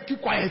 keep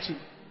quiet.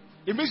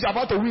 It means you're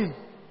about to win.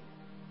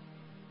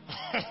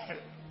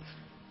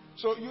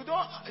 So you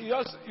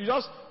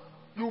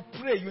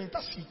pray, you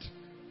intercede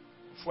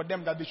for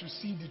them that they should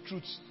see the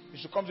truth. They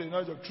should come to the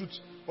knowledge of truth.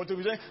 But if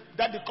you say,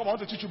 that they come, I want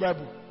to teach you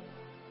Bible.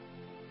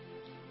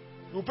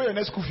 You pay your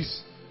next school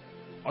fees.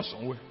 Or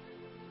somewhere.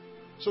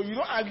 So you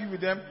don't argue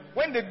with them.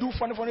 When they do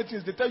funny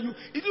things, they tell you,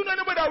 if you know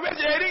anybody that wears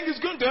a ring is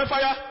going to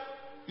hellfire,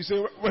 you say,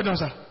 well done,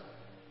 sir.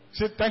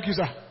 You say, thank you,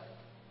 sir.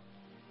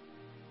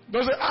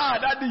 Don't say,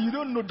 daddy, you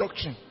don't know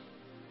doctrine.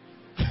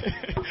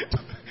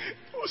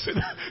 Don't say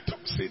that.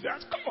 Don't say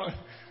that. Come on.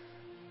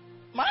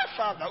 My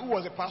father, who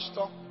was a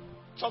pastor,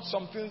 taught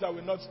some things that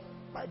were not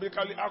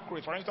biblically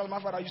accurate. For instance,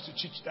 my father used to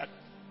teach that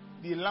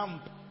the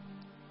lamp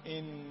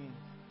in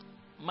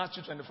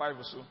Matthew 25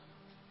 or so,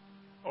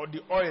 or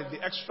the oil,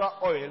 the extra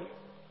oil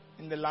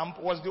in the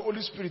lamp was the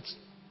Holy Spirit.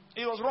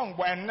 It was wrong,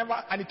 but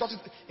he taught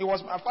it.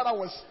 My father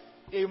was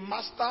a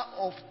master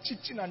of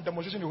teaching and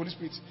demonstration of the Holy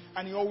Spirit,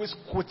 and he always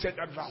quoted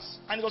that verse.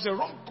 And it was a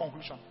wrong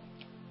conclusion.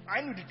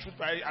 I knew the truth,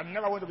 but I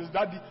never went to his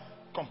daddy.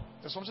 Come,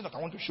 there's something that I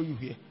want to show you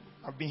here.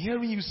 I've been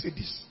hearing you say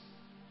this,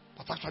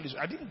 but actually,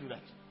 I didn't do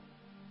that.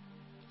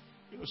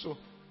 So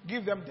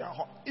give them their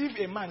heart. If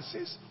a man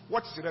says,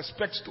 what is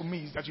respect to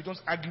me is that you don't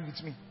argue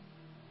with me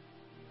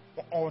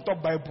or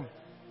talk Bible,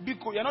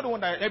 because you're not the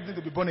one that helped them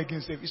to be born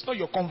again saved. It's not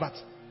your convert.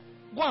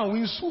 Go and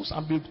win souls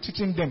and be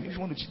teaching them if you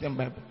want to teach them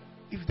Bible.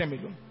 Leave them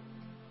alone.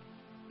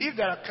 If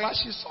there are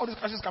clashes, all these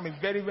clashes can be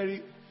very,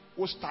 very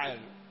hostile.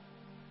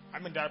 I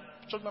mean, there are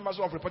church members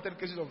who have reported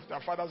cases of their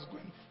fathers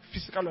going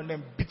physical on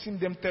them, beating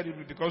them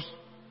terribly because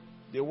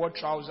they wore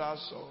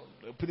trousers or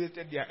they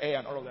plaited their hair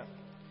and all of that.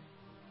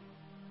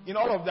 In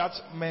all of that,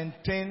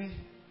 maintain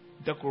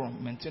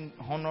decorum, maintain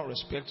honor,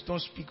 respect.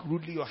 Don't speak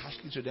rudely or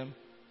harshly to them.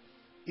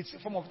 It's a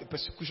form of the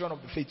persecution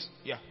of the faith.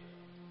 Yeah.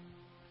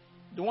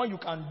 The one you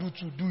can do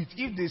to do it.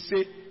 If they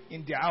say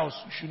in their house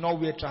you should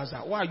not wear trousers,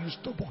 why are you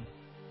stubborn?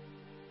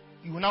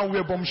 You will now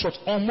wear bomb shorts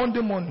on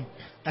Monday morning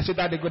and say,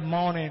 Daddy, good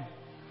morning.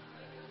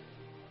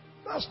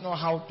 That's not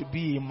how to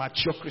be a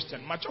mature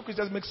Christian. Mature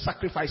Christians make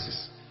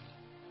sacrifices.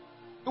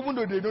 Even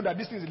though they know that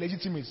this thing is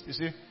legitimate, they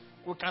say,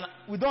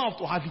 we don't have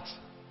to have it.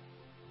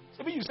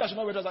 So you say I should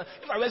not wear trousers.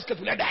 If I wear skirt,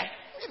 will I die?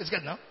 I wear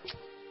skirt now.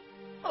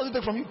 What does it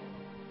take from you?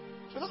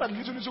 So those are the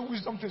little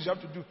wisdom things you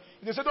have to do.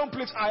 If they say don't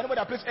plait hair, nobody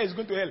that plaits hair is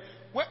going to hell.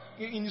 When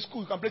in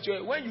school you can plait your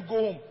hair. When you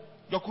go home,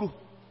 your crew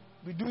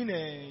be doing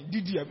a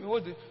DD.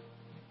 What the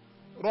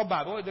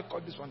rubber? What do they call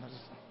this one?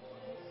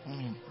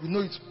 You know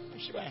it.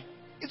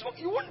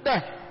 You won't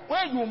die.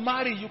 When you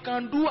marry, you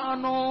can do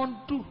and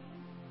undo.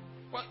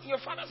 Well, in your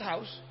father's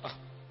house,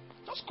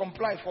 just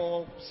comply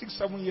for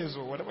 6-7 years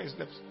or whatever is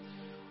left.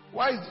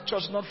 Why is the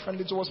church not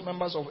friendly towards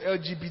members of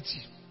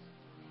LGBT?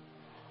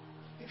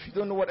 If you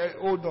don't know what,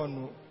 hold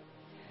on.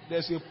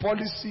 There's a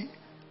policy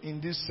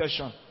in this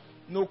session.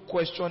 No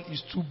question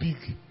is too big.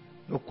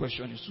 No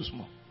question is too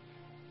small.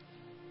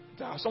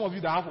 There are some of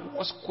you that have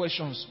worse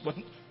questions, but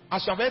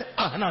as you have heard,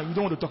 now you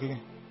don't want to talk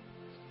again.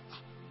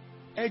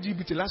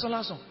 LGBT,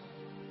 last.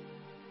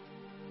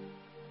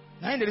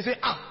 Now they say,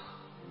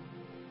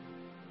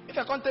 if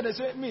I come tell they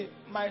say,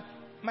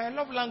 my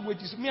love language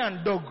is me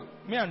and dog.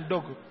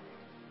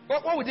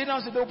 What would they now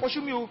say? They will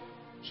pursue me.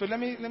 So let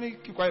me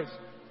keep quiet.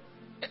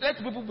 Let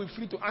people be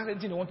free to ask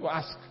anything they want to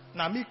ask.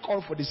 Now me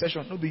call for the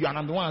session. No be you and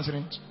I'm the one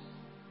answering it.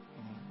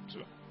 So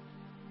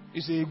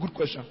it's a good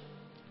question.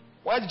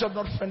 Why is the church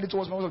not friendly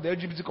towards members of the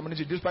LGBT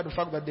community despite the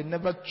fact that they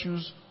never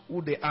choose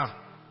who they are?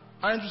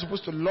 Aren't we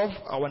supposed to love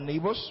our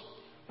neighbors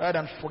rather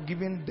than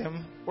forgiving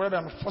them, rather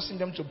than forcing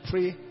them to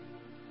pray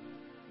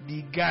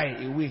the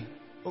gay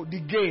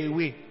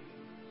away?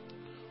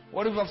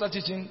 What if after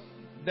teaching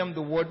them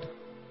the word,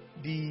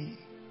 the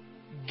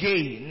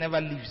gay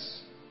never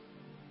leaves?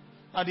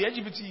 Now the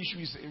LGBT issue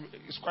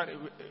is quite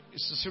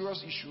it's a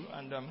serious issue,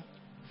 and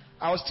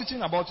I was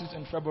teaching about it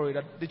in February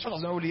that the church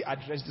has not really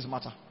addressed this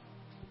matter.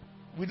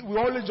 We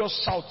always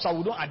just shout,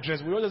 we don't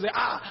address. We always say,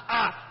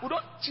 we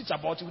don't teach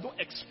about it. We don't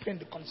explain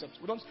the concept.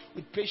 We don't,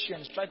 with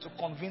patience, try to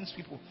convince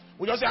people.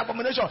 We just say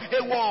abomination,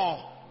 hey,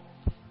 war.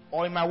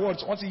 Or in my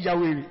words, what's in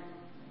Yahweh?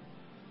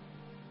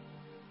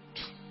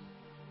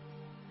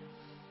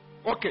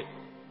 Okay.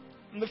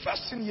 And the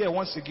first thing here,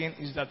 once again,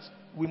 is that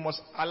we must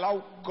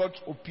allow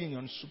God's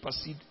opinion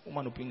supersede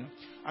human opinion.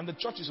 And the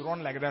church is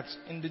run like that.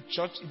 In the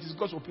church, it is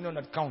God's opinion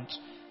that counts,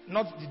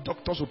 not the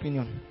doctor's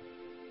opinion.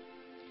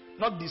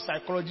 Not the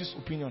psychologist's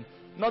opinion,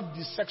 not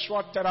the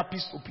sexual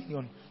therapist's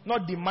opinion,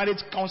 not the marriage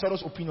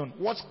counselor's opinion.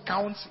 What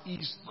counts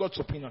is God's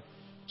opinion.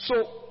 So,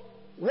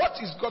 what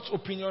is God's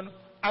opinion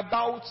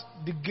about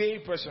the gay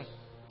person?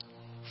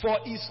 For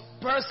his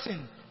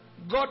person,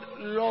 God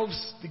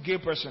loves the gay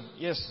person.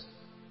 Yes.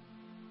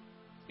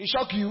 It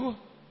shock you?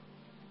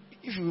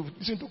 If you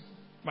listen to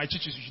my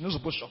teachings, it's not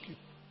supposed to shock you.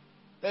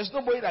 There's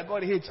nobody that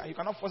God hates, and you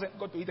cannot force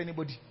God to hate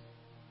anybody.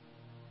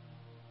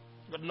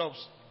 God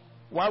loves.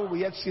 While we were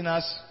yet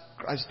sinners,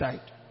 Christ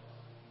died.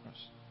 Yes.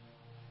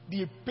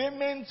 The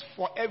payment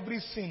for every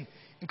sin,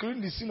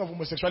 including the sin of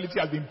homosexuality,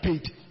 has been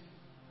paid.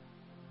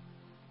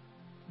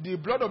 The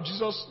blood of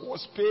Jesus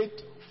was paid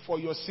for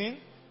your sin.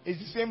 It's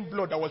the same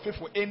blood that was paid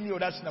for any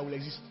other sin that will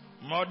exist.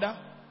 Murder,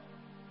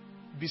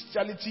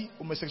 bestiality,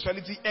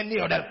 homosexuality,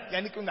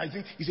 anything that I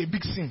think is a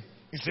big sin.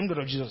 It's the same blood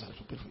of Jesus that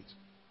will pay for it.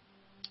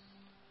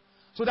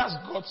 So that's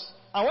God's.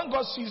 And when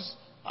God sees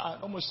an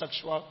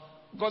homosexual,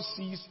 God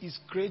sees his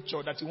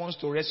creature that he wants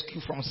to rescue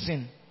from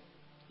sin.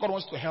 God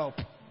wants to help.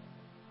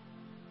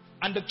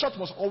 And the church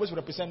must always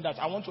represent that.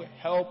 I want to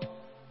help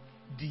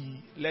the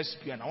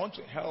lesbian. I want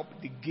to help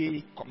the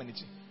gay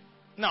community.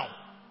 Now,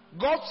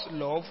 God's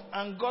love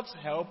and God's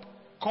help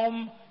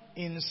come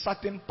in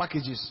certain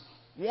packages.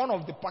 One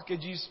of the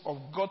packages of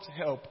God's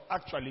help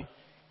actually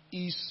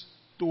is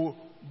to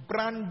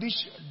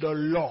brandish the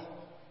law.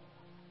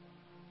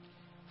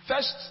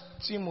 1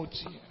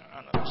 Timothy.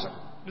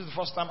 This is the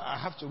first time I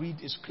have to read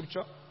a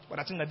scripture, but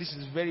I think that this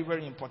is very,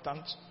 very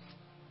important.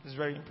 It's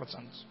very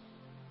important.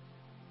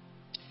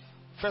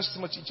 1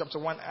 Timothy chapter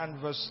 1 and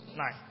verse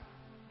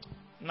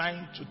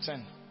 9 to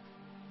 10.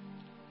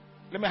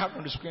 Let me have it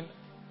on the screen.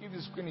 If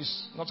the screen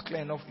is not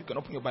clear enough, you can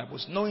open your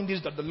Bibles. Knowing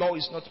this, that the law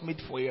is not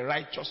made for a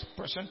righteous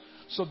person.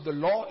 So the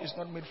law is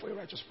not made for a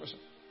righteous person,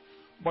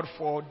 but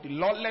for the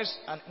lawless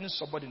and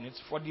insubordinate,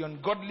 for the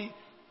ungodly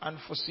and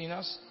for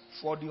sinners,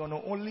 for the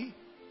unholy,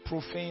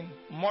 profane,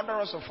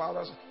 murderers of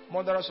fathers,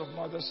 murderers of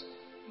mothers,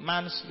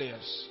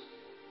 manslayers,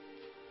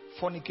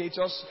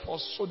 fornicators, for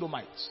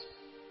sodomites.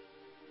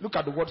 Look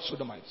at the word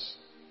sodomites.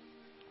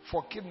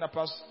 For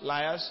kidnappers,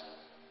 liars,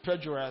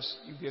 perjurers,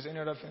 if there's any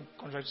other thing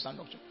contrary to sound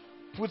doctrine.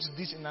 Put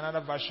this in another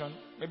version,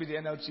 maybe the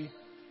NLT,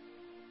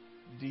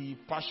 the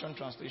Passion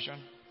Translation.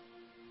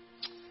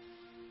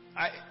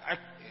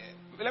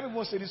 Let me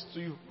even say this to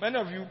you. Many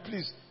of you,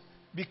 please,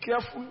 be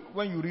careful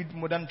when you read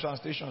modern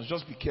translations.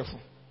 Just be careful.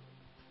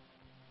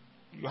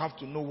 You have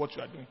to know what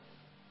you are doing.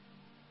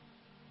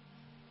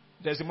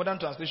 There's a modern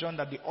translation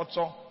that the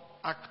author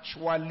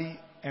actually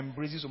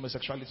embraces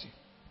homosexuality.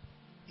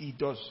 He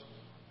does.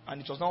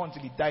 And it was not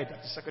until he died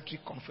that the secretary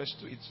confessed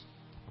to it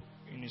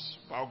in his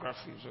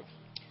biography. So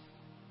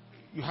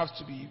you have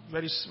to be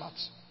very smart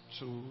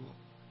to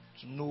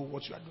know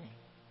what you are doing.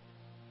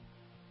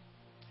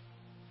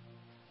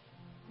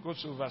 Go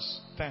to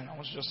verse 10. I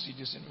want you to just see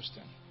this in verse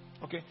 10.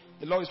 Okay?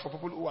 The law is for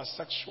people who are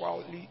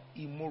sexually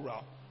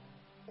immoral,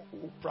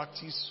 who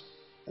practice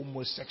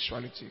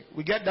homosexuality.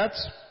 We get that?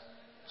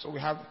 So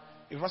we have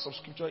a verse of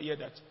scripture here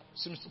that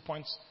seems to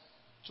point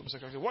to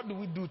homosexuality. What do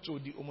we do to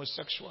the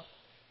homosexual?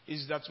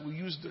 Is that we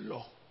use the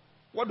law.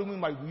 What do we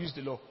mean by we use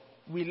the law?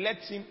 We let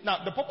him.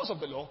 Now, the purpose of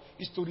the law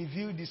is to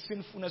reveal the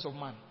sinfulness of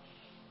man,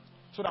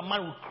 so that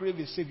man will crave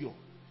a savior.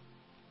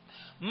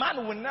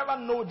 Man will never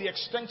know the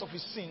extent of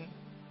his sin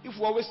if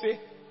we always say,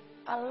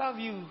 I love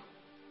you.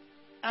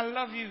 I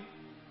love you.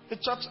 The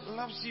church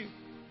loves you.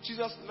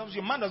 Jesus loves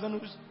you. Man doesn't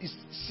know his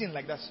sin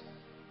like that.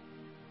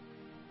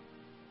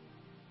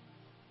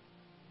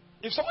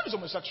 If someone is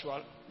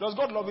homosexual, does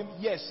God love him?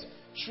 Yes.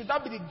 Should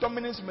that be the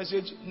dominant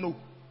message? No.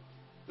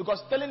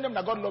 Because telling them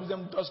that God loves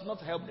them does not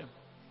help them.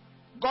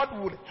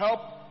 God would help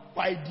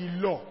by the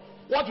law.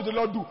 what will the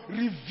Lord do?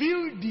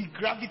 Reveal the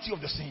gravity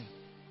of the sin.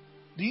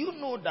 Do you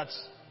know that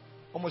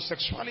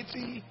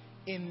homosexuality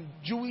in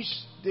Jewish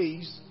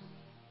days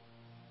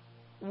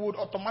would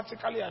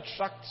automatically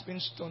attract being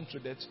stoned to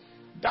death?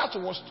 That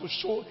was to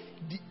show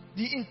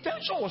the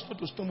intention was not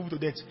to stone people to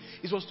death.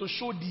 It was to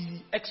show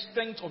the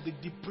extent of the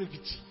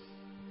depravity.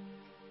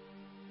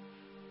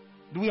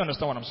 Do we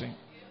understand what I'm saying?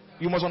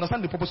 You must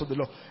understand the purpose of the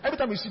law. Every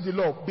time you see the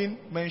law being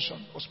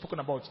mentioned or spoken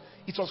about,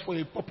 it was for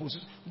a purpose.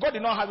 God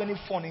did not have any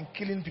fun in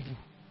killing people.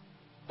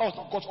 That was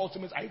not God's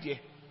ultimate idea.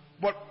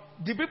 But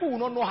the people will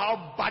not know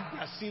how bad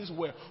their sins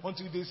were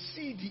until they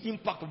see the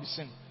impact of the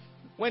sin.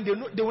 When they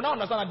know, they will now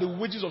understand that the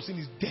wages of sin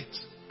is death.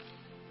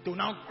 They will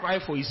now cry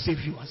for a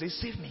savior and say,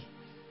 save me.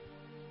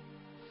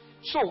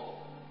 So,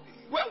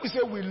 when we say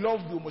we love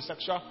the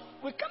homosexual,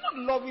 we cannot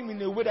love him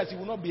in a way that he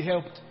will not be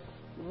helped.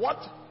 What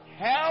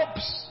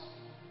helps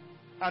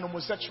an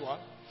homosexual,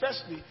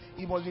 firstly,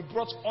 he must be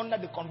brought under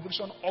the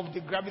conviction of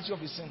the gravity of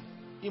his sin.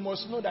 He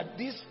must know that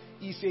this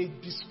is a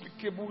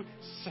despicable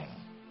sin.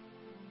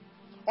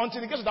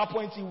 Until he gets to that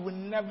point, he will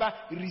never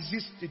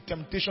resist the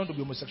temptation to be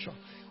homosexual.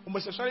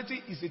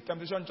 Homosexuality is a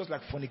temptation just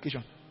like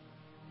fornication.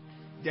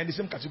 They are in the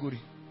same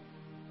category.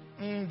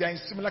 They are in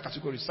similar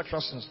categories.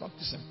 Sexual sins, not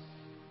the same.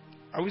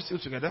 Are we still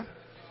together?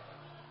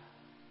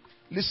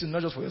 Listen,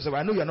 not just for yourself.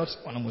 I know you are not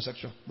an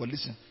homosexual, but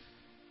listen.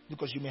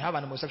 Because you may have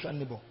an homosexual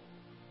neighbor.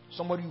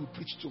 Somebody you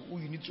preach to, who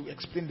you need to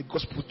explain the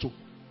gospel to.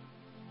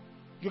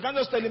 You can't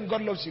just tell him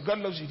God loves you. God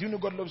loves you. Do you know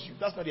God loves you?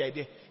 That's not the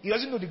idea. He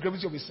doesn't know the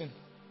gravity of his sin.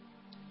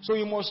 So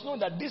you must know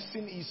that this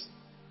sin is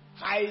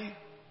high.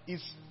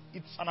 It's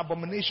an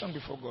abomination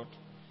before God.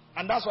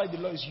 And that's why the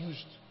law is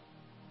used.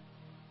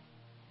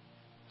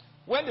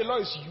 When the law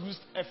is used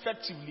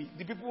effectively,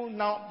 the people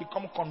now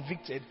become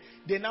convicted.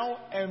 They now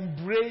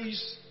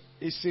embrace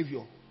a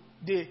savior.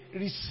 They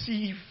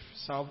receive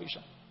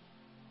salvation.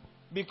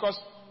 Because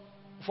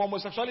for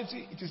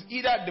homosexuality, it is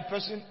either the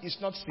person is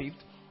not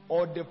saved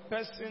or the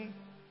person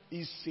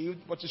is saved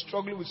but is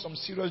struggling with some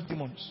serious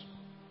demons.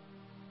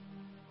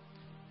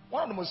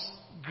 One of the most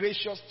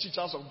gracious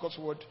teachers of God's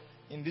word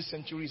in this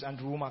century is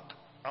Andrew Wommack.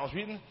 I was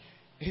reading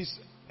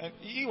and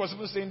he was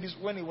even saying this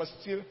when he was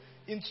still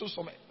into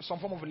some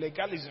form of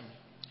legalism.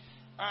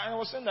 And I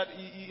was saying that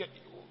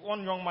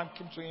one young man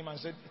came to him and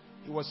said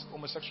he was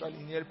homosexual,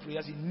 he needed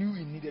prayers, he knew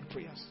he needed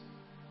prayers.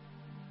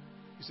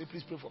 He said,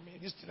 please pray for me.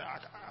 This thing,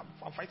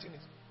 I'm fighting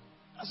it.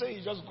 I said,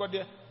 he just got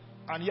there,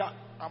 and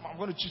I'm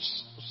going to teach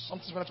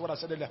something similar to what I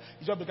said earlier.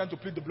 He just began to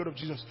plead the blood of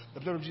Jesus, the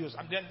blood of Jesus.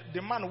 And then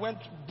the man went,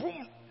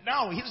 boom,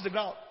 down, hits the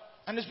ground,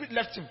 and the spirit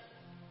left him.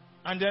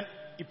 And then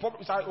he popped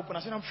his eye open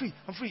and said, I'm free,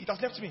 it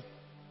has left me.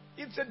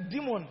 It's a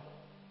demon.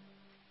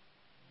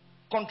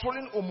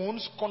 Controlling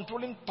hormones,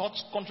 controlling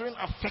thoughts, controlling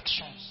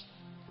affections.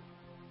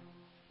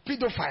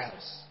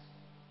 Pedophiles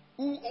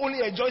who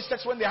only enjoy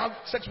sex when they have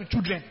sex with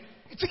children.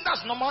 You think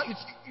that's normal? You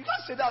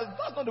can't say that.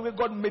 That's not the way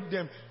God made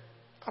them.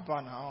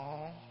 Papa,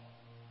 now.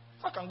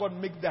 How can God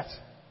make that?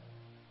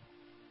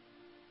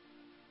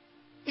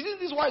 Isn't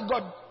this why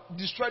God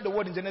destroyed the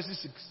world in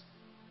Genesis 6?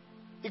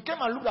 He came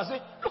and looked and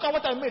said, look at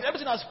what I made.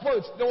 Everything has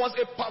spoiled. There was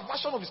a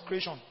perversion of his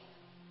creation.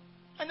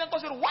 And then God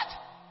said, what?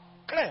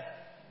 Clear.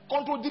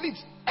 Control, delete.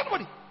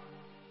 Everybody.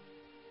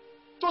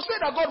 To say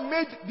that God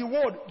made the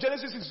world,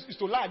 Genesis 6, is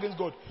to lie against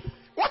God.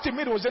 What he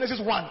made was Genesis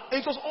 1.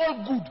 It was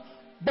all good.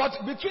 But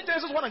between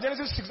Genesis 1 and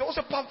Genesis 6, there was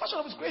a perversion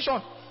of his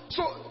creation.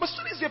 So, but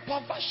still is a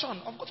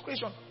perversion of God's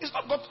creation. It's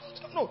not God.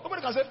 No,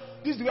 nobody can say,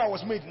 this is the way I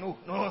was made. No.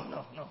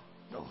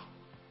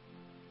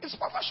 It's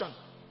perversion.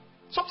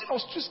 Something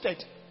was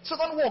twisted.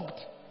 Satan walked.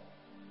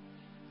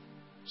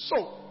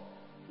 So,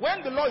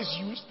 when the law is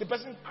used, the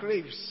person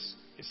craves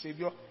a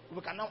savior.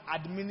 We can now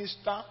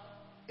administer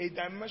a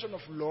dimension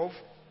of love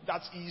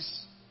that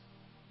is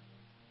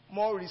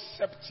more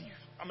receptive.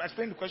 I'm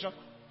explaining the question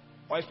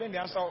or explaining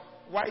the answer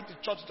why the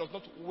church does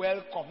not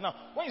welcome. Now,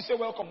 when you say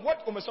welcome, what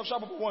homosexual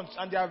people want,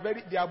 and they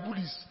are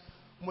bullies.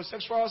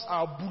 Homosexuals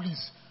are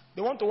bullies.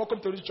 They want to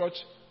welcome to the church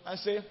and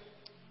say,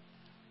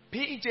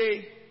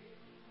 PJ,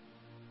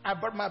 I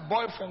brought my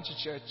boyfriend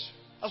to church.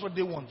 That's what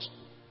they want.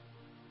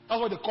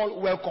 That's what they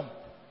call welcome.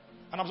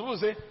 And I'm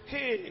supposed to say,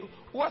 hey,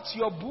 what's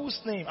your boo's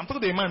name? I'm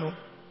talking to a man. No?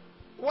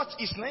 What's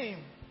his name?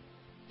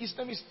 His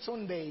name is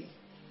Tunde.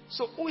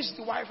 So who is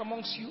the wife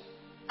amongst you?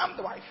 I'm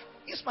the wife.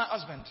 He's my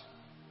husband.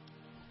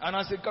 And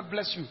I say, God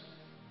bless you.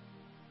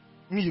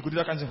 Me, you could do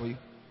that kind of thing for you.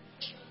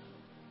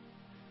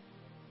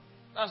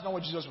 That's not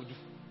what Jesus would do.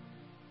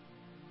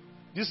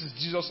 This is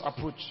Jesus'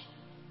 approach.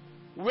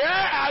 Where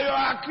are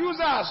your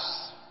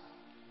accusers?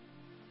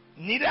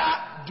 Neither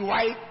do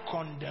I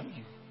condemn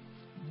you.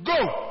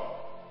 Go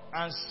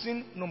and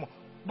sin no more.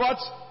 But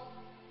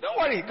don't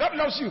worry, God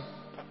loves you.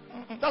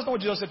 That's not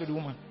what Jesus said to the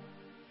woman.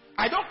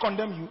 I don't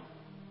condemn you.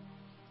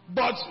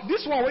 But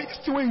this one, this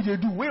is the way they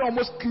do. We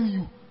almost kill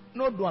you.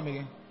 No, do them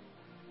again.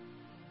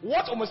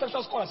 What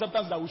homosexuals call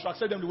acceptance is that we should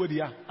accept them the way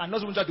they are and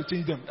not even try to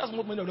change them. That's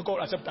what many of them call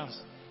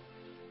acceptance.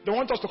 They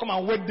want us to come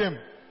and wed them,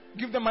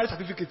 give them marriage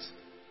certificates.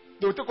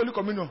 They will take Holy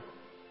Communion.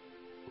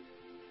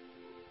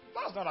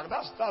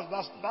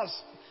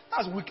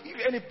 That's wicked.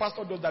 If any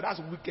pastor does that, that's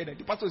wicked.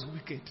 The pastor is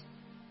wicked.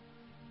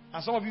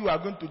 And some of you are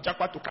going to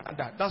jackpot to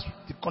Canada. That's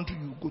the country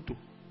you go to.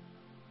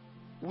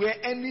 Where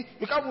you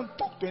can't even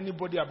talk to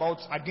anybody about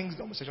against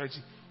the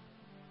homosexuality.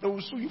 They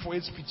will sue you for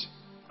hate speech.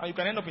 And you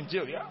can end up in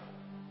jail, yeah?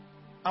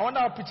 I wonder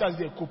how preachers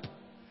they cope.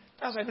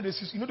 That's why they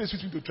switch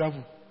me to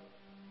travel.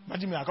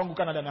 Imagine me, I can't go to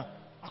Canada now.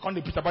 I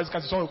can't preach about this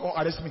because someone will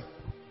come arrest me.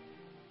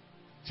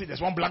 See,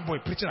 there's one black boy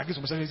preaching against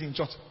homosexuality in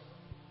church.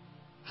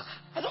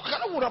 I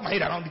cannot wrap my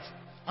head around it.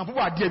 And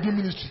people are there doing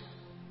ministry.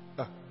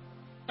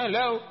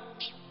 Hello?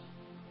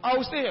 I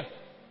will stay here.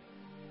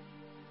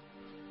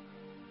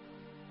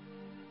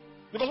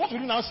 Because what will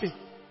you now say?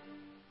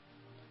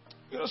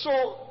 So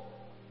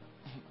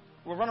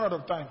we're running out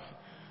of time.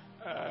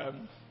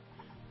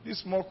 These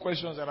small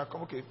questions that are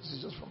coming. Okay, this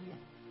is just from you.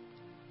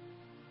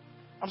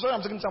 I'm sorry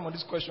I'm taking time on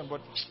this question,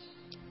 but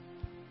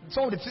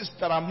some of the things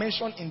that are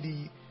mentioned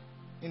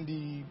in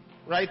the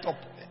write-up,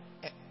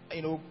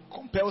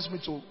 compels me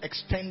to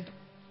extend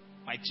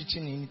my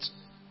teaching in it.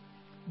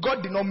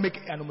 God did not make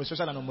an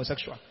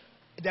homosexual.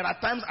 There are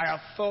times I have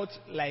felt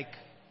like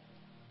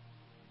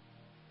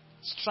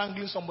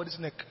strangling somebody's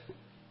neck.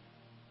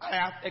 I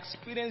have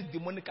experienced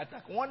demonic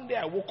attack. One day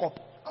I woke up,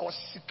 I was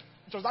sick.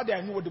 It was that day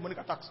I knew what demonic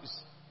attacks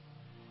is.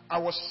 I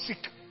was sick.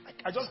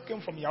 I just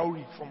came from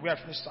Yauri, from where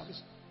I finished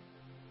service.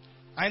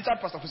 I entered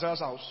Pastor Fisher's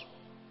house.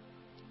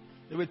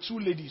 There were 2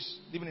 ladies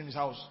living in his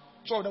house.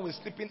 2 of them were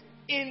sleeping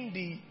in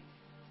the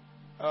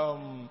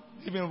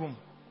living room.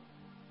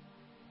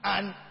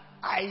 And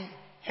I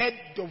heard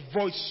the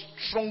voice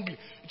strongly.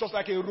 It was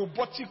like a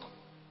robotic,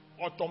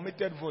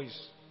 automated voice.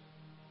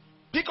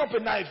 Pick up a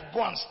knife,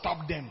 go and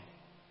stab them.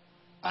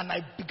 And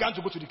I began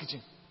to go to the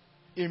kitchen.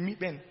 Amy,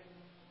 Ben,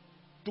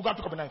 to go and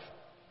pick up a knife.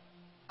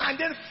 And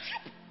then,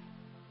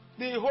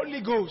 the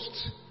Holy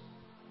Ghost.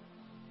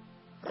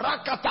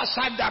 Rakata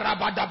Sada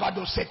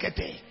Rabadabado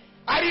Sekete.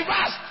 I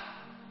reversed.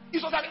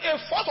 It was like a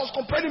force was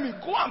compelling me.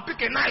 Go and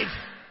pick a knife.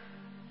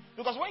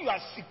 Because when you are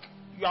sick,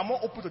 you are more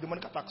open to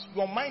demonic attacks.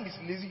 Your mind is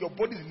lazy, your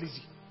body is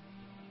lazy.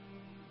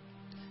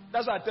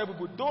 That's why I tell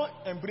people, don't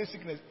embrace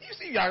sickness. You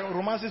see, you are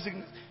romancing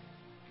sickness.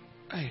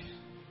 Hey,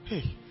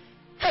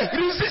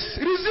 resist.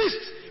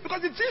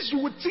 Because the things you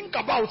would think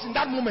about in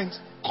that moment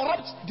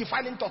corrupt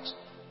defiling thoughts.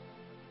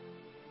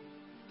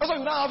 That's why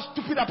you now have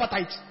stupid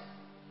appetite.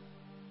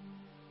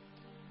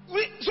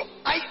 So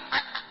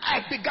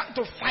I began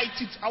to fight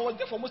it. I was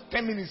there for almost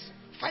 10 minutes.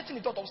 Fighting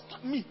the thought of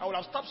stab me. I would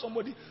have stabbed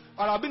somebody.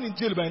 I would have been in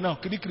jail by now.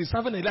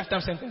 Serving a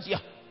lifetime sentence. Yeah.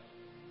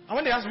 And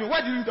when they asked me,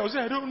 why did you do it? I would say,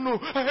 I don't know.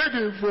 I heard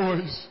a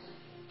voice.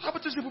 How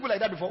about you see people like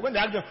that before? When they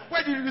ask them,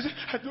 why did you do it?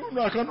 I don't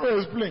know. I cannot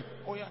explain.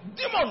 Oh yeah.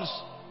 Demons.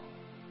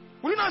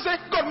 Will you not say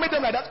God made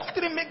them like that? God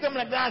didn't make them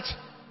like that.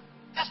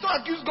 Let's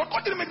not accuse God.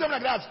 God didn't make them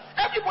like that.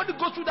 Everybody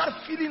goes through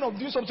that feeling of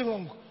doing something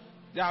wrong.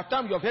 There are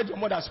times you have heard your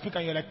mother speak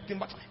and you're like, if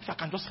I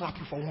can just slap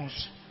you for once.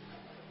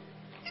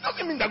 It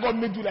doesn't mean that God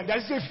made you like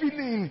that. It's a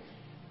feeling.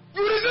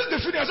 You resist the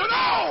feeling. I say,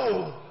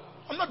 no!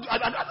 I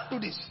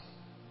don't do this.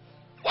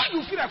 Why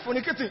you feel like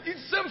fornicating?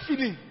 It's the same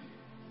feeling.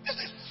 It's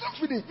the same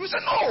feeling. You say,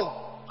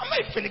 no! I'm not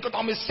a fornicator,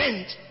 I'm a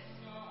saint.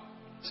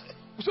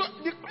 So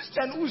the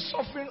Christian who is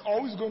suffering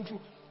or who is going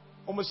through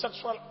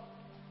homosexual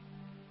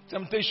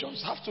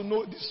temptations have to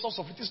know the source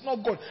of it. It's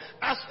not God.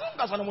 As long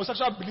as an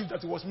homosexual believes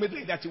that he was made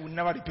like that, he will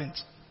never repent.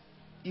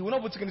 He will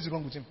not think anything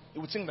wrong with him. He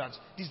will think that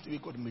this is the way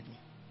God made me.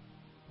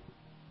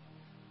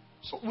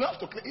 So we have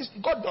to clear.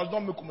 God does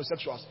not make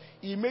homosexuals.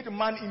 He made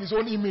man in his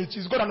own image.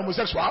 Is God an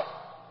homosexual?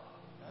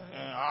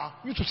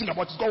 You to think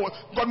about it.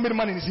 God made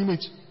man in his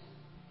image.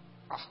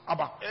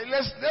 Abba.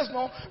 Let's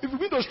not. If you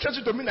begin to stretch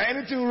it to mean that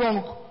anything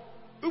wrong,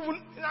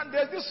 even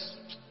there's this.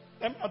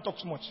 Let me not talk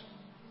too much.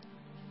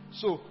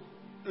 So,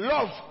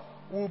 love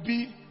will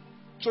be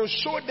to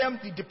show them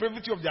the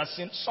depravity of their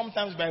sin,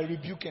 sometimes by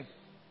rebuking.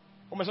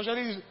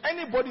 Homosexuality is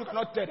anybody who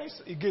cannot tell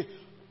a gay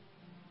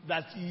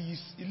that he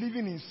is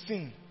living in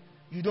sin.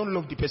 You don't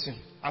love the person.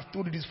 I've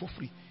told you this for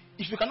free.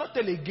 If you cannot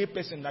tell a gay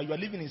person that you are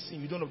living in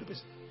sin, you don't love the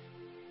person.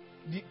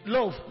 The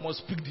love must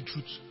speak the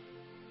truth.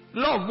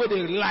 Love where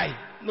they lie,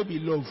 no be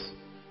love.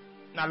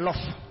 Now love.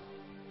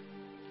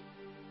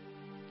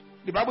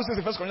 The Bible says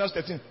in 1 Corinthians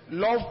 13,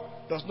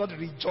 love does not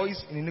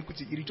rejoice in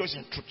iniquity, it rejoices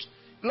in truth.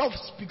 Love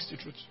speaks the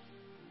truth.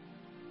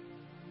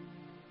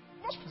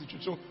 Love speaks the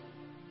truth. So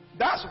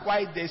that's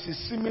why there's a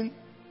seeming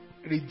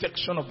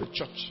rejection of the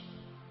church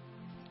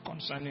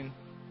concerning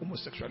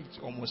homosexuality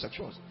or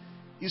homosexuals.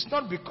 It's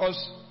not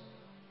because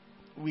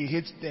we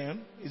hate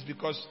them, it's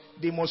because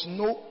they must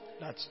know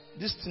that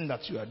this thing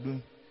that you are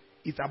doing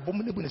is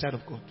abominable in the sight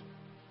of God.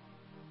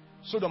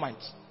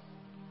 Sodomites.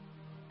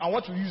 And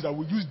what we use, that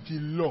we use the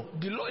law.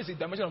 The law is a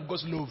dimension of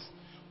God's love.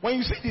 When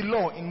you see the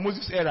law in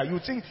Moses' era, you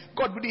think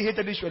God really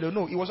hated Israel.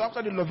 No, it was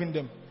actually loving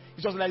them.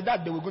 It was like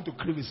that they were going to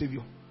crave a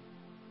savior.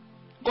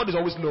 God is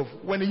always love.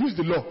 When he used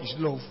the law, it's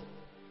love.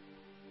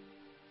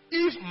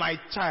 If my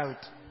child,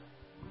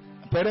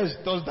 Perez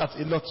does that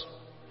a lot,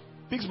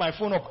 picks my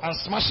phone up and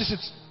smashes it,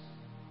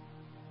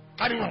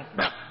 carry on.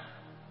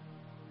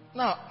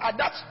 Now, at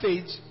that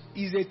stage,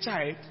 he's a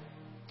child.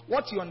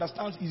 What he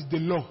understands is the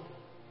law.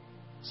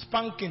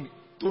 spanking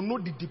to know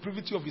the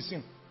depravity of his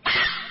sin.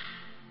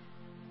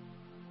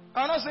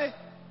 I will not say,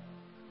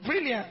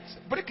 brilliant,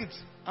 break it.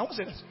 I won't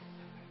say that.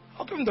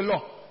 I'll give him the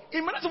law. He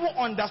may not even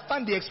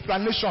understand the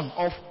explanation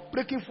of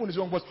breaking phone is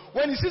wrong, but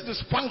when he sees the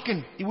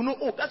spanking, he will know,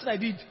 oh, that's what I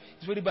did.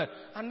 It's very bad.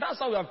 And that's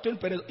how we have trained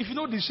parents. If you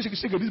know the shake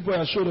this boy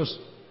has showed us.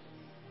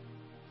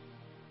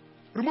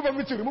 Remove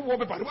everything, remove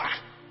wallpaper.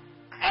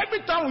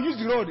 Every time we use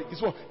the rod,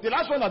 it's what the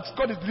last one that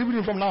God is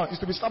delivering from now is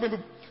to be stabbing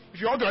people.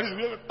 If you want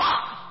to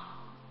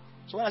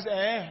so when I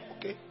say,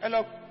 okay,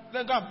 hello,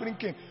 let's go and bring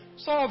cane.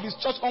 Some of his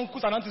church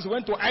uncles and aunties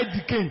went to hide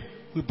the cane.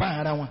 We buy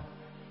another one.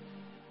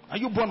 Are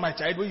you born my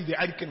child? Where is the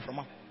hide cane from?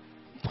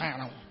 Buy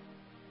another one.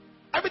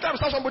 Every time I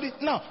start somebody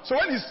now. So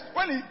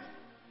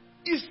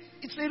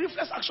it's a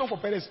reflex action for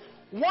parents.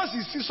 Once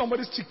he sees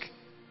somebody sick,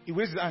 he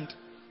raises his hand.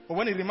 But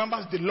when he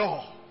remembers the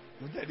law,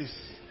 he will get this.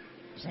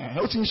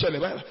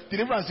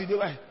 Deliverance.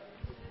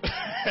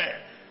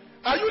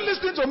 Are you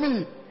listening to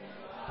me?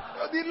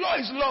 The law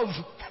is love.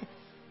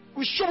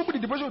 We show people the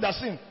depression of their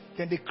sin,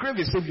 then they crave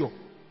a savior.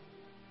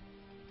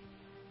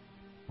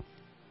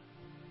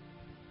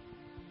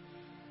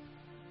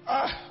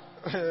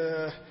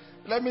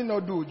 Let me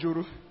not do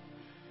Juru.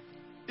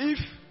 If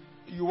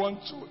you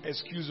want to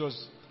excuse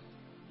us,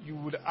 you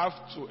would have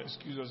to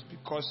excuse us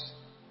because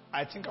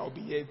I think I'll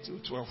be here till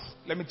 12.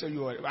 Let me tell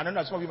you, I don't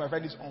know, some of you might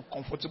find it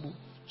uncomfortable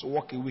to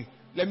walk away.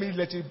 Let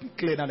it be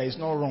clear that it's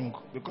not wrong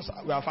because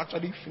we have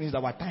actually finished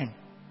our time.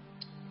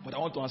 But I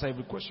want to answer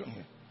every question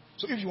here.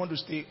 So if you want to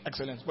stay,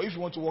 excellent. But if you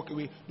want to walk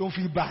away, don't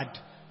feel bad.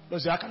 Don't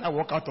say, how can I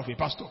walk out of a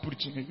pastor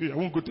preaching? I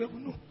won't go to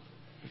heaven.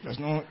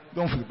 No.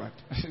 Don't feel bad.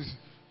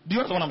 Do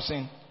you understand what I'm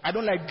saying? I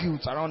don't like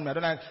guilt around me. I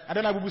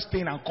don't like people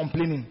staying and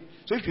complaining.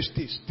 So if you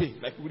stay.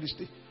 Like really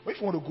stay. But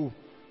if you want to go,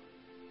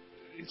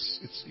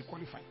 it's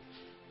equally fine.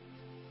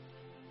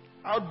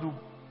 How do you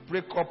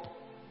break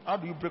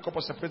up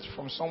or separate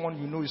from someone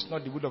you know is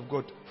not the will of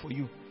God for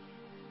you?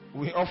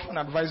 We often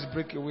advise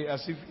breakaway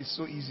as if it's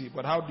so easy.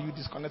 But how do you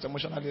disconnect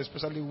emotionally,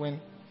 especially when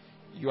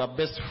you are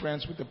best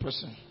friends with the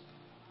person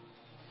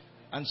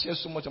and share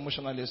so much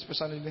emotionally,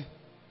 especially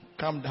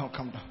calm down.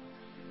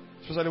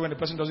 Especially when the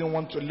person doesn't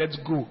want to let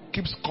go,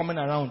 keeps coming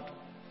around.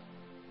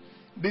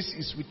 This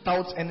is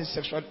without any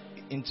sexual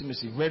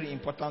intimacy. Very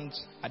important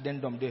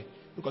addendum there.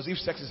 Because if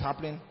sex is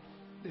happening,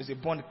 there's a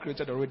bond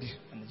created already,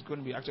 and it's going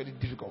to be actually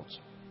difficult.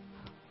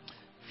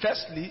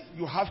 Firstly,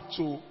 you have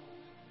to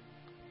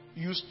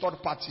use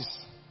third parties.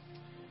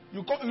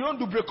 You don't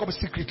do break up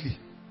secretly.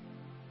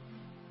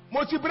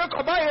 Multi break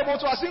up by able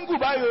to a single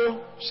by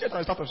you. Share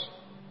on status.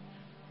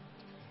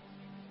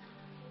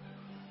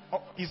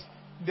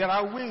 There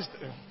are ways.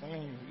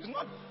 It's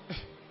not.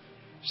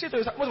 Share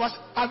on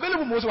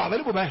available. Most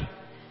available by.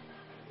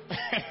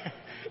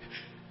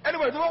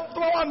 Anyway, don't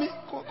want me.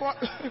 Come on.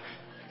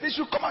 They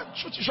should come and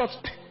shoot you short.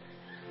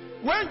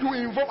 When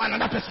you involve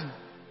another person,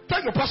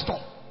 tell your pastor,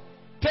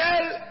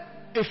 tell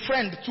a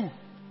friend too.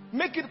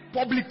 Make it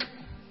public.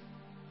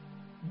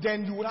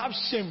 Then you will have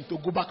shame to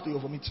go back to your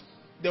vomit.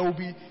 There will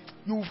be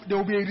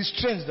a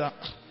restraint that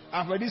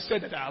I've already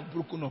said that I have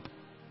broken up.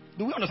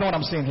 Do we understand what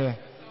I'm saying here?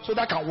 So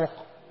that can work.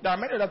 There are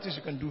many other things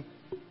you can do,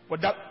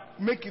 but that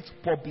make it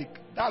public.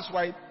 That's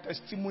why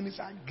testimonies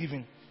are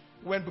given.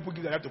 When people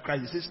give their life to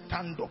Christ, they say,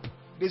 "Stand up,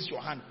 raise your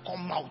hand,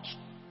 come out."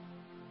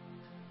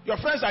 Your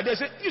friends are there,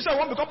 say, "You say I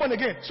want to become born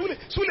again, Sule,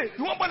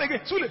 you want born again,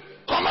 Sule,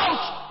 come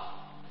out."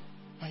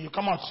 And you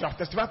come out, you have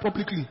testified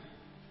publicly.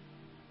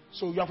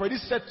 So you have already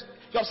set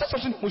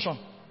something in motion.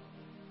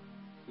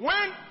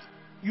 When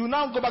you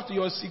now go back to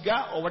your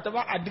cigar or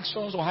whatever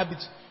addictions or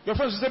habits, your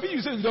friends will say,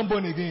 "You say you don't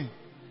born again."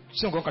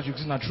 It's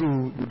not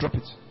true, you drop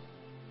it.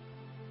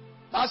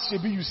 That's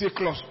maybe you say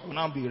close will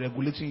now be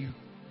regulating you.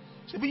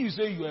 Maybe you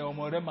say you are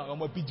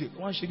a PJ.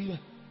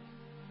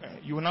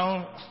 You will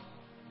now.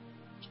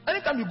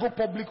 Anytime you go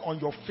public on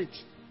your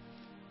faith,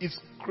 it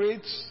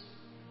creates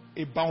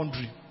a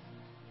boundary.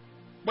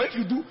 But if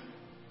you do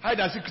hide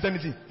and seek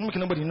Christianity, make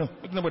nobody know.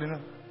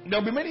 There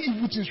will be many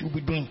evil things you will be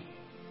doing.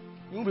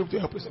 You won't be able to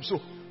help yourself.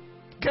 So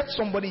get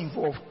somebody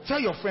involved. Tell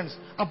your friends,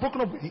 "I'm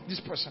broken up with this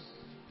person."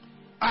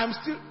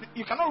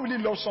 You cannot really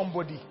love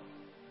somebody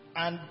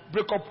and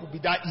break up will be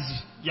that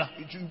easy. Yeah,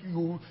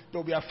 there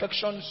will be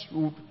affections. You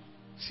will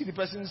see the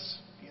person's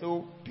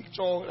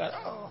picture like,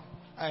 "Oh,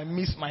 I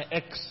miss my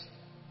ex."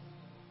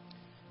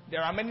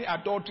 There are many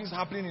adulteries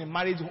happening in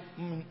marriage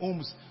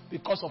homes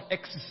because of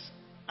exes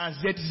and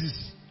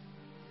ZZs.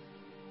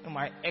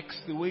 My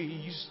ex, the way he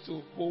used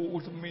to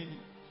hold me.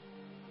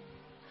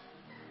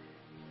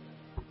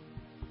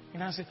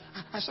 And I said,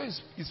 I saw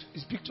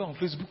his picture on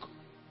Facebook.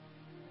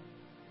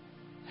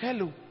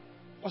 "Hello,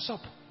 what's up?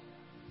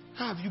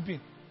 How have you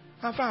been?"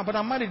 "I'm fine, but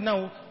I'm married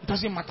now. It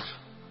doesn't matter."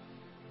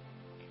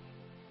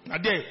 Now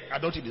there,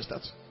 adultery they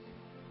start.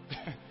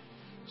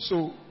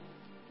 So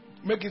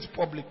make it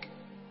public.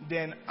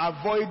 Then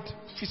avoid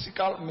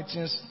physical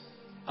meetings.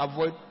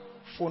 Avoid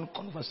phone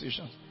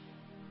conversations.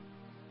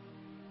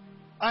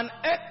 An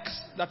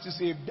ex that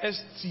is a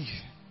bestie.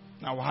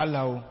 Now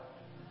hello.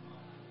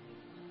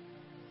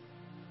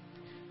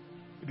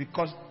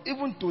 Because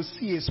even to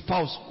see a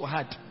spouse was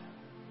hard.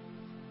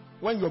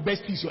 When your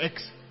bestie is your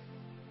ex.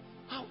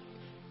 How?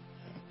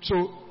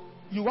 So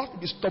you have to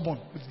be stubborn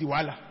with the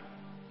wala.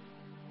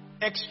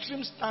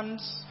 Extreme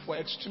stands for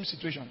extreme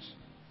situations.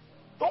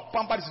 Don't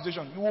pamper the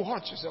situation. You will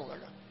hurt yourself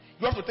like that.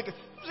 You have to take it.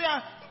 You say,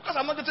 because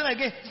I'm not dating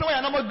again. So why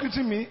you're not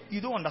greeting me?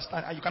 You don't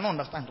understand. And you cannot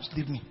understand. Just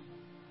leave me.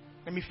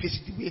 Let me face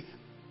it the way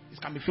it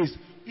can be faced.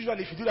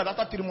 Usually, if you do that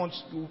after 3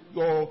 months,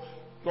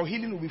 your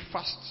healing will be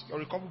fast. Your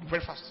recovery will be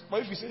very fast.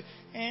 But if you say,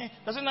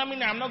 doesn't that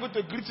mean I'm not going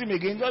to greet him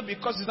again just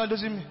because he's not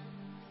dating me?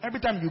 Every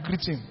time you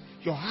greet him,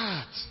 your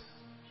heart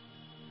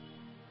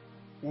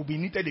will be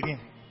knitted again.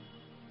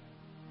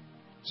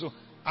 So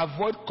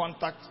avoid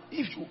contact.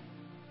 If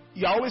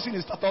you are always in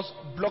his status,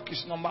 block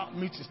his number,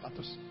 mute his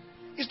status.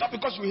 It's not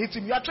because you hate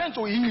him. You are trying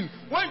to heal.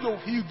 When you're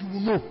healed, you will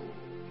know.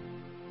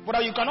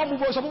 But you cannot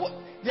move on. Some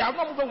people, they have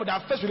not moved on with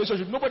their first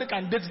relationship. Nobody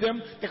can date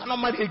them. They cannot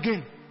marry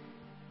again.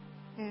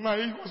 He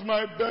was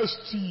my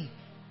bestie.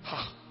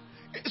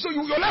 So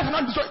your life is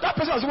not destroyed. That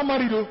person has even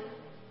married though.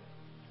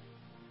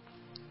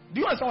 Do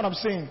you understand what I'm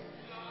saying?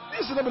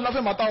 This is not a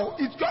laughing matter.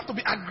 You have to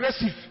be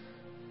aggressive.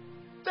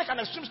 Take an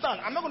extreme stand.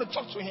 I'm not going to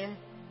talk to him.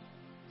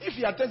 If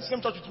he attends the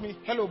same church with me,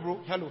 hello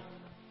bro, hello.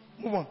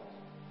 Move on.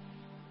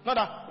 Not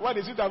that, what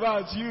is it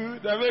about you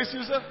that makes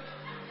you say?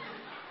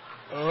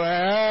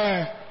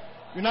 Well,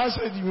 you now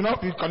said you will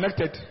not be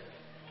connected.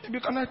 You'll be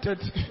connected.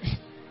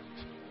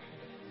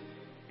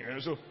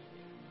 So,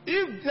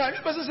 if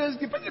this person says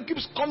the person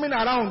keeps coming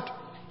around,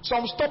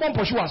 some stubborn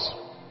pursuers.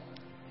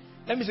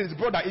 Let me say this,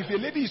 brother, if a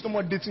lady is no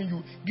more dating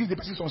you, give the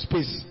person some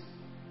space.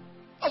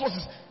 That's what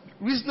is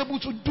reasonable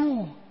to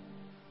do.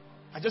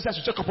 I just have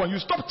to check up on you.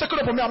 Stop checking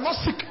up on me. I'm not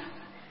sick.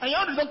 And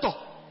you're the doctor.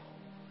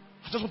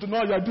 I just want to know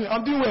how you are doing.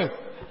 I'm doing well.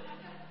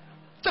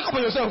 Check up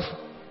on yourself.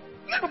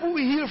 Let people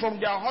be healed from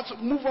their hearts,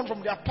 move on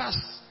from their past.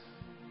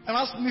 And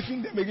not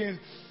sniffing them again.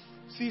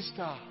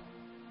 Sister,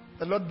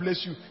 the Lord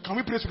bless you. Can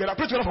we pray together?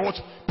 Pray together for what?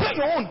 Pray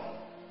your own.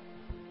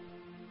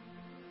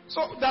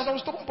 So there's some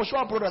stubborn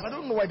pursuer brothers. I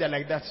don't know why they're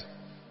like that.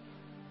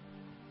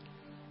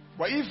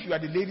 But if you are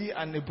the lady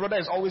and the brother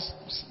is always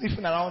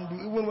sniffing around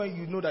you, even when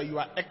you know that you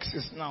are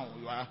exes now,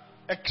 you are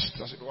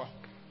exes as it were,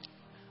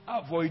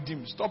 avoid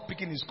him. Stop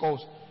picking his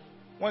calls.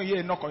 When you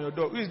hear a knock on your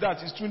door, who is that?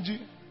 It's Tunji.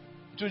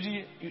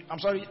 Tunji, I'm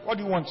sorry, what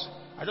do you want?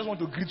 I just want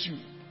to greet you.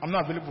 I'm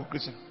not available for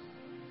greeting.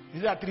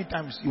 You say that 3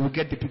 times, you will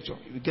get the picture.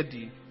 You will get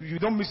the. If you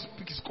don't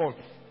pick his call,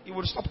 he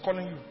will stop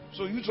calling you.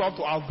 So you have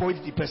to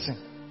avoid the person.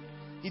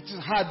 It is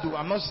hard though.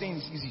 I'm not saying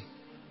it's easy,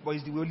 but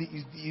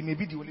it may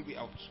be the only way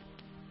out.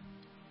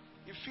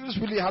 It feels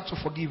really hard to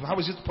forgive. How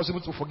is it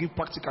possible to forgive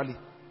practically?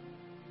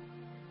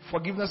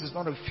 Forgiveness is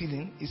not a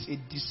feeling, it's a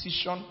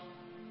decision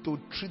to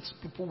treat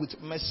people with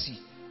mercy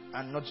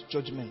and not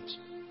judgment.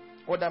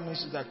 What that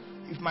means is that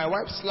if my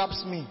wife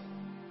slaps me,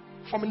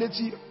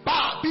 formulating,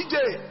 bah,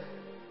 BJ,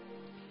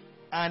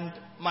 and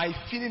my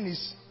feeling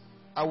is,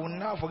 I will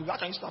now forgive you. How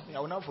can you slap me? I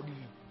will now forgive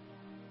you.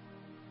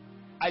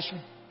 I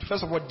should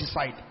first of all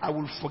decide, I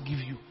will forgive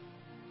you.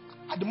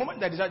 At the moment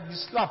that I decide, the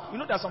slap, you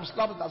know there are some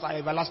slaps that are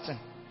everlasting.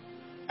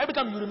 Every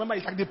time you remember,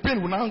 it's like the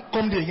pain will now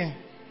come there again.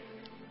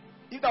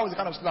 If that was the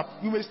kind of slap,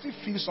 you may still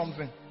feel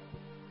something.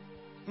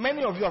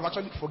 Many of you have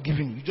actually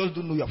forgiven. You just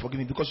don't know you are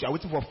forgiving because you are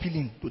waiting for a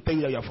feeling to tell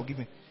you that you are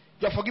forgiving.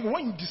 You are forgiven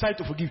when you decide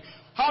to forgive.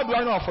 How do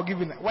I know I'm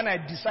forgiving? When I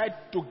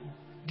decide to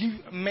give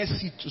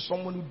mercy to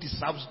someone who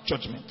deserves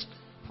judgment.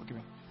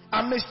 Forgiving.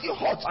 I may still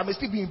hurt. I may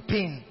still be in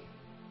pain.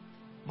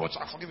 But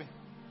I'm forgiving.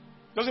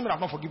 Doesn't mean I'm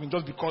not forgiving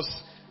just because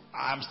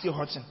I'm still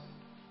hurting.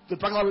 The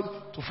practical way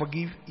to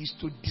forgive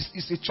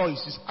is a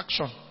choice, it's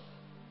action.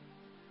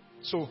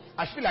 So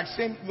I feel like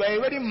saying you are a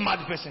very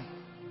mad person,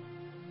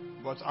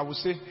 but I would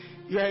say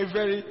you are a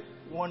very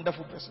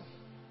wonderful person.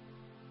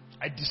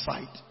 I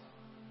decide.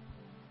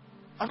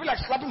 I feel like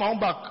slapping my own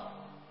back,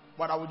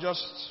 but I will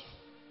just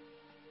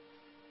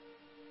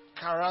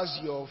caress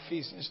your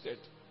face instead.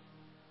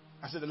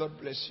 I said, the Lord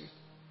bless you.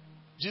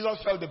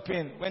 Jesus felt the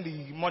pain when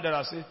the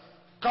murderer said,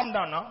 calm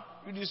down now.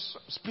 You just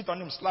spit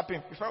on him, slap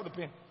him. He felt the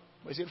pain.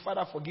 But he said,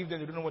 Father, forgive them.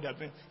 They don't know what they are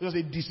doing. It was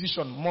a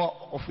decision, more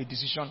of a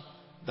decision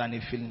than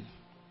a feeling.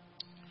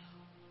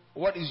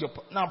 What is your...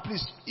 Now,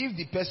 please, if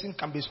the person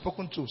can be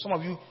spoken to, some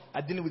of you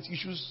are dealing with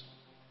issues,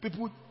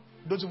 people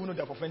don't even know they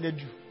have offended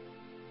you.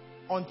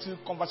 Until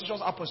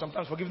conversations happen,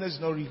 sometimes forgiveness is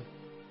not real.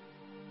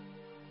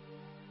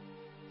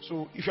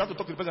 So, if you have to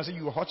talk to the person and say,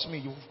 you hurt me,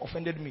 you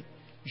offended me,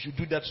 you should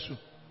do that too.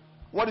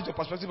 What is your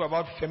perspective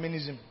about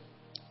feminism?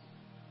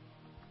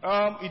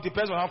 It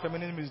depends on how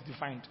feminism is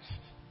defined.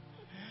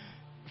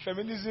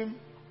 Feminism,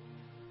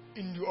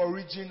 in the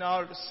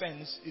original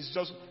sense, is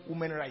just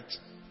women's rights.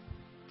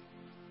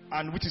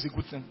 And which is a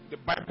good thing. The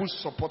Bible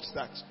supports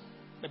that.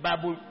 The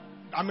Bible,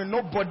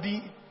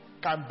 nobody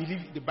can believe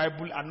the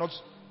Bible and not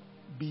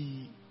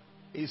be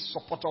a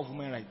supporter of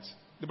women's rights.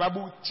 The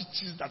Bible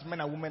teaches that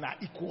men and women are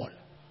equal.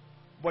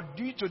 But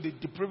due to the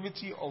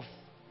depravity of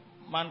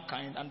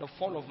mankind and the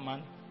fall of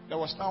man, there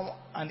was now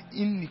an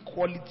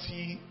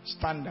inequality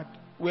standard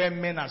where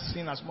men are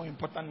seen as more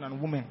important than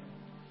women.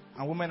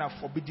 and women are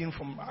forbidden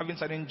from having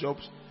certain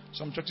jobs.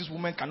 Some churches,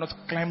 women cannot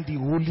climb the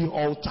holy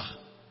altar.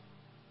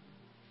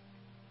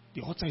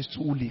 The altar is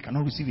too holy, you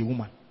cannot receive a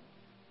woman.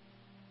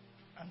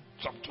 And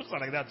some churches are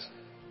like that.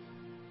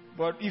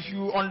 But if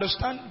you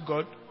understand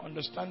God,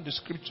 understand the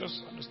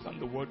scriptures,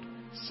 understand the word,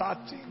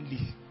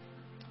 certainly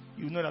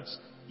you know that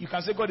you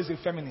can say God is a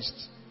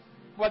feminist.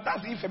 But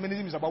that's if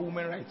feminism is about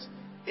women's rights.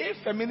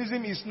 If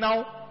feminism is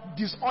now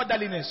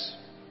disorderliness,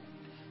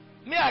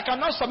 me, I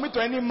cannot submit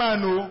to any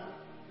man, no.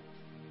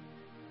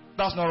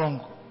 That's not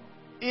wrong.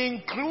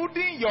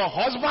 Including your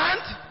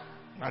husband.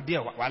 Now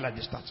there, while I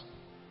start.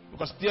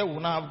 Because there we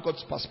now have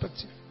God's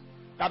perspective.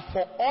 That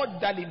for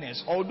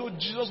orderliness, although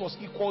Jesus was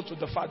equal to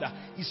the Father,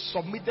 he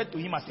submitted to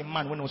him as a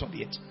man when he was on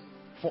the earth.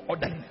 For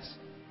orderliness.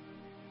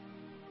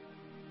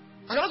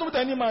 I cannot submit to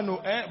any man,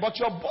 no, but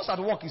your boss at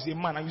work is a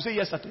man, and you say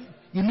yes to him.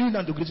 You kneel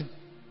down to greet him.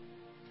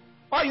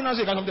 Why you not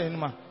say you cannot submit to any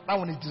man? That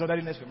one is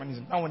disorderliness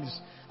feminism. That one is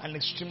an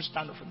extreme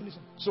stand of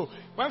feminism. So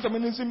when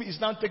feminism is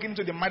now taken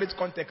into the marriage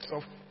context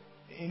of,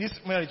 in this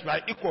marriage we are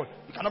equal,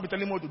 you cannot be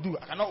telling me what to do,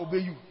 I cannot obey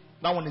you.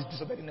 That one is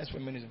disorderliness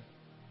feminism.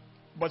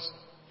 But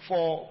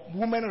for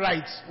women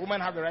rights,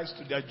 women have the rights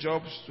to their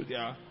jobs,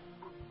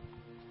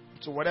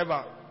 to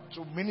whatever,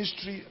 to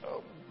ministry.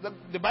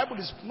 The Bible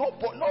is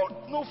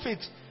no faith.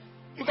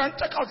 You can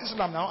check out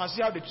Islam now and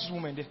see how they choose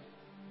women there.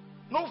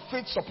 No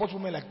faith supports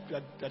women like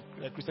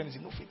Christianity.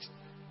 No faith.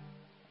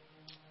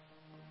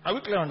 Are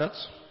we clear on that?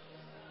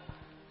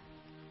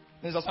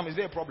 Mr. Sam, is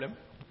there a problem?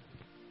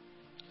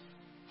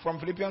 From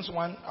Philippians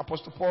 1,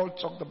 Apostle Paul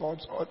talked about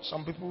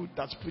some people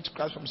that preach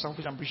Christ from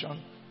selfish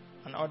ambition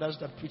and others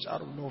that preach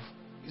out of love.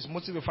 Is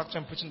motive a factor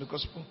in preaching the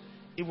gospel?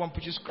 If one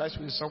preaches Christ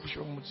with a selfish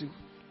motive,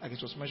 like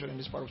it was mentioned in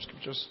this part of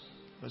scriptures,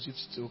 does it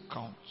still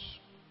count?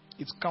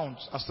 It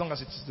counts as long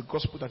as it is the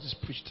gospel that is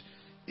preached.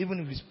 Even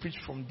if it's preached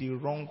from the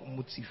wrong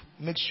motive,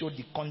 make sure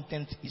the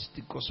content is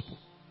the gospel.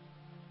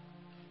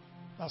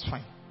 That's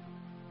fine.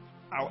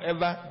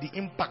 However, the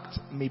impact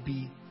may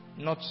be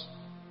not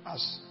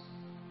as.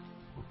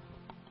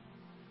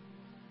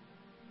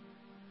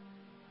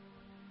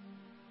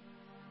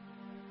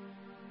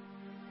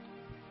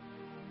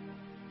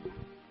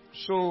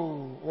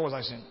 So, what was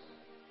I saying?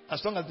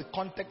 As long as the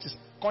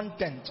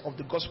content of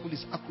the gospel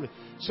is accurate.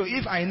 So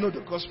if I know the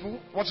gospel,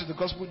 what is the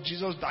gospel?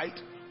 Jesus died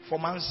for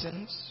man's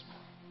sins,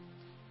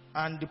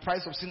 and the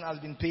price of sin has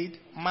been paid.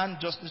 Man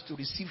just needs to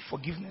receive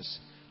forgiveness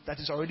that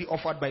is already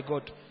offered by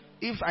God.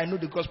 If I know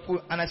the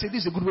gospel, and I say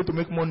this is a good way to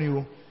make money,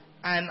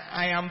 and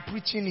I am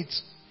preaching it,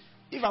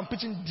 if I'm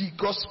preaching the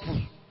gospel,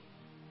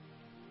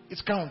 it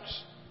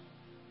counts.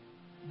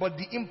 But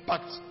the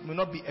impact may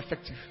not be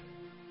effective.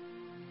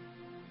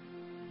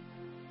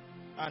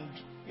 And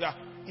yeah,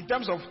 in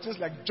terms of things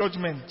like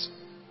judgment,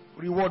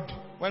 reward,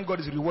 when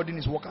God is rewarding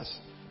his workers,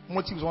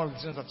 motive is one of the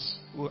things that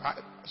will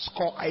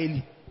score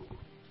highly.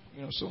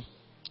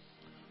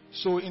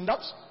 So in that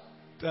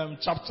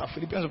chapter,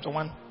 Philippians chapter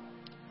 1,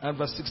 and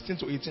verse 16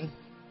 to 18,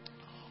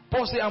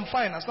 Paul says, I'm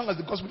fine as long as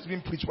the gospel is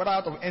being preached, whether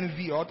out of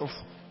envy or out of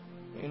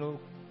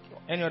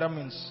any other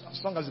means. As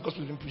long as the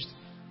gospel is being preached,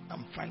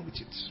 I'm fine with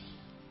it.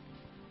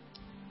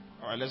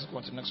 Alright, let's go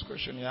on to the next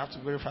question. You have to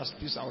be very fast,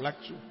 please. I would like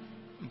to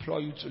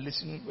implore you to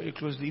listen very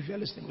closely if you are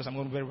listening, because I'm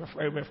going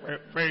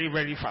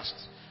very fast.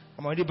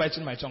 I'm already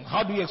biting my tongue.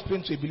 How do you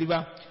explain to a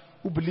believer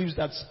who believes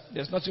that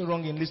there's nothing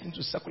wrong in listening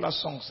to secular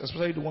songs,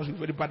 especially the ones with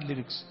very bad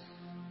lyrics?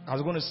 I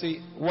was going to say,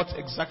 what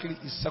exactly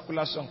is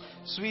secular song?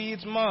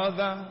 Sweet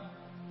mother,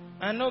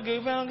 I know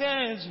give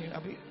against you.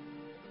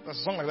 That's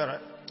a song like that,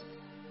 right?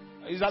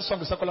 Is that song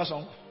a secular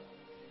song?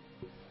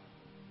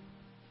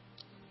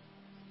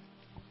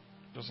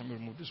 Just let me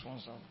remove this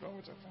one.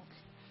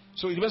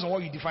 So it depends on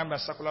what you define by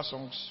secular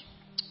songs.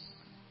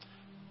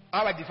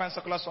 How I define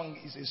secular song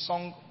is a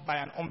song by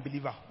an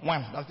unbeliever.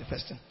 One, that's the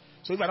first thing.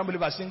 So if an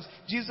unbeliever sings,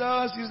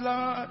 Jesus is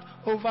Lord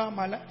over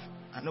my life,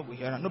 I know we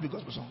hear that. No big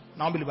gospel song.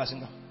 An unbeliever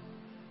singer.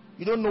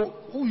 You don't know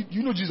who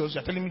you know Jesus.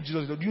 You're telling me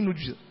Jesus. Do you know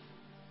Jesus?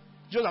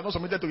 Jesus has not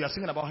submitted to you. You're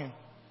singing about him.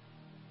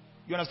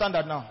 You understand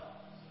that now?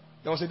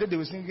 There was a day they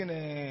were singing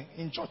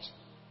in church.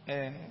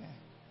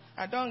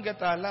 I don't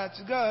get a lot.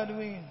 God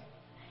win.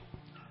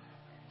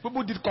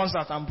 People did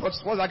concerts and brought,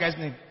 what's that guy's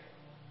name?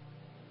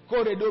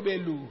 Koredo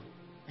Belu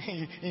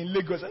in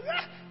Lagos.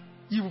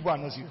 You people are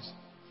not serious.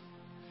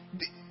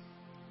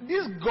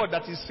 This God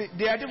that is saying,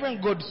 there are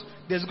different gods.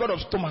 There's God of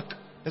stomach.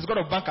 There's God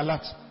of bank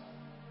alert.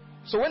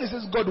 So when he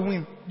says God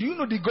win, do you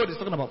know the God he's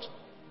talking about?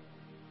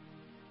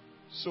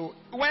 So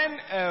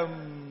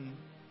when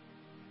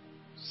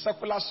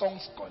secular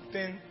songs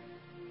contain,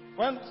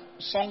 when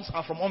songs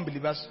are from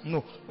unbelievers,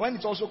 no. When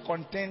it also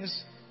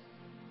contains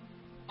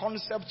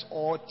concepts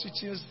or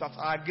teachings that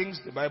are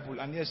against the Bible,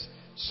 and yes,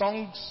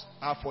 songs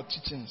are for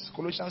teachings.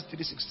 Colossians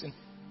 3:16.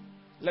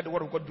 Let the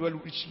word of God dwell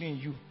richly in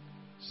you,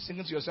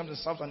 singing to yourselves in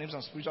psalms and hymns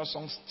and spiritual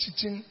songs,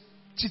 teaching.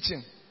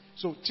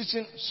 So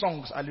teaching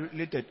songs are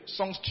related.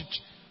 Songs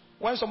teach.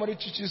 When somebody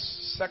teaches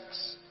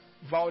sex,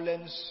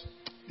 violence,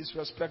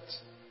 disrespect,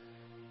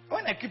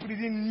 when I keep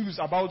reading news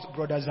about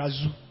Brother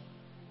Zazu,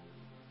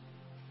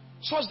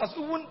 such that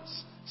even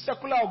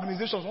secular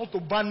organizations want to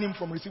ban him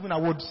from receiving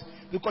awards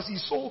because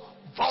he's so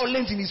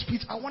violent in his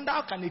speech. I wonder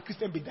how can a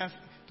Christian be dancing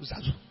to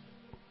Zazu?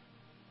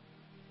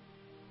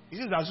 Is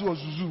it Zazu or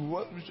Zuzu?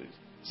 What?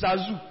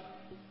 Zazu.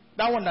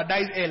 That one that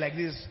dyes hair like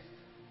this.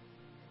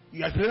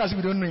 You are pretending as if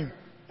you don't know him.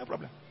 No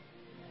problem.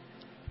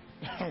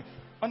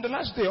 On the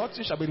last day, all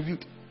things shall be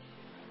revealed.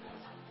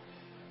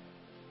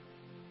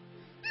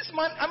 This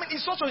man,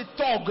 he's such a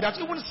thug that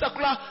even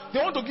secular, they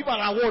want to give an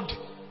award.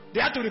 They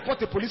had to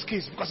report a police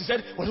case because he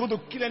said he was going to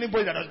kill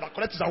anybody that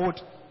collects his award.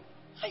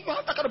 And you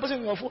have that kind of person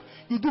in your phone.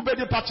 You do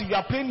birthday party, you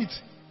are playing it.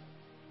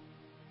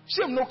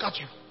 Shame no catch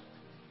you.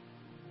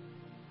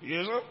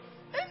 Yes, sir.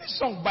 Any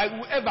song by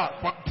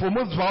whoever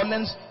promotes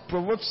violence,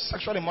 promotes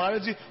sexual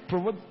immorality,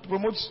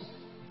 promotes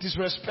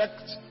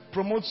disrespect,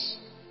 promotes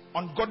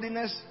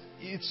ungodliness,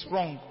 it's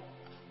wrong.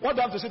 What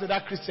do I have to say to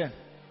that Christian?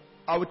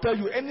 I will tell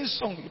you, any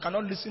song you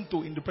cannot listen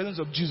to in the presence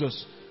of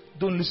Jesus,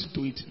 don't listen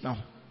to it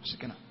now.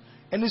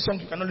 Any song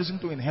you cannot listen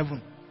to in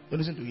heaven, don't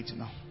listen to it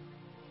now.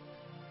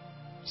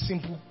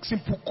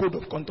 Simple code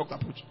of conduct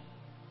approach.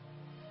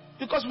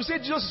 Because we say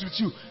Jesus is with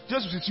you,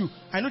 Jesus is with you.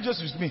 I know Jesus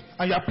is with me,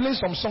 and you are playing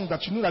some song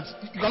that you know that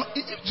you cannot,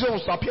 if Jesus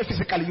was to appear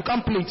physically, you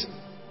can't play it.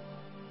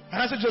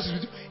 And I say Jesus is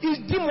with you. It's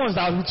demons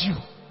that are with you.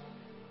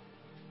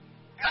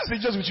 You can't say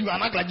Jesus is with you and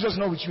act like Jesus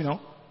is not with you now.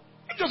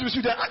 If Jesus is with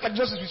you, then act like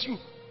Jesus is with you.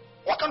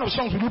 What kind of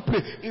songs will you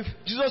play? If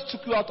Jesus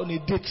took you out on a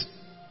date,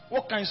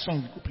 what kind of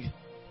song you could play?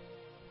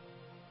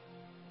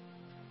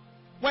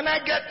 When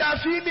I get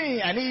that feeling,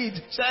 I need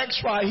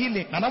sexual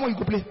healing. And that's what you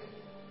could play.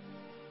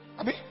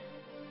 Abi?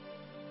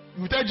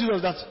 You tell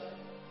Jesus that.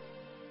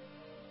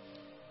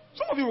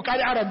 Some of you will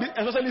carry R&B,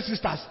 especially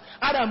sisters.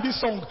 R&B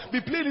song,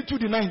 be playing it through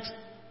the night.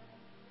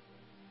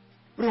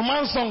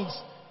 Romance songs.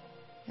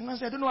 And I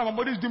say, I don't know why my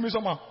body is doing me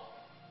somehow.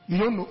 You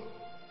don't know.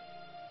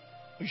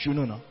 You should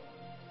know now.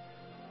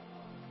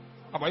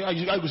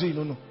 I go say you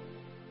don't know.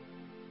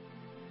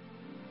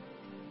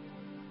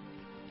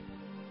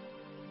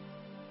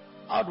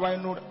 How do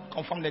I know,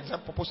 confirm the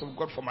exact purpose of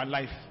God for my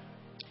life?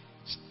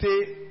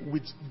 Stay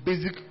with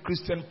basic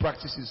Christian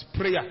practices.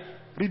 Prayer,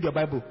 read your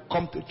Bible,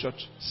 come to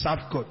church, serve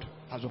God.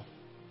 That's all.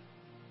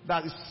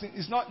 That is,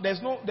 it's not.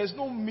 There's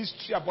no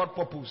mystery about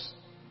purpose.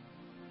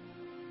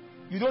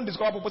 You don't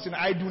discover purpose in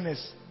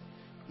idleness.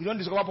 You don't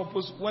discover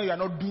purpose when you are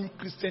not doing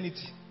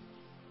Christianity.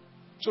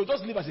 So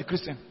just live as a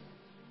Christian.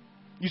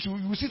 You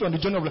see it on the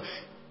journey of life.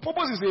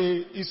 Purpose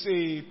is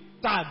a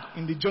tag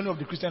in the journey of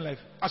the Christian life.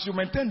 As you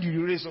maintain the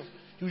race of,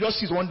 you just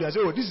see it one day and say,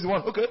 oh, this is the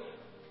one. Okay.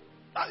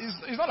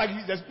 It's not like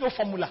there's no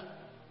formula.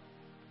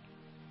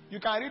 You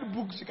can read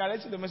books, you can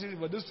listen to the message,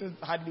 but those things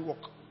hardly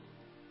work.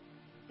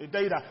 They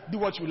tell you that do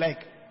what you like.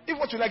 If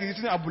what you like is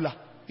eating Abula,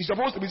 it's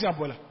supposed to be eating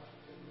Abula.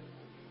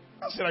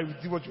 I say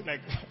like do what you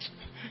like.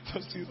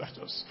 Just things are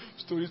just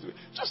stories.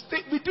 Just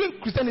stay between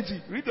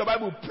Christianity. Read your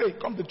Bible, pray,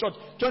 come to church,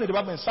 join the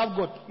department, serve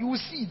God. You will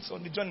see it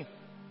on the journey.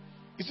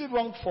 Is it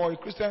wrong for a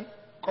Christian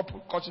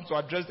couple to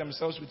address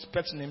themselves with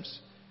pet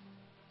names?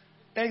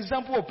 An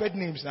example of pet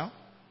names now.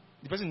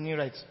 The person didn't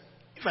write.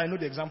 If I know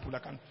the example, I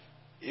can.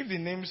 If the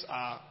names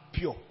are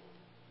pure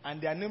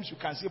and their names you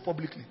can say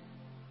publicly.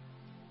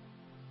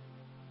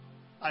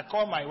 I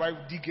call my wife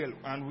D-Girl,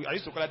 and I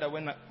used to call her that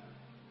when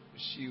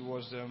she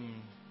was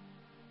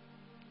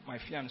my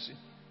fiancée.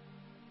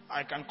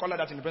 I can call her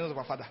that in the presence of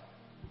her father.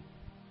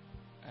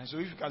 And so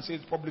if you can say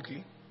it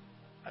publicly.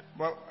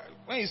 But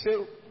when you say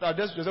that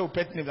there's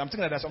pet names, I'm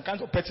thinking that there's some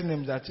kinds of pet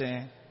names that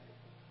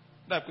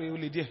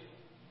only there.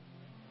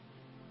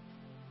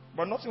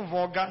 But nothing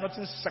vulgar,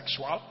 nothing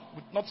sexual,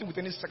 nothing with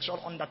any sexual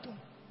undertone.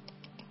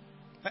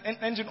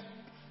 And you know,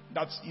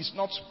 that is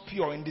not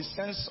pure in the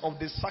sense of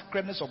the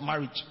sacredness of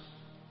marriage.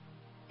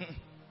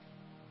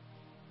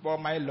 But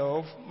my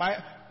love,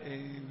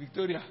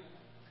 Victoria,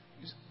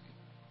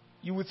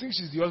 you would think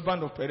she's the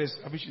husband of Perez.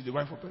 I mean, she's the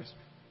wife of Perez.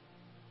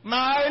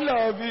 My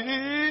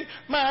lovey,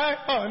 my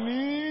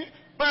honey,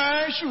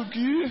 my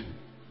shuki.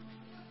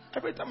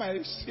 Every time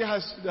I see her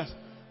do that,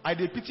 I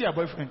pity her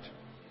boyfriend.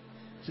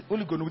 She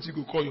only go know what you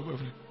go call your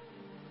boyfriend.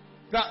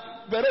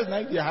 Now, Perez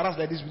now they harass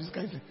like this with this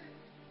kind of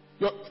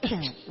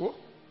thing.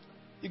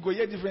 You go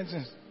hear different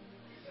things.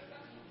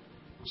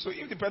 So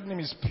if the pet name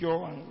is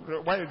pure,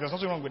 and why there's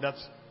nothing wrong with that.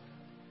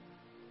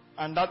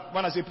 And that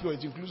when I say pure,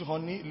 it includes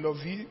honey,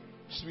 lovey,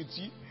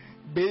 sweetie,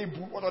 babe.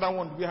 What other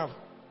one do we have?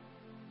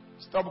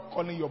 Stop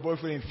calling your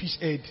boyfriend fish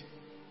head.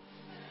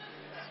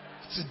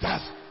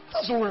 That's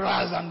so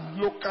ras and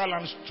local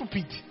and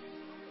stupid.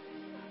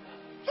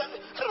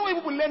 I don't know where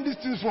people learn these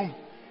things from.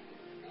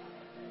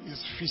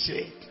 It's fish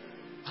head.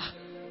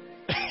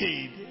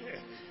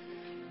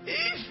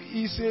 If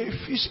he's a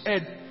fish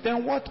head,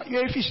 then what?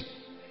 You're a fish.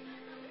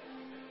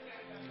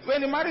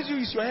 When he marries you,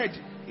 it's your head.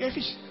 You're a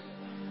fish.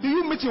 Do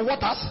you meet in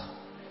waters?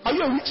 Are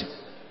you a witch?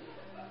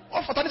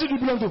 What fraternity do you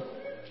belong to?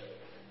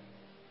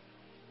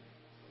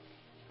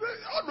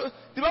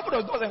 The Bible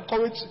does not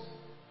encourage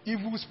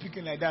evil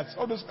speaking like that.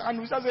 All those, and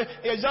we just say,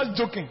 you're just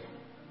joking.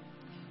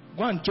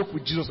 Go and joke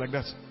with Jesus like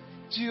that.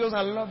 Jesus,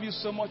 I love you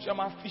so much. You're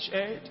my fish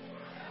head.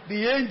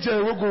 The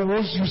angel will go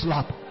roast you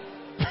slap.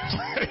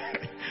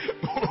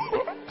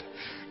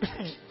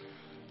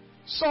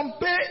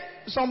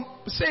 Some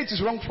say it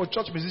is wrong for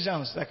church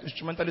musicians like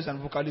instrumentalists and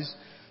vocalists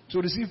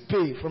to receive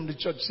pay from the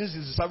church since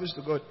it's a service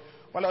to God,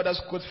 while others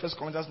quote 1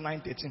 Corinthians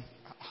 9:13.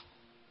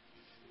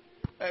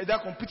 They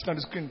are competing on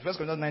the screen. 1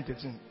 Corinthians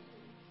 9:13.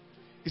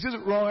 Is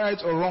it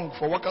right or wrong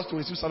for workers to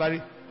receive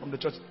salary from the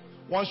church?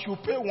 Once you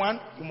pay one,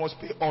 you must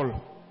pay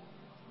all.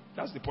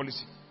 That's the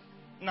policy.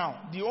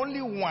 Now, the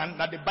only one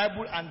that the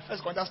Bible and 1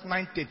 Corinthians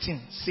 9:13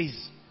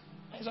 says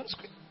is on the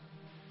screen.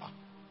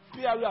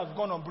 PRU has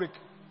gone on break.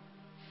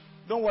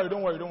 Don't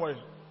worry.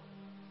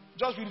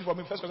 Just read it for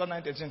me, 1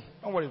 Corinthians 9:13.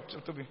 Don't worry,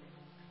 Toby.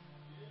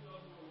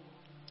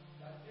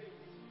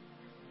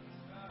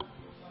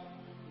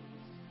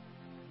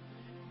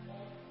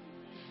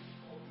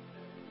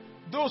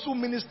 Those who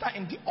minister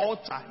in the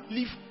altar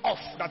live off.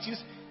 That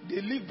is, they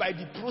live by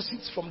the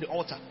proceeds from the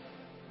altar.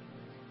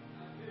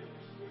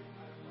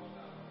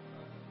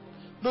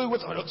 No,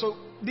 wait. So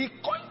the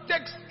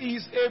context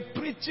is a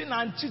preaching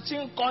and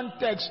teaching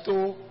context.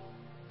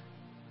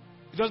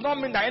 It does not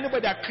mean that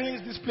anybody that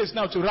cleans this place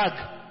now to rag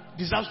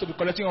deserves to be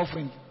collecting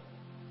offering.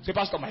 Say,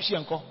 Pastor, my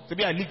uncle.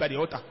 Say, I live by the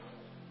altar.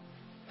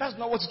 That's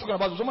not what he's talking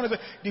about. Someone said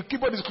the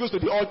keyboard is close to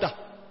the altar.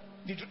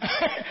 The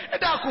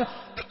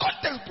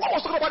context, Paul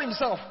was talking about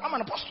himself. I'm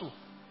an apostle.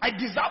 I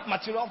deserve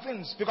material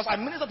things because I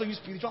minister to you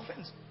spiritual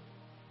things.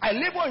 I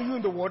labor in you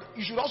in the word.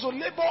 You should also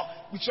labor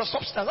with your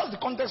substance. That's the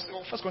context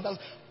of 1 Corinthians.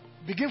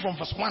 Begin from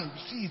verse 1.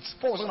 You see it.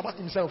 Paul was talking about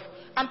himself.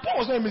 And Paul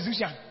was not a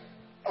musician.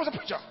 He was a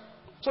preacher.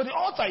 So the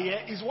altar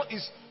here is what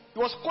is, he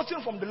was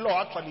quoting from the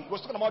law actually. He was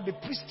talking about the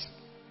priest,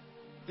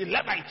 the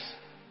Levites.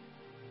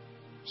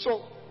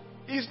 So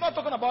he's not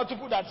talking about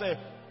people that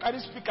carry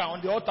speaker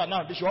on the altar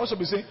now. They should also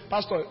be saying,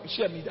 Pastor,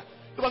 share me that.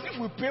 Because if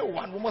we pay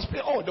one, we must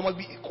pay all. There must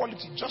be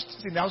equality, justice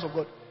in the house of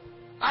God.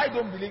 I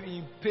don't believe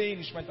in paying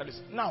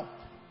instrumentalists. Now,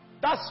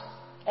 that's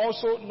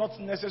also not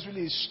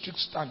necessarily a strict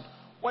stand.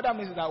 What that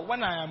means is that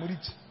when I am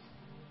rich,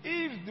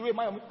 if the way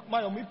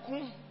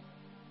Mayomikun,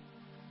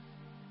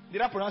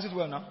 did I pronounce it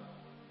well now?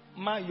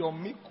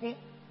 Mayomikun.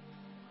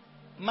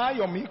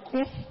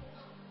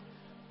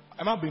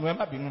 Am I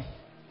being?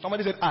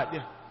 Somebody said,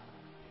 yeah.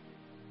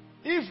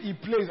 If he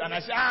plays and I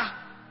say,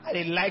 I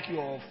didn't like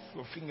your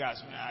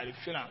fingers, man, I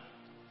feel that.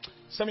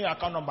 Send me your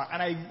account number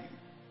and I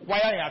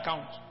wire your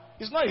account.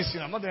 It's not a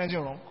sin. I'm not doing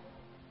anything wrong.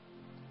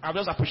 I've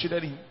just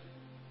appreciated him.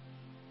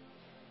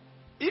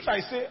 If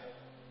I say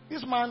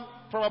this man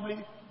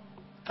probably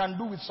can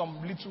do with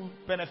some little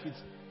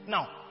benefits.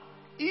 Now,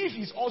 if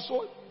he's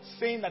also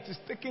saying that he's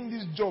taking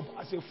this job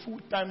as a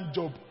full-time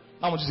job,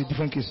 now it's a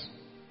different case.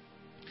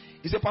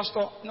 He said,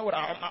 Pastor, you know what?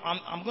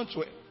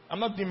 I'm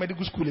not doing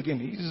medical school again.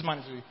 This man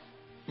is a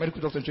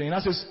medical doctor training.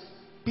 And I says,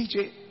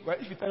 PJ, well,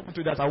 if you tell me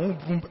to that, I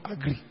won't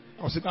agree.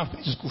 I'll say, go and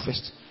finish school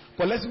first.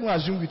 But let's even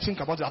assume we think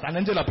about that. An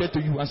angel appeared to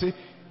you and say,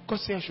 God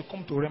said I should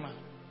come to Rema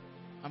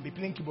and be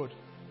playing keyboard.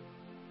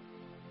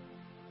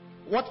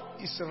 What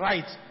is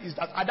right is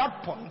that at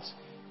that point,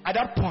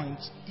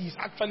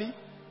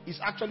 he's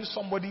actually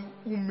somebody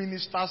who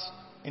ministers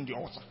in the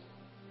altar.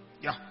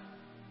 Yeah.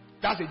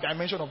 That's a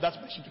dimension of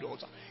that mission to the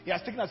altar. He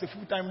has taken as a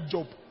full-time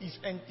job.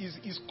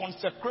 His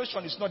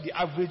consecration is not the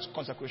average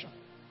consecration.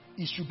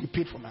 He should be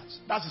paid for that.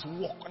 That's his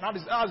work. Now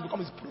that has become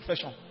his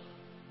profession.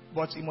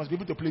 But he must be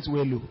able to play it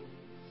well low.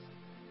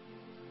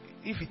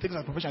 If he takes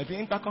a profession, he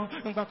thinks, that can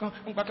go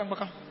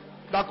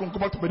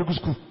back to medical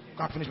school.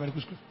 Can't finish medical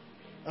school.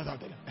 That's what I'm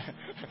telling you.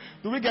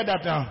 Do we get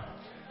that now?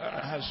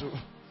 So,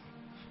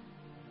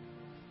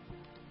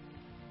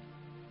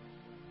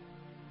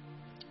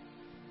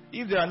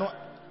 if there are no...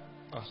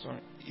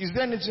 Is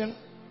there anything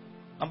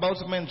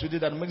about men today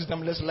that makes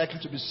them less likely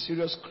to be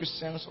serious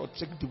Christians or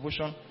take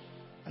devotion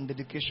and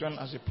dedication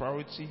as a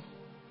priority?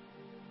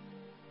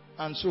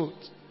 And so,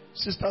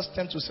 sisters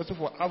tend to settle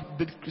for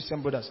half-baked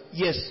Christian brothers.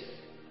 Yes,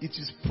 it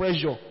is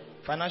pressure,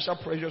 financial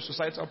pressure,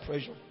 societal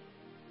pressure.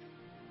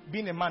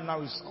 Being a man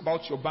now is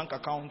about your bank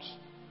account,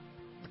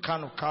 the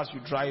kind of cars you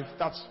drive,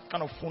 that's the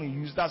kind of phone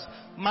you use. That's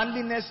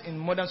manliness in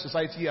modern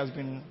society has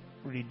been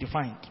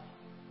redefined.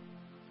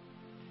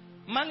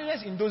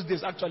 Manliness in those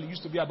days actually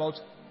used to be about,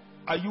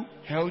 are you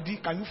healthy?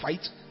 Can you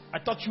fight? I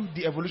taught you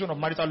the evolution of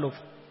marital love.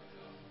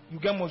 You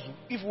get muscle.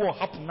 If war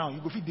happen now,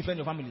 you go fit defend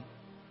your family.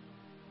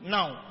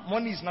 Now,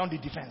 money is now the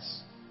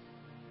defense.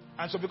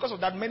 And so because of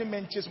that, many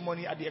men chase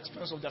money at the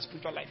expense of their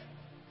spiritual life.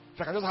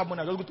 If I can just have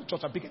money, I'll just go to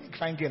church and pick a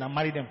fine girl and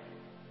marry them.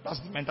 That's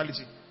the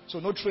mentality. So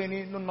no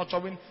training, no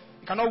nurturing.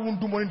 You cannot even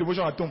do morning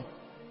devotion at home.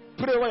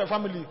 Pray over your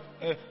family.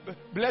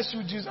 Bless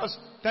you, Jesus.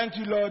 Thank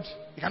you, Lord.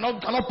 You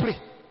cannot pray.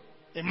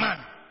 A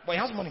man. But he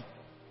has money.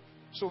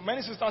 So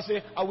many sisters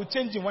say, I will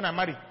change him when I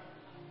marry.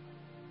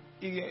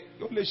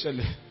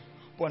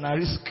 But a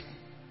risk.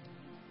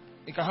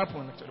 It can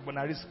happen actually, but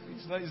a risk.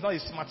 It's not a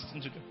smart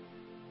thing to do.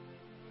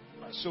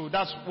 So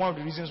that's one of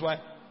the reasons why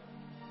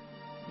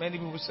many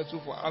people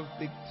settle for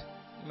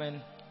half-baked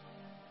men.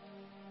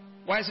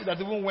 Why is it that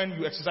even when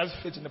you exercise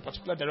faith in a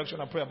particular direction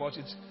and pray about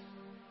it,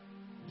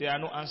 there are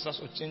no answers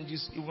or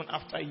changes even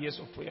after years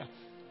of prayer?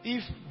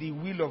 If the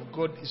will of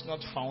God is not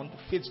found,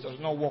 faith does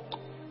not work.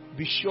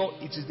 Be sure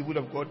it is the will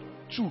of God.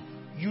 2,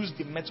 use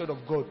the method of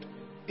God.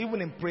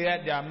 even in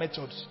prayer, there are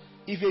methods.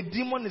 If a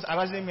demon is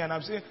harassing me and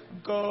I'm saying,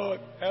 God,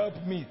 help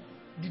me,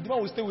 the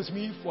demon will stay with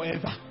me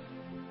forever.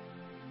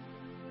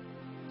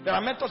 There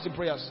are methods in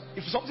prayers.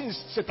 If something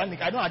is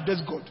satanic, I don't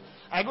address God.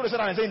 I go to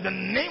Satan and say, in the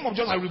name of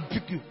Jesus, I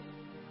rebuke you.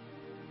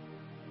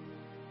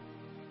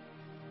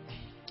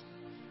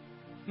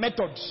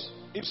 Methods.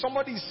 If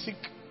somebody is sick,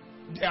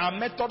 there are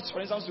methods, for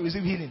instance, to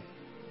receive healing.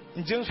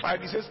 In James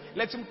 5, he says,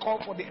 let him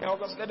call for the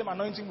elders, let them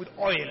anoint him with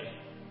oil.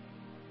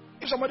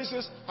 If somebody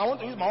says, I want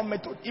to use my own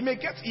method, he may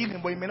get healing,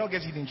 but he may not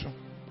get healing too.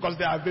 Because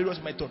there are various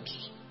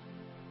methods.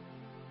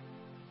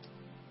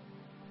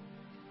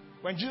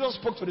 When Jesus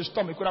spoke to the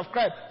storm, he could have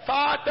cried,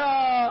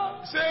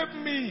 Father,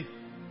 save me.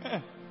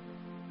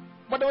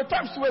 But there were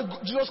times where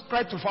Jesus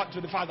cried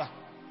to the Father.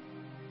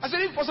 I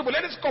said, if possible,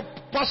 let this cup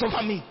pass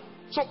over me.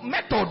 So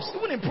methods,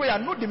 even in prayer,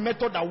 know the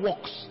method that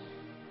works.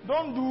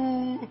 Don't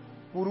do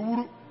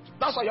wuru.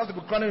 That's why you have to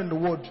be grounded in the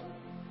word.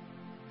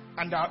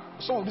 And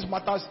some of these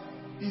matters,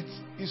 it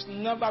is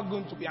never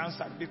going to be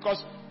answered,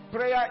 because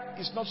prayer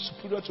is not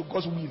superior to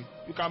God's will.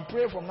 You can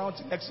pray from now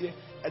till next year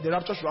and the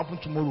rapture should happen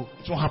tomorrow.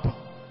 It won't happen.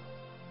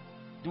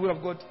 The will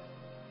of God.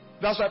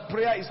 That's why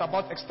prayer is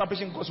about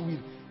establishing God's will.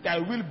 Thy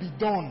will be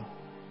done,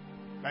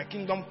 thy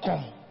kingdom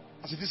come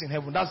as it is in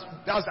heaven. That's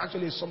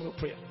actually a summary of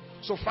prayer.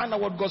 So find out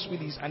what God's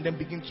will is and then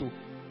begin to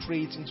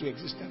pray it into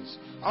existence.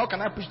 How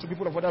can I preach to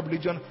people of other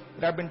religion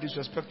without being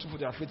disrespectful for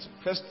their faith?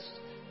 First,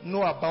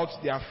 know about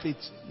their faith.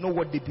 Know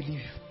what they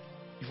believe.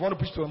 If you want to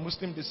preach to a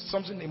Muslim, there's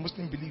something a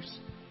Muslim believes.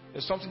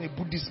 There's something a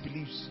Buddhist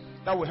believes.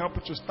 That will help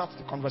you to start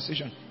the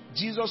conversation.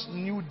 Jesus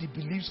knew the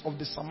beliefs of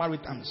the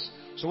Samaritans.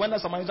 So when that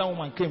Samaritan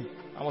woman came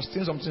and was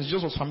saying something,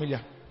 Jesus was familiar.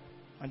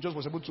 And Jesus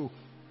was able to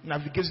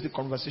navigate the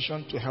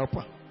conversation to help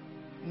her.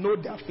 Know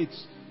their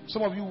faiths.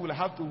 Some of you will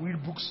have to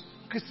read books,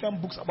 Christian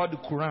books about the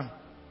Quran.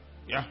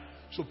 Yeah.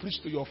 So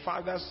preach to your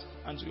fathers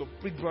and to your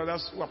big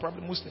brothers who are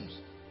probably Muslims.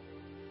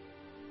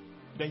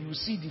 Then you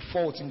see the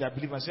fault in their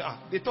belief and say,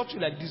 they taught you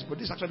like this, but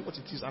this is actually what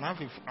it is, and I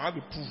have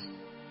a proof.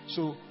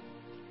 So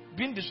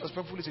being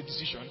disrespectful is a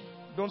decision.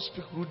 Don't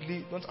speak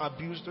rudely, don't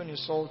abuse, don't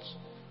insult.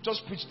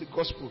 Just preach the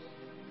gospel.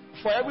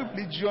 For every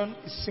religion,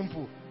 it's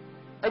simple.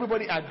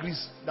 Everybody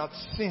agrees that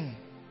sin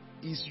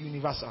is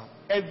universal.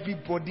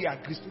 Everybody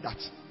agrees to that.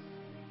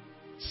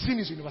 Sin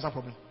is a universal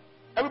problem.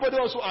 Everybody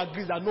also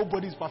agrees that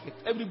nobody is perfect.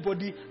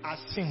 Everybody has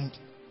sinned.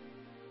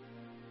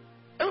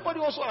 Everybody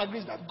also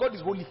agrees that God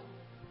is holy.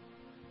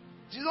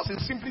 Jesus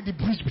is simply the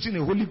bridge between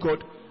a holy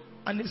God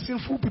and a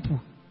sinful people.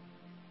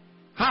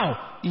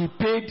 How? He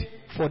paid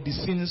for the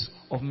sins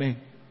of men.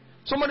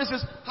 Somebody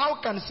says,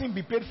 how can sin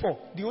be paid for?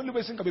 The only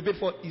way sin can be paid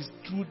for is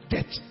through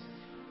death.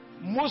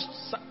 Most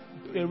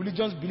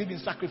religions believe in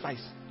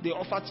sacrifice. They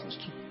offer things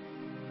too.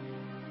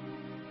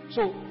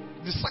 So,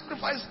 the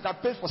sacrifice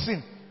that pays for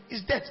sin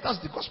is death. That's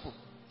the gospel.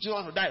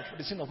 Jesus will die for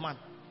the sin of man.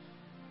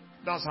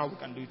 That's how we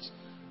can do it.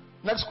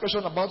 Next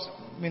question about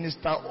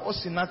Minister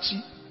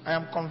Osinachi. I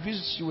am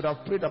convinced she would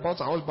have prayed about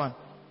her husband.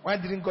 Why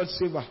didn't God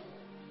save her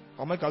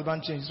or make her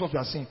husband change? This is what we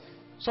are saying.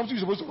 Something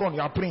you're supposed to run,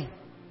 you are praying.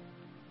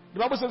 The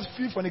Bible says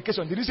flee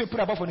fornication. Did it say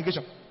pray about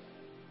fornication?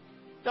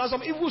 There are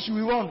some evils you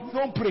will run. You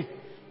don't pray.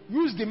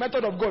 Use the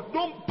method of God.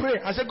 Don't pray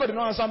and say God did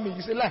not answer me.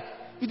 It's a lie.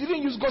 You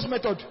didn't use God's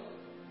method.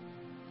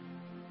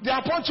 They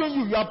are punching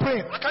you. You are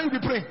praying. How can you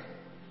be praying?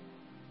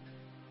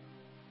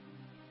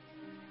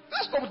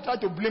 Let's not try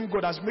to blame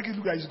God and make it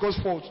look like it's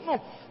God's fault.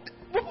 No.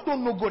 People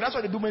don't know God. That's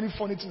why they do many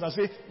funny things and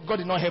say, God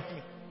did not help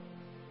me.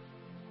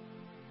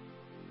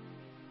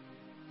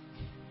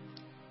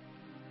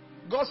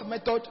 God's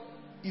method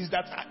is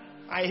that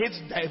I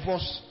hate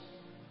divorce.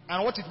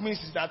 And what it means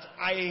is that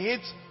I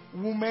hate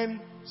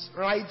women's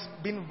rights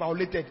being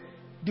violated.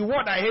 The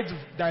word I hate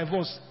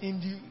divorce,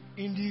 in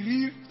the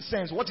real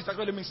sense, what it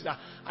actually means is that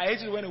I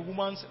hate it when a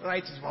woman's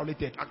right is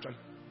violated, actually.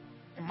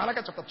 In Malachi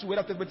chapter 2, where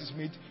that statement is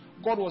made,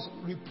 God was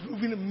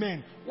reproving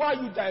men. Why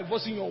are you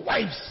divorcing your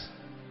wives?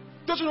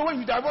 Don't you know when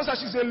you divorce her,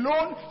 she's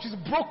alone, she's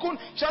broken,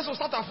 she has to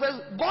start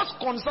afresh. God's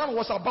concern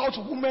was about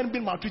women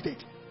being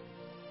maltreated.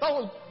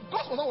 God's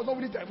concern was not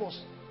really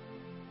divorce.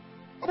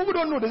 But people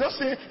don't know. They just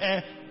say,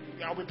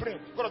 I'll be praying.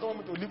 God doesn't want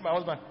me to leave my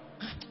husband.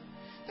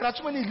 There are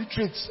too many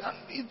illiterates.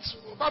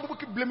 And people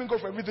keep blaming God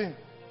for everything.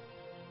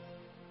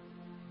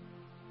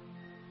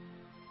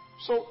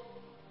 So,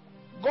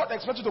 God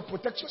expects you to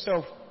protect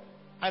yourself.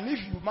 And if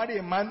you marry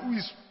a man who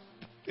is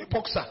a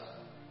boxer,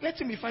 let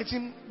him be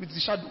fighting with the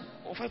shadow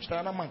or fight with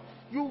another man.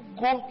 You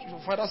go to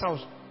your father's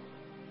house.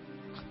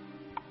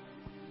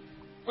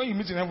 When you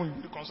meet in heaven, you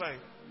will reconcile.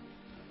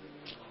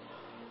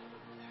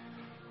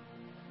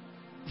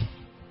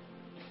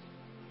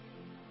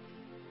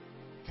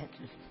 Thank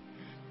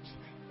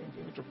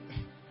you.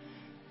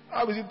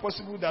 How is it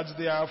possible that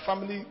there are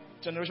family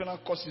generational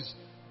curses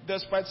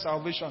despite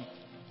salvation?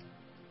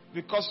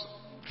 Because,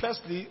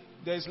 firstly,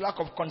 there is lack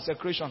of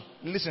consecration.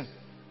 Listen,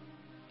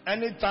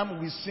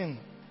 anytime we sin,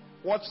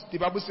 what the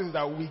Bible says is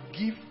that we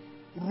give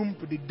room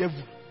to the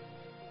devil.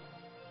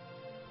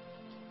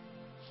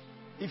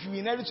 If you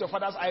inherit your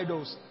father's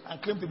idols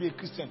and claim to be a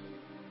Christian,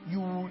 you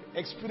will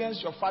experience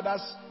your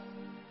father's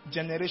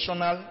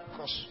generational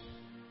curse.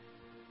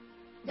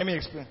 Let me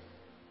explain.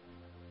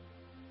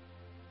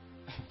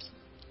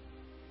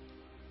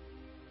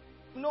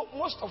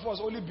 Most of us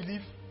only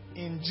believe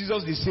in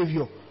Jesus the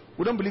Savior.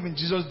 We don't believe in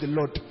Jesus the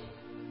Lord.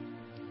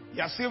 He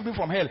has saved me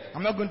from hell.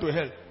 I'm not going to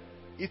hell.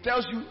 He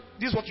tells you,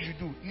 this is what you should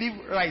do.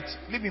 Live right.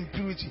 Live in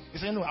purity. He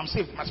says, no, I'm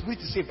saved. My spirit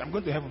is saved. I'm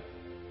going to heaven.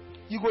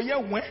 You go here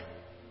when?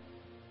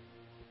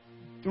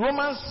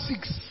 Romans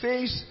 6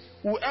 says,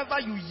 whoever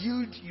you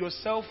yield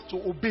yourself to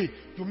obey,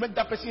 you make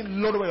that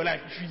person Lord over your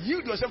life. If you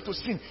yield yourself to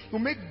sin, you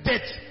make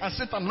death and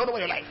Satan Lord over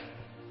your life.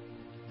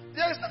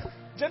 There is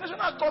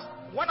generational curse.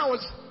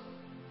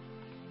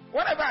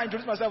 Whenever I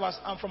introduce myself as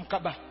I'm from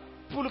Kaba,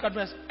 people look at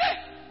me and say, hey,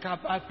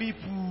 Kaba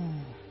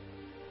people.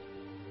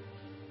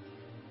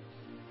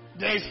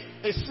 There is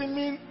a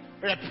seeming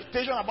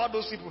reputation about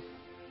those people.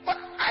 But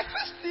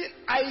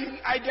I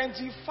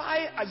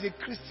identify as a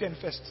Christian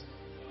first.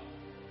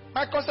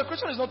 My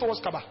consecration is not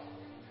towards Kaba.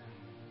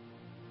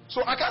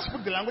 So I can't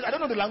speak the language. I don't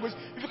know the language.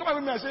 If you come up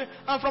with me and say,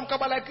 I'm from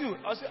Kaba like you,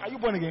 I'll say, are you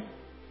born again?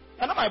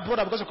 You're not my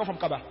brother because you come from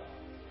Kaba.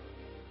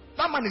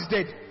 That man is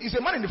dead. He's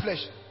a man in the flesh.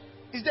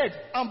 He's dead.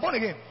 I'm born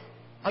again.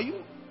 Are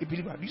you a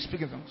believer? Do you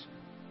speak in tongues?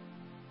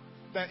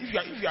 Then if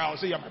you are, I'll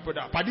say you're my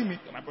brother. Pardon me,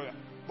 you're my brother.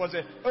 But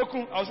say,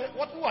 Okun, I'll say,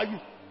 who are you?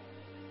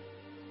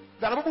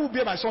 There are people who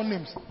bear my son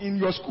names in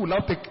your school.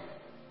 I'll take.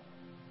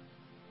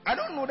 I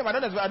don't know them. I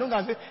don't go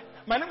and say,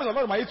 my name is a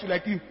lot of my age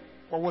like you.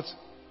 Or what?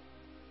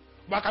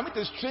 But I can meet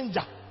a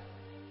stranger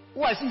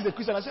who I see is a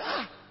Christian. I say,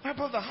 my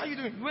brother, how are you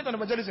doing? You went on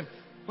evangelism.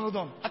 Well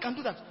done. I can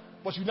do that.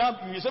 But you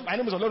say, my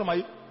name is a lot of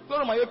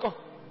my echo.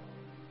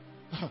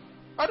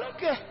 I don't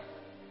care.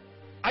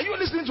 Are you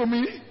listening to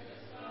me?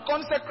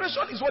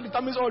 Consecration is what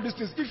determines all these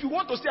things. If you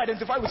want to stay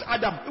identified with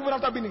Adam, even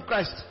after being in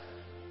Christ,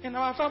 in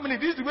our family,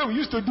 this is the way we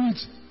used to do it.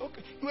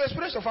 Okay. You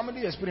experience your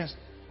family experience.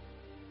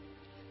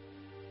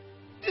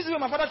 This is the way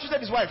my father treated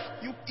his wife.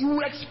 You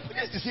will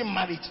experience the same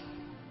marriage.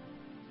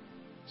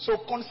 So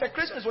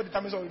consecration is what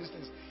determines all these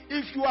things.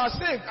 If you are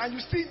saved and you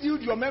still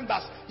yield your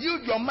members,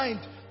 yield your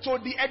mind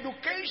to the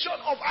education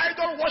of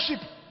idol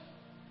worship,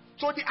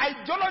 to the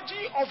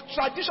ideology of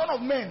tradition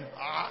of men,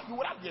 you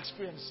will have the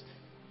experience.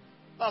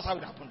 That's how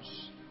it happens.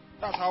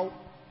 That's how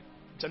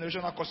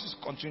generational curses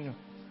continue.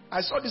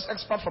 I saw this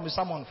expert from a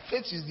sermon.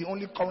 Faith is the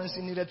only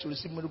currency needed to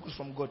receive miracles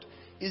from God.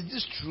 Is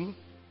this true?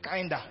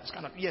 Kinda. It's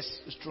kind of, yes,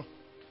 it's true.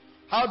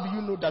 How do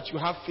you know that you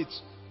have faith?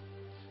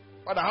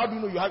 But how do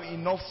you know you have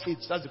enough faith?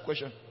 That's the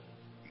question.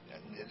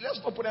 Let's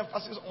not put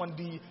emphasis on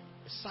the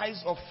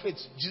size of faith.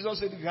 Jesus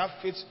said if you have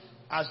faith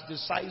as the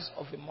size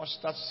of a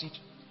mustard seed,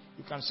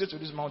 you can say to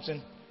this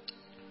mountain,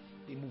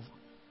 be moved.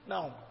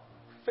 Now,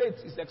 faith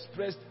is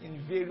expressed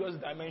in various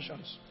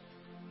dimensions.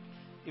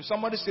 If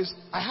somebody says,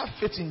 I have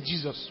faith in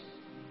Jesus,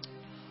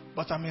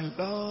 but I'm in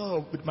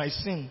love with my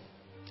sin,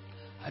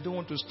 I don't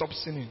want to stop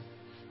sinning,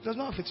 he does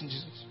not have faith in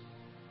Jesus.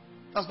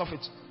 That's not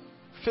faith.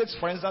 Faith,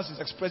 for instance, is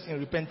expressed in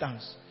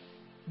repentance.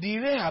 The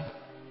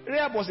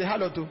Rahab was a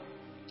harlot too.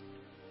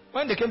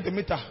 When they came to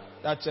meet her,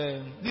 that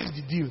this is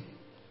the deal.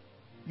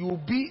 You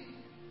will be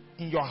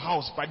in your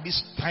house by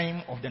this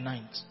time of the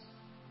night.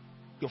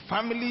 Your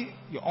family,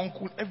 your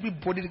uncle,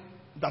 everybody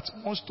that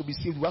wants to be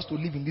saved has to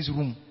live in this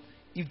room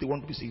if they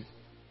want to be saved.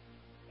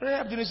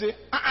 Rahab didn't say,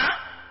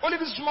 only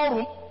this small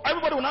room.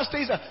 Everybody will not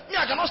stay there. Me,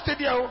 I cannot stay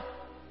there.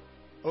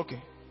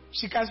 Okay.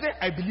 She can say,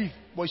 I believe,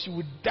 but she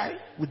would die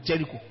with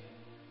Jericho.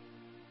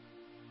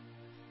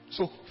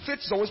 So faith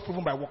is always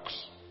proven by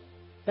works.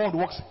 One of the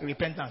works,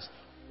 repentance.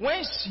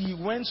 When she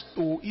went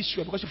to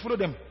Israel, because she followed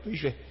them to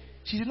Israel,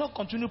 she did not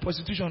continue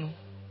prostitution.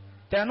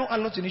 There are no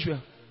harlots in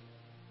Israel.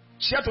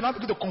 She had to now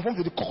begin to conform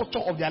to the culture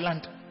of their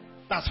land.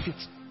 That's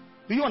faith.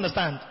 Do you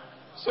understand?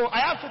 So I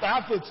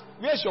have faith.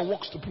 Where's your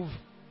works to prove?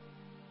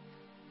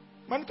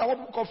 Many times what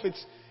people call faith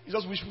is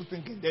just wishful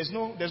thinking. There's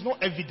no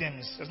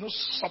evidence. There's no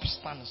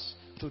substance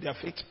to their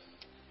faith.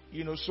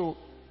 So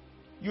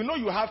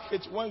you have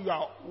faith when you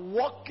are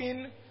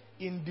walking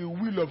in the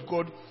will of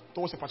God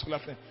towards a particular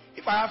thing.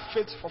 If I have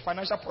faith for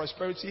financial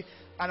prosperity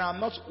and I'm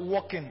not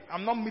working,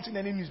 I'm not meeting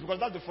any needs, because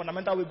that's the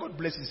fundamental way God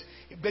blesses.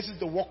 He blesses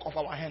the work of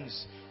our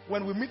hands.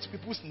 When we meet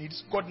people's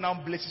needs, God now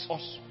blesses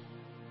us.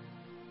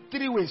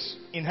 3 ways: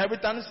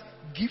 inheritance,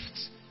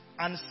 gifts,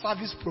 and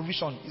service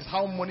provision is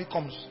how money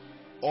comes,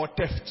 or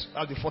theft.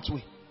 That's the 4th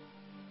way.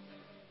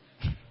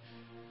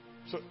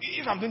 So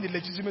if I'm doing the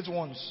legitimate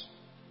ones,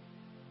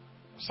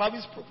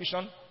 service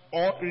provision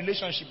or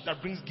relationship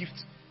that brings gift,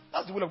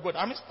 that's the will of God.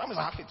 That means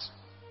I have faith.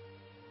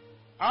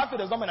 I have faith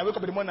does not mean I wake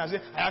up in the morning and say,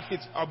 I have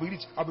faith, I'll be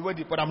rich, I'll be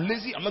wealthy, but I'm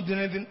lazy, I'm not doing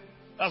anything.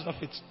 That's not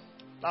faith.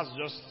 That's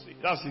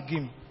a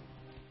game.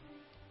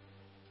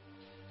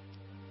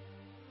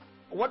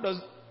 Why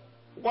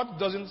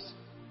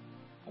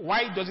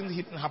doesn't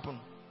healing happen?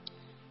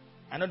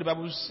 I know the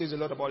Bible says a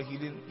lot about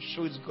healing,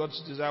 shows God's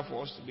desire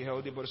for us to be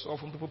healthy, but so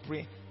often people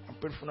pray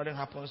and pray for nothing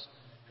happens.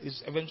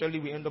 Is eventually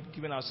we end up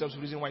giving ourselves the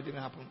reason why it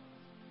didn't happen.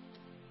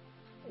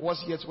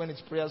 Worse yet, when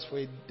it's prayers for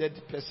a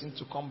dead person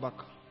to come back.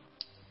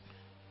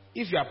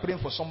 If you are praying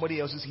for somebody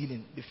else's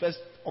healing, the first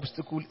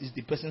obstacle is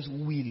the person's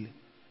will.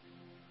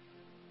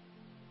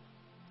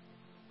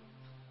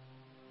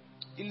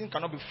 healing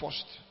cannot be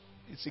forced.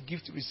 It's a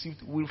gift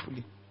received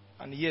willfully.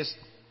 And yes,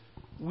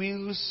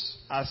 wills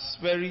are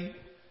very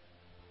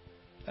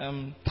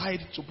tied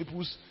to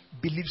people's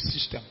belief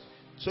system.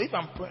 So if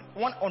I'm praying,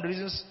 one of the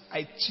reasons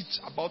I teach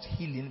about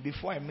healing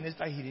before I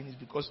minister healing is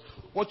because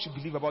what you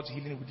believe about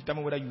healing will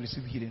determine whether you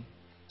receive healing.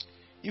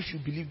 If you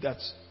believe that,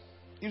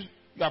 if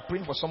you are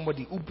praying for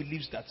somebody who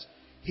believes that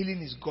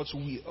healing is God's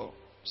will or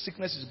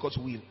sickness is God's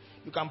will,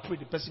 you can pray,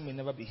 the person may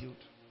never be healed.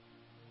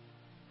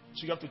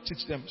 So you have to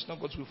teach them it's not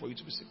God's will for you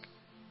to be sick.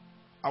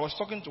 I was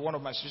talking to one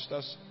of my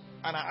sisters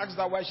and I asked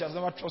her why she has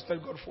never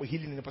trusted God for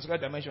healing in a particular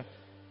dimension.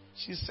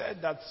 She said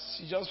that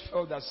she just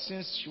felt that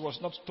since she was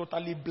not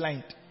totally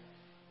blind,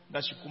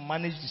 that she could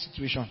manage the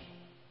situation.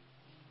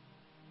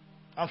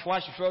 And for her,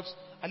 she felt,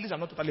 at least I'm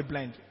not totally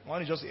blind.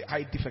 One is just a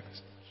high defect.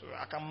 So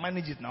I can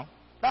manage it now.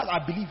 That's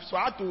our belief. So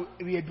I had to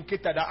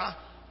re-educate her that,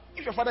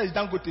 if your father is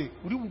Dangote,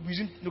 would you be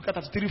using Nokia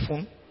 33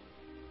 phone?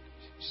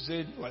 She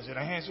said, no. I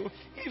said, so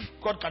if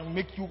God can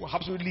make you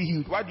absolutely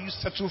healed, why do you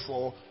settle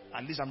for,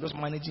 at least I'm just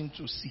managing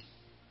to see?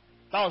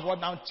 That was what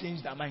now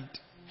changed their mind.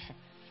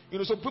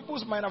 So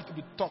people's mind have to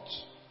be taught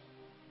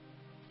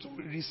to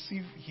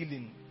receive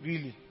healing,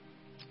 really.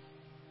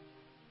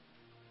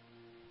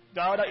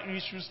 There are other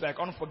issues like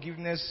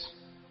unforgiveness,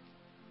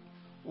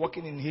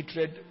 walking in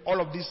hatred. All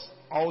of these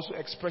are also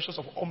expressions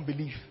of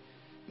unbelief.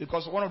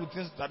 Because one of the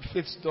things that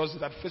faith does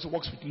is that faith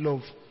works with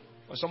love.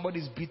 When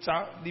somebody is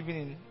bitter, living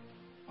in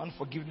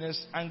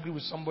unforgiveness, angry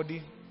with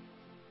somebody,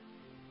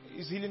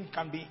 his healing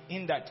can be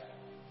hindered.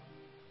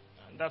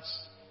 And that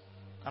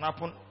can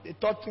happen. The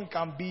third thing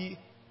can be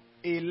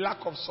a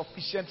lack of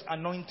sufficient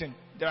anointing.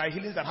 There are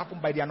healings that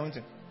happen by the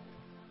anointing.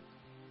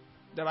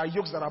 There are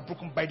yokes that are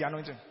broken by the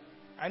anointing.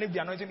 And if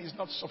the anointing is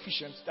not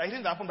sufficient, there are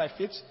healings that happen by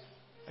faith,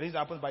 there are healings that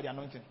happen by the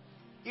anointing.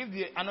 If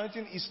the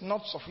anointing is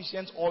not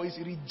sufficient or is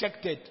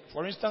rejected,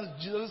 for instance,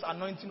 Jesus'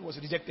 anointing was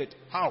rejected.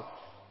 How?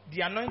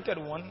 The anointed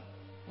one,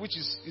 which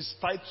is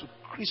tied to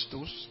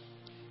Christos,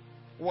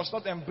 was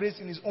not embraced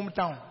in his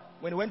hometown.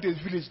 When he went to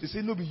his village, they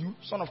said, no be you,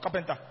 son of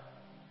carpenter.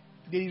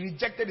 They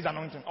rejected his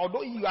anointing.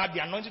 Although he had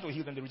the anointing to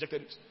heal them, they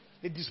rejected it.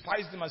 They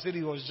despised him and said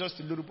he was just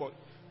a little boy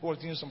who was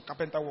doing some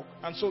carpenter work.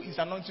 And so his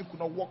anointing could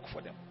not work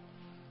for them.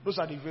 Those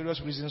are the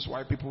various reasons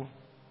why people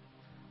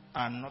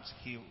are not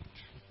healed.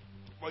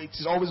 But it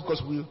is always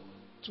God's will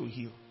to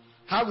heal.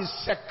 How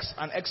is sex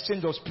an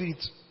exchange of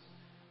spirit?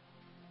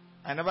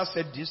 I never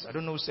said this. I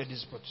don't know who said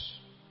this, but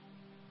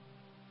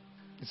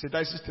it's a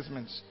dicey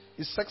statement.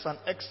 Is sex an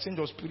exchange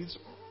of spirits?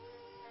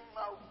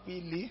 Not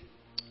really.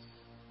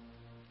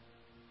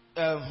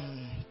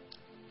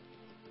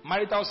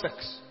 Marital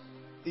sex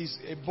is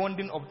a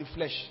bonding of the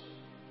flesh.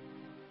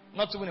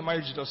 Not even in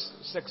marriage does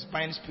sex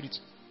bind spirit.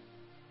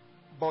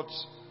 But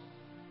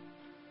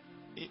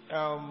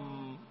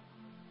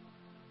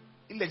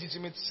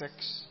illegitimate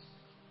sex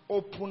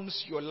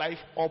opens your life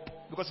up,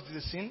 because it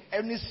is a sin.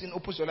 Any sin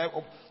opens your life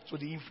up to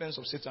the influence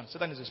of Satan.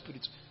 Satan is a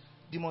spirit.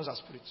 Demons are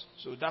spirits.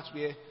 So that's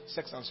where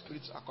sex and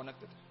spirits are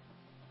connected.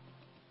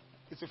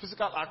 It's a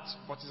physical act,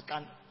 but it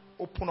can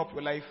open up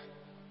your life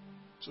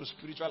to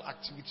spiritual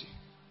activity.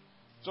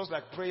 Just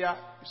like prayer,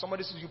 if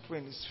somebody sees you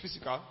praying, it's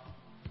physical.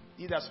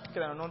 Either speak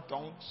in unknown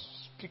tongues,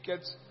 speak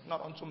it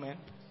not unto men.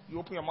 You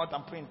open your mouth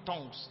and pray in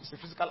tongues. It's a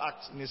physical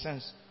act in a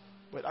sense.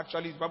 But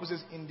actually, the Bible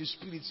says in the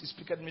spirit, he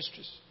speaketh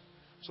mysteries.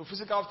 So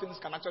physical things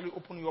can actually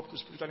open you up to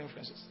spiritual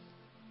influences.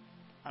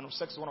 And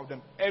sex is one of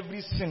them.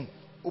 Every sin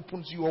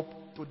opens you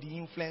up to the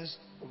influence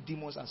of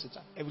demons and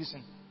Satan. Every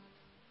sin.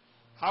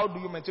 How do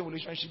you maintain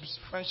relationships,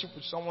 friendship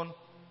with someone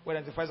who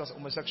identifies as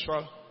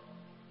homosexual,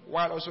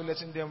 while also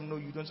letting them know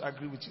you don't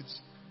agree with it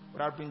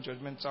without being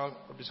judgmental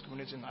or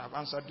discriminating? I have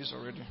answered this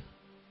already.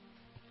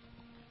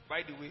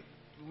 By the way,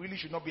 you really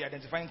should not be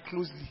identifying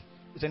closely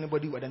with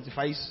anybody who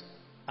identifies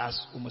as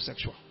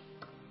homosexual.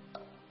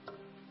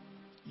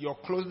 Your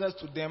closeness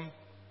to them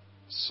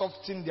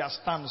softens their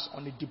stance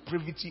on the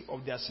depravity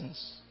of their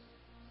sins.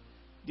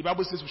 The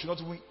Bible says we should not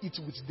even eat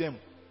with them,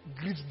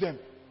 greet them.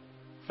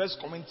 1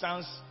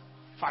 Corinthians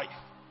 5.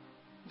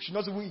 We should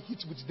not even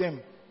eat with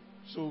them.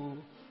 So,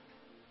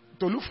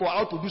 to look for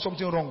how to do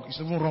something wrong is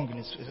even wrong in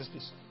its first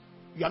place.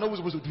 You are not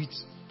supposed to do it.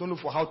 Don't look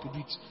for how to do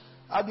it.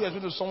 How do you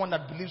explain to someone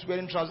that believes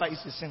wearing trousers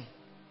is a sin?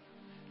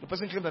 The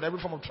person claims that every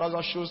form of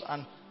trouser shows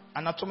an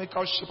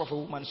anatomical shape of a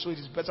woman, so it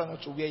is better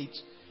not to wear it.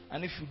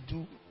 And if you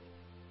do,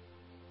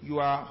 you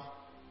are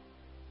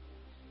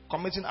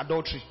committing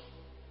adultery.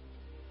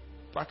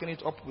 Backing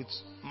it up with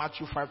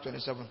Matthew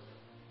 5:27,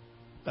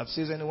 that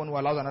says anyone who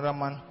allows another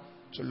man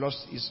to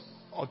lust is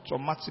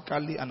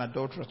automatically an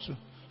adulterer too.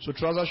 So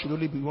trousers should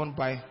only be worn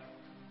by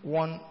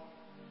one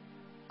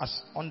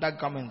as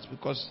undergarments,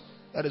 because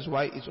that is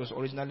why it was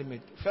originally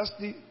made.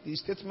 Firstly, the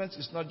statement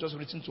is not just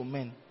written to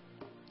men.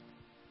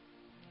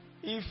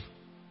 If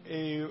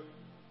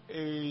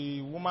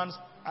a woman's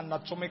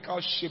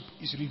anatomical shape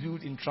is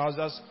revealed in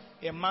trousers,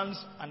 a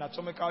man's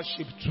anatomical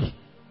shape too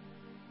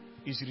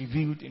is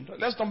revealed in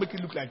trousers. Let's not make it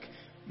look like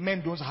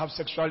men don't have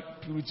sexual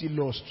purity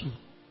laws too.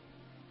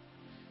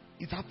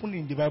 It happened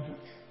in the Bible.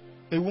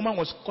 a woman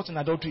was caught in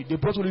adultery, they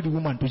brought only the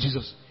woman to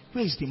Jesus.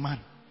 Where is the man?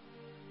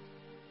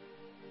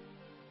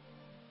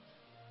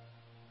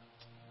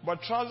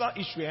 But trouser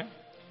issue,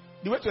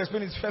 the way to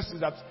explain it first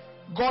is that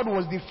God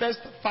was the first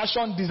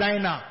fashion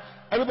designer.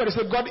 Everybody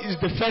say God is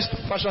the first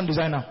fashion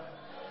designer.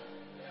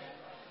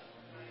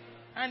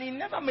 And he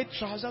never made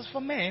trousers for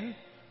men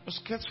or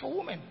skirts for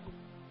women.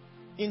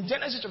 In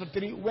Genesis chapter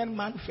 3, when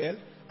man fell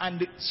and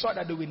they saw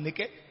that they were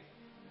naked,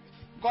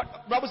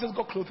 Bible says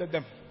God clothed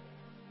them.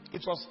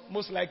 It was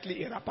most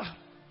likely a wrapper.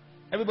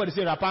 Everybody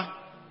say wrapper.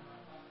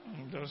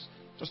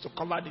 Just to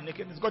cover the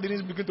nakedness. God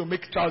didn't begin to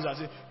make trousers.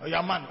 Say, oh,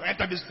 yeah, man,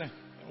 enter this thing.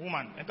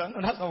 Woman, enter.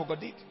 No, that's not what God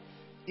did.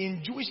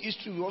 In Jewish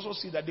history, we also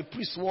see that the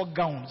priests wore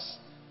gowns.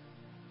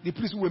 The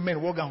priests who were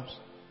men wore gowns.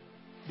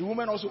 The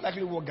women also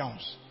likely wore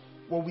gowns.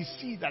 Well, we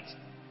see that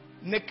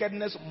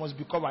nakedness must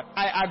be covered.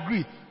 I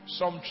agree.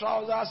 Some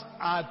trousers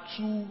are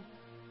too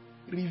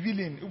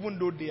revealing, even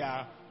though they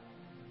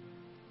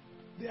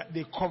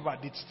cover,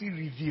 they still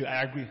reveal.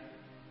 I agree.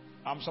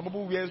 Some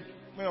people wear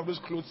many of those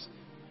clothes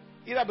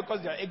either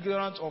because they are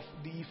ignorant of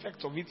the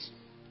effect of it,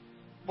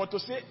 but to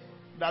say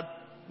that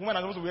women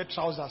are supposed to wear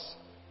trousers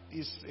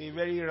is a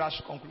very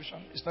rash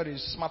conclusion. It's not a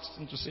smart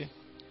thing to say.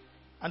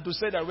 And to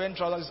say that wearing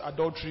trousers is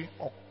adultery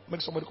or make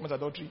somebody commit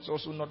adultery is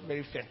also not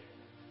very fair.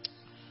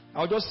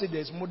 I'll just say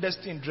there's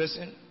modesty in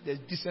dressing, there's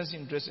decency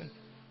in dressing.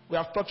 We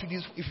have taught you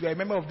this. If you are a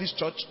member of this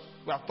church,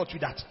 we have taught you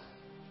that.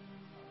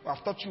 We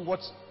have taught you what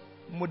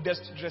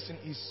modest dressing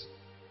is.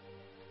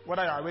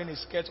 Whether you are wearing a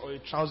skirt or a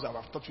trouser, we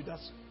have taught you that.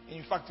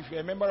 In fact, if you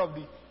are a member of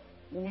the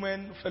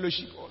women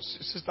fellowship or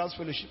sisters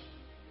fellowship,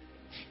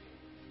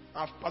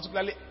 I've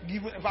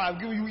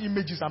given you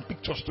images and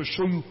pictures to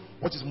show you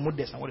what is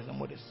modest and what is not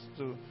modest.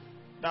 So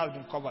that has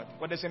been covered.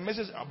 But there's a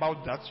message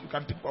about that. You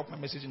can pick up my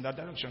message in that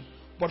direction.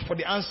 But for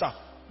the answer,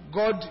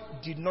 God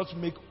did not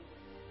make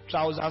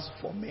trousers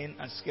for men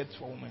and skirts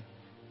for women.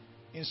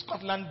 In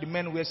Scotland, the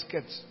men wear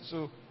skirts.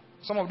 So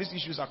some of these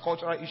issues are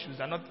cultural issues.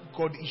 They're not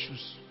God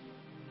issues.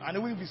 And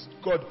even if it's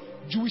God,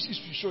 Jewish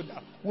history showed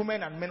that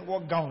women and men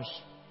wore gowns.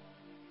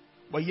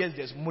 But yes,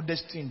 there's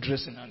modesty in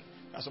dressing. And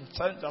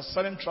there are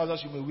certain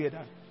trousers you may wear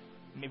that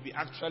may be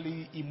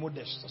actually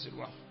immodest, as it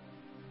were.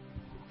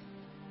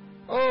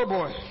 Oh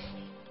boy.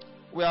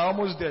 We are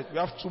almost there. We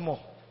have 2 more.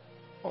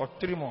 Or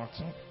 3 more.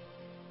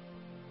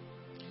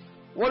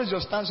 What is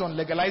your stance on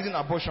legalizing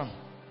abortion?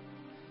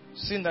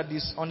 Seeing that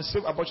this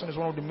unsafe abortion is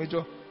one of the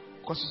major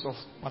causes of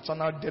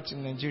maternal death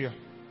in Nigeria.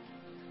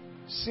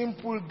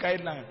 Simple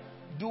guideline.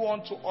 Do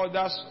unto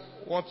others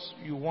what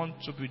you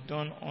want to be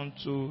done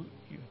unto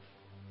you.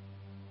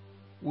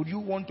 Would you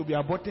want to be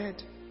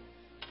aborted?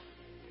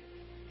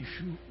 If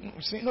you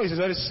see, no, it's a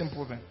very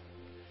simple thing.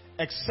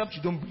 Except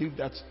you don't believe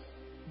that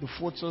the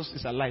fetus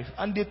is alive.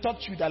 And they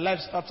taught you that life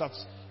starts at,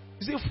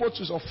 is it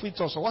fetus or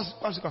fetus or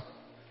what's it called?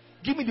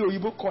 Give me the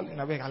Oyibo call in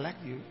a way. I like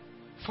the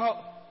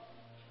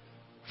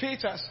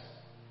fetus.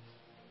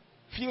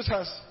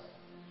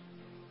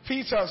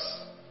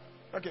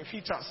 Okay,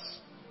 fetus.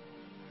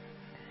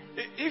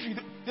 If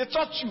they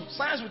taught you,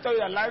 science will tell you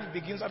that life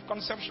begins at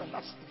conception.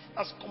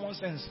 That's common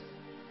sense.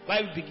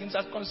 Life begins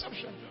at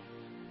conception.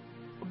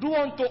 Do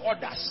unto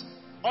others.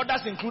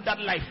 Others include that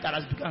life that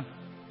has begun.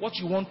 What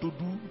you want to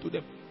do to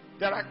them.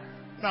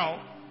 Now,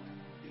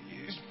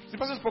 the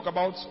person spoke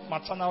about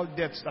maternal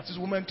death. That is,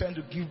 women trying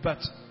to give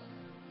birth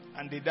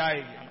and they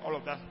die and all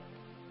of that.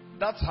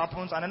 That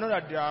happens, and I know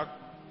that there are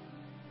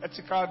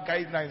ethical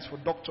guidelines for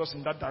doctors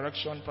in that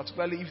direction,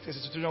 particularly if there's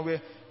a situation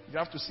where you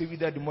have to save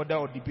either the mother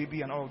or the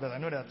baby and all of that. I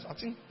know that. I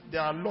think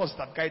there are laws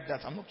that guide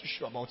that. I'm not too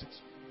sure about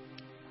it.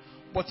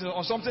 But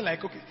on something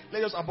like, okay,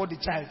 let's just abort the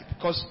child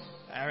because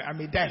I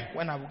may die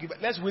when I will give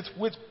it. Let's wait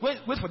for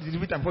the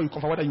delivery time before you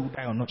confirm whether you will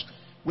die or not.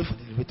 Wait for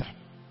the delivery time.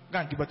 Go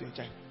and give birth to your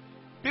child.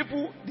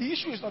 People, the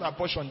issue is not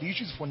abortion. The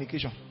issue is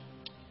fornication.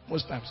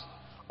 Most times.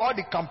 All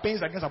the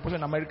campaigns against abortion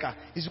in America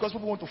is because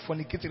people want to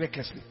fornicate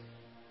recklessly.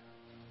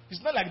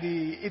 It's not like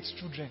they hate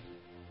children.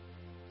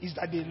 It's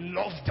that they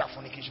love their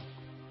fornication.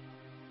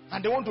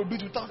 And they want to do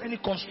it without any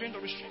constraint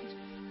or restraint.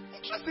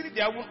 Interestingly,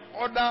 there are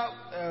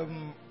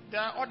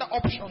other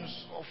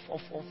options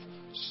of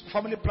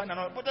family planning,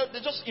 but they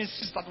just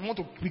insist that we want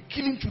to be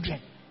killing children.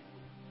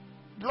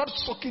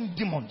 Blood-sucking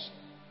demons.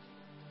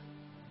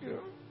 Yeah.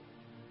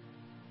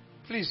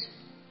 Please.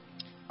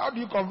 How do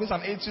you convince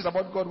an atheist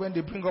about God when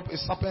they bring up a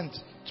serpent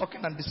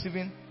talking and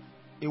deceiving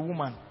a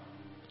woman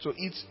to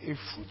eat a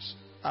fruit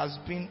as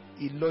being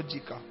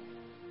illogical?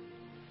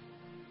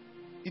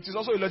 It is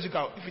also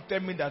illogical if you tell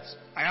me that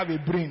I have a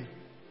brain.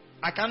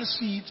 I can't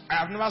see it. I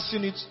have never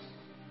seen it.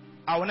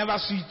 I will never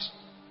see it.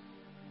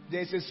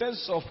 There is a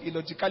sense of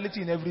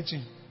illogicality in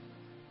everything.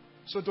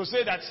 So to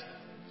say that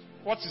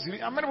what is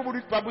it? Many people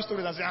read Bible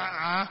stories and say,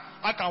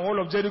 how can wall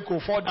of Jericho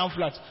fall down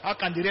flat? How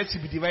can the Red Sea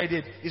be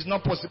divided? It's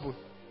not possible.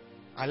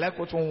 I like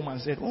what one woman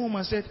said. One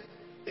woman said,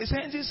 a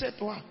scientist said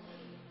to her,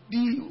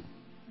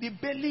 the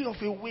belly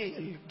of a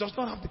whale does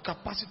not have the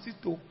capacity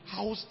to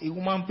house a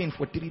human being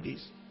for 3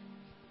 days.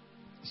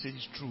 He said,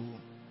 it's true.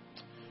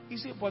 He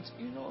said, but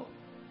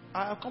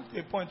I have come to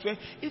a point where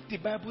if the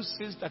Bible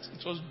says that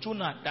it was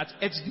Jonah that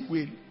ate the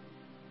whale,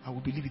 I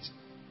will believe it.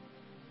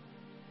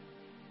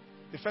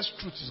 The first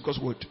truth is God's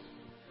word.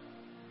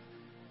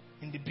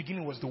 In the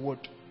beginning was the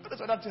word.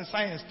 That's other thing,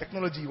 science,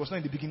 technology was not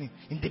in the beginning.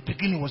 In the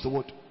beginning was the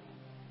word.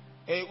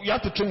 You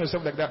have to train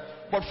yourself like that.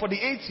 But for the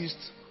atheist,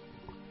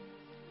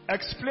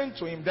 explain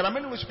to him. There are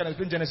many ways you can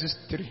explain Genesis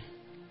 3.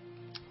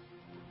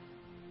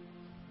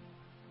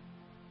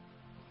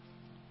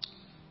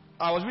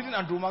 I was reading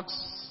Andrew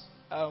Mark's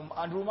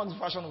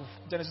version of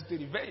Genesis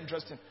 3. Very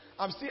interesting.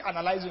 I'm still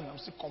analyzing. I'm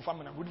still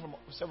confirming. I'm reading from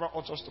several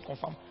authors to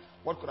confirm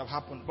what could have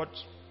happened. But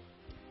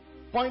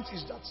point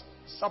is that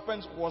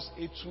serpent was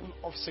a tool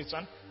of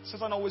Satan.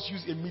 Satan always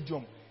used a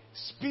medium.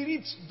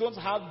 Spirits don't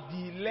have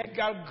the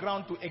legal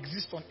ground to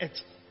exist on earth.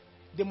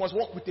 They must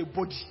work with a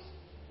body.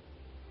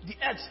 The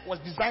earth was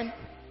designed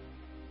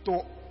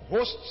to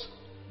host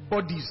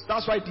bodies.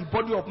 That's why the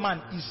body of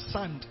man is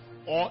sand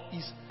or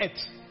is earth.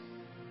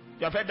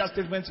 You have heard that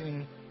statement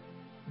in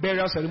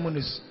burial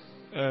ceremonies.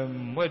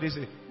 Where they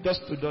say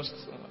dust to dust,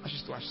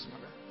 ashes to ashes.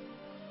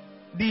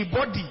 The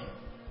body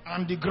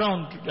and the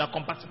ground, they are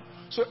compatible.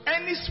 So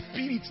any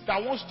spirit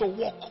that wants to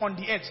walk on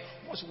the earth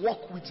must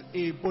walk with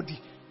a body.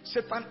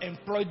 Satan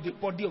employed the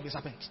body of a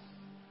serpent.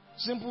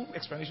 Simple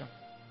explanation.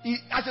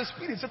 As a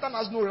spirit, Satan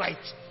has no right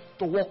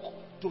to walk,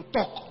 to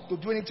talk, to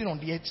do anything on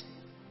the earth.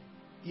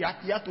 He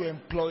had to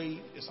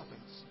employ the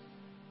serpent.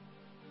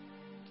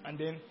 And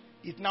then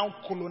it now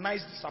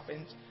colonized the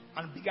serpent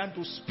and began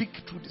to speak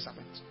through the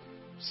serpent.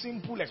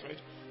 Simple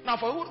explanation. Now,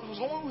 for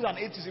someone who's an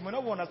atheist, you may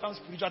not understand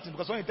spiritual things,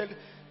 because when you tell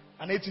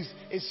an atheist,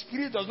 a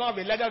spirit does not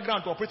have a legal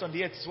ground to operate on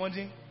the earth, he's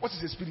wondering, what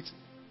is a spirit?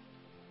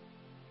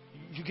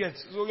 You get.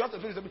 So you have to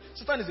feel it.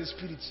 Satan is a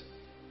spirit.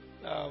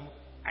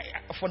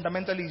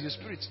 Fundamentally, he's a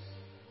spirit.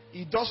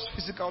 He does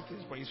physical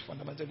things, but he's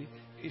fundamentally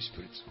a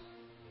spirit.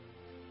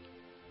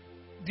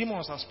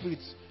 Demons are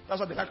spirits.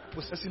 That's why they like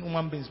possessing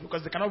human beings,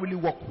 because they cannot really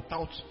walk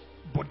without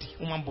body,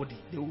 human body.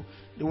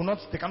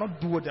 They cannot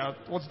do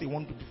what they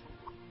want to do.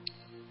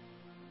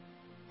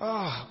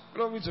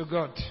 Glory to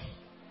God.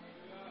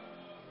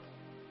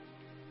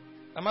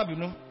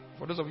 Amabinu,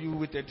 for those of you who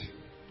waited.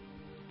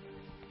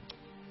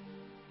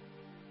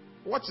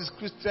 What is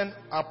Christian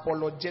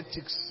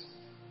apologetics?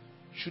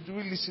 Should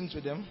we listen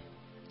to them?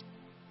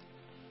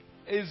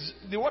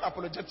 The word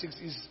apologetics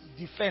is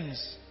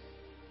defense.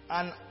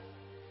 An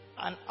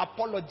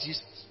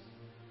apologist.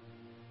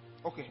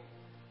 Okay.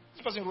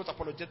 This person wrote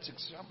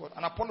apologetics, but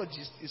an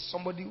apologist is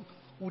somebody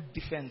who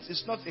defends.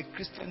 It's not a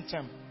Christian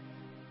term.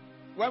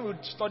 When we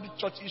study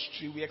church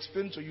history, we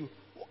explain to you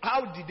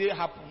how did they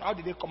happen, how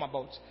did they come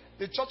about.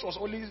 The church was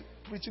only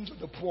preaching to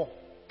the poor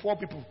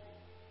people.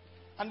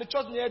 And the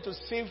church needed to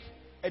save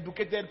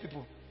educated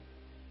people.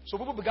 So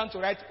people began to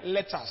write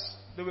letters.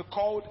 They were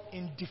called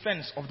in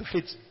defense of the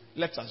faith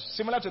letters.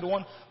 Similar to the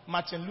one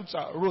Martin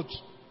Luther wrote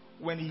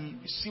when he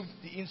received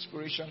the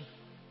inspiration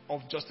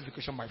of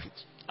justification by faith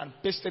and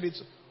pasted it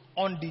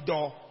on the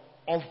door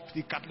of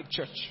the Catholic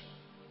Church.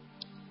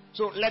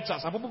 So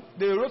letters.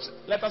 They wrote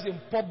letters in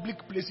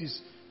public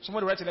places.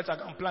 Somebody writes a letter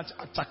and plant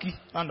at Turkey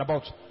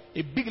roundabout.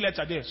 A big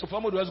letter there. So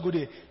somebody who go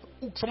there.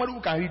 Somebody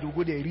who can read will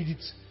go there and read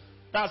it.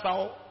 That's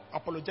how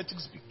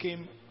apologetics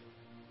became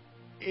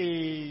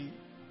a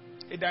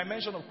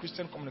dimension of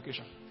Christian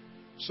communication.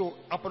 So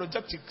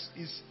apologetics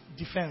is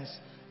defense.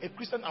 A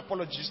Christian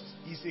apologist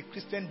is a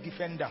Christian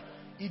defender.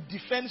 He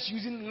defends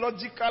using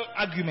logical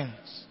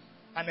arguments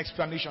and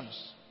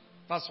explanations.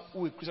 That's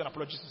who a Christian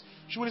apologist is.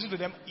 Should we listen to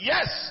them?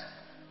 Yes!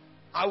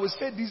 I will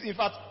say this. In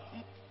fact,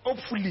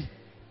 hopefully,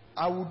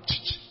 I will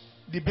teach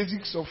the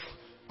basics of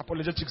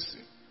apologetics.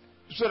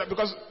 So that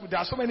because there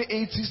are so many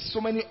atheists,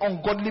 so many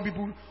ungodly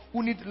people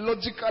who need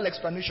logical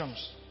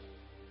explanations.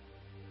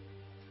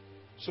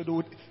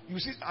 So you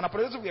see, an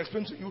apologetic will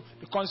explain to you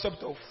the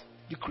concept of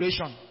the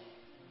creation.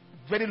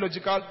 Very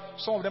logical,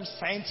 some of them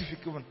scientific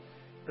even.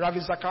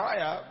 Ravi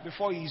Zachariah,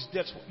 before his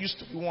death, used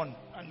to be one.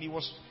 And he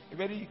was a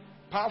very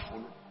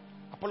powerful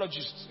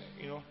apologist,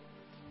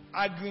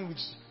 arguing with,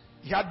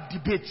 he had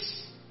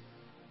debates.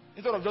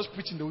 Instead of just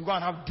preaching, they will go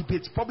and have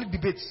debates, public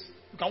debates.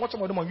 You can watch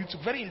some of them on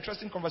YouTube. Very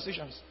interesting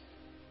conversations.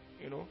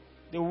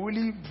 They will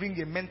really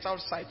bring a mental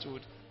side to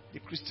it, the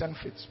Christian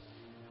faith.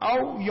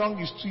 How young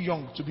is too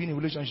young to be in a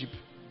relationship?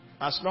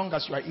 As long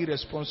as you are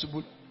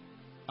irresponsible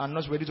and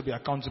not ready to be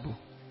accountable.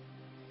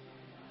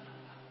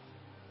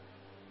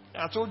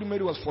 I told you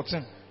Mary was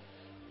 14.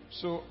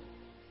 So,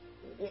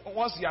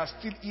 once you are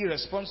still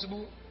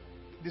irresponsible,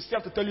 they still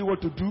have to tell you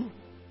what to do.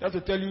 They have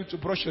to tell you to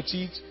brush your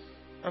teeth.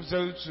 They have to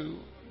tell you to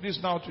this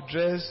now to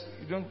dress.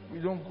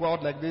 You don't go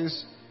out like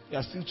this. You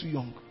are still too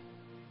young.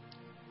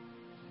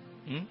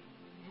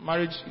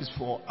 Marriage is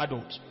for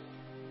adults.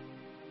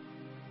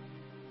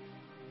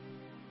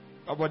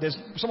 But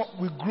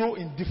we grow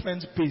in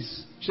different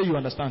pace. Sure, you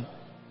understand?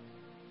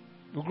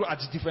 We grow at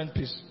different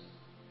pace.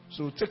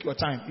 So take your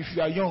time. If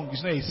you are young,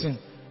 it's not a sin.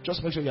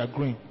 Just make sure you are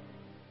growing.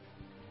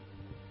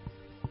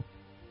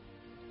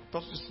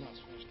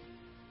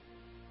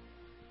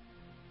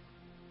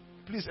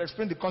 Please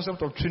explain the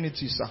concept of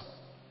Trinity, sir.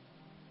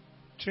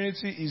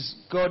 Trinity is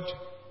God,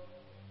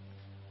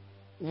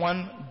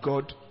 one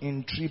God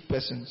in three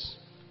persons.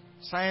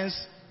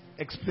 Science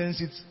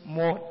explains it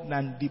more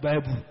than the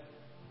Bible.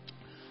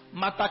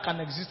 Matter can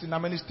exist in how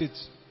many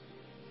states?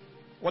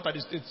 What are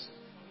the states?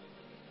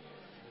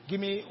 Give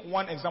me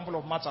one example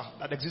of matter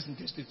that exists in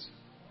 3 states.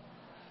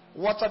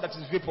 Water that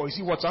is vapor, you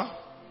see water?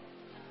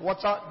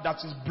 Water that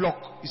is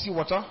block, you see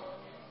water?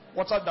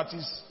 Water that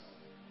is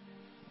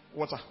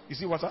water, you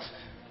see water?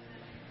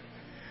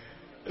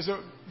 So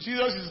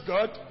Jesus is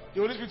God,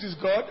 the Holy Spirit is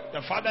God,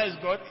 the Father is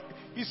God.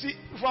 You see,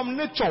 from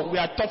nature we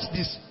are taught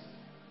this.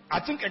 I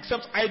think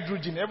except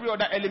hydrogen, every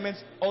other element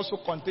also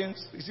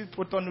contains, you see,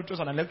 proton, neutrons,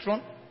 and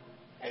electron.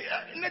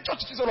 Nature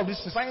teaches all of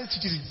this. Science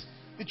teaches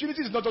it. The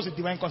Trinity is not just a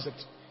divine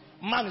concept.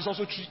 Man is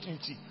also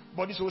Trinity,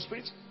 body, soul,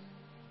 spirit.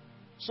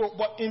 So,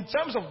 but in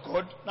terms of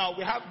God, now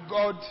we have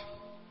God,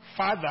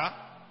 Father,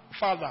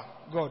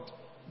 God.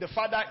 The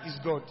Father is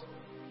God.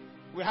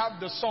 We have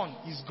the Son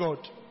is God.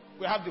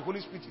 We have the Holy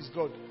Spirit is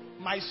God.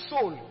 My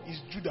soul is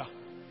Judah.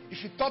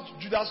 If you touch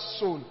Judah's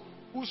soul,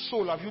 whose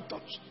soul have you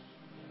touched?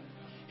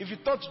 If you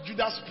touch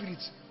Judah's spirit,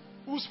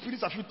 whose spirit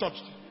have you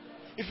touched?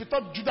 If you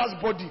touch Judah's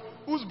body,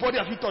 whose body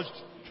have you touched?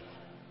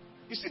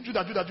 You see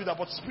Judah,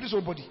 but spirit,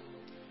 soul, body.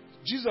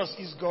 Jesus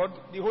is God.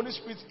 The Holy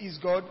Spirit is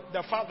God.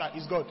 The Father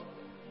is God.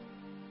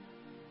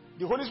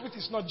 The Holy Spirit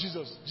is not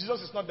Jesus.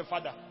 Jesus is not the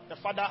Father. The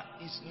Father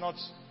is not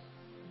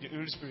the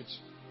Holy Spirit.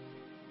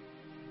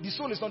 The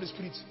soul is not the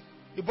spirit.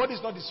 The body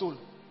is not the soul.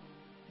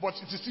 But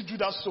it is still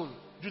Judah's soul,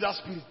 Judah's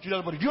spirit,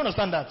 Judah's body. Do you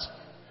understand that?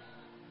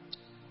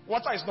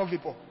 Water is not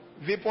vapor.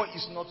 Vapor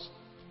is not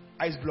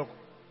ice block.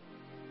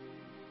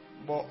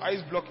 But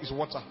ice block is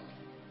water.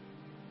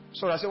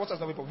 Sorry, I said water is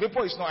not vapor.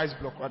 Vapor is not ice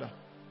block, rather.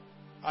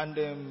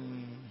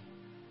 And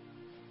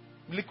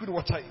liquid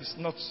water is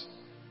not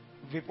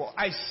vapor.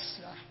 Ice.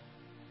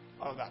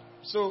 All that.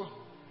 So,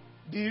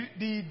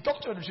 the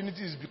doctrine of the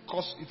Trinity is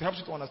because it helps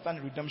you to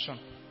understand redemption.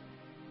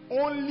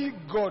 Only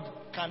God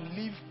can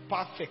live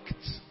perfect.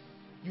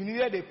 You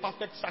needed a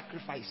perfect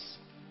sacrifice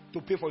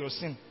to pay for your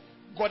sin.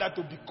 God had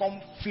to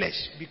become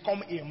flesh,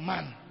 become a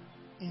man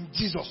in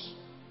Jesus.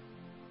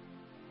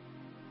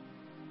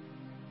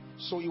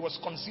 So he was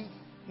conceived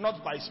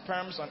not by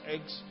sperms and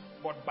eggs,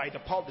 but by the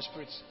power of the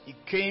Spirit. He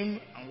came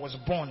and was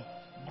born,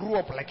 grew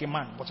up like a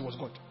man, but he was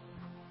God.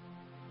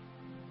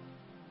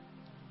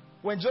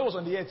 When Jesus was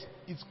on the earth,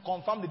 it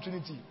confirmed the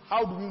Trinity.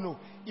 How do we know?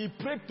 He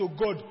prayed to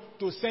God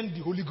to send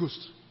the Holy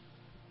Ghost.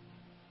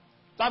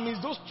 That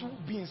means those two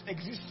beings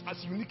exist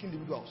as unique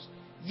individuals,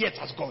 yet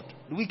as God.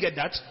 Do we get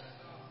that?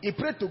 He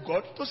prayed to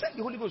God to send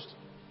the Holy Ghost.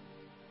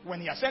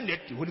 When he ascended,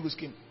 the Holy Ghost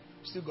came.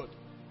 Still God.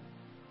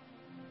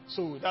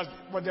 So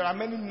but there are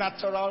many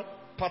natural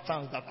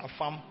patterns that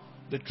affirm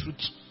the truth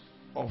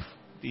of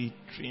the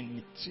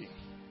Trinity.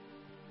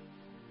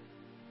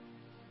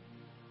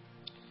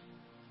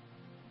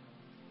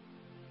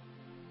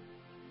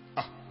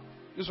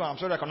 This one, I'm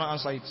sorry I cannot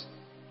answer it.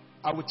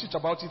 I will teach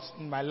about it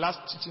in my last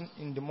teaching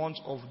in the month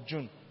of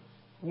June.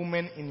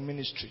 Women in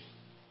ministry.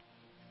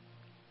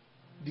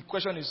 The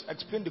question is,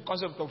 explain the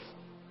concept of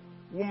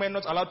women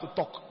not allowed to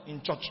talk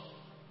in church.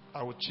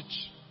 I will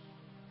teach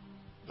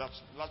that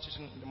last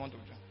teaching in the month of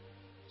June.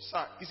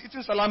 Sir, is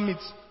eating salam meat,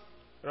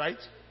 right?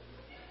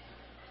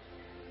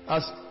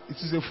 As it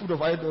is a food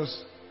of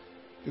idols,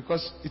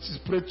 because it is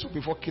prayed to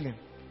before killing.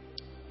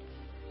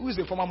 Who is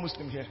a former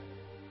Muslim here?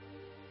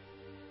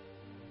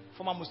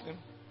 Former Muslim?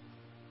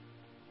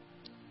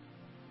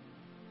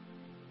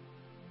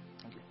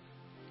 Thank you.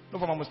 No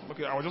former Muslim.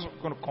 Okay, I was just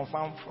going to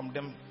confirm from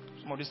them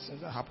some of these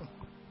things that happen.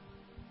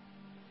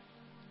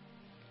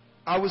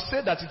 I will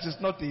say that it is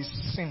not a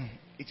sin.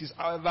 It is,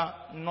 however,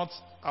 not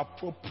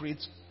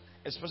appropriate,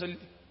 especially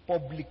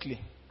publicly.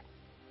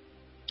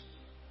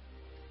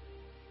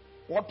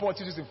 What Paul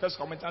teaches in 1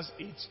 Corinthians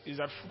 8 is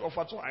that food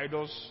offered to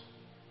idols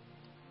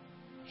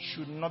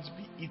should not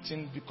be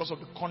eaten because of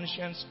the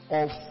conscience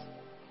of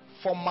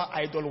former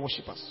idol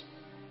worshippers.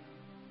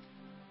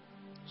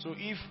 So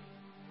if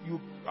you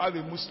have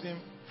a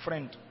Muslim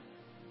friend,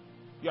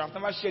 you have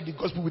never shared the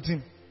gospel with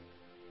him,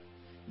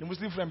 the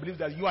Muslim friend believes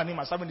that you and him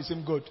are serving the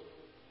same God.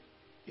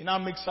 He now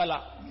makes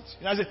salah meat.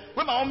 He now says,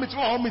 where my own meat?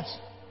 Where my own meat?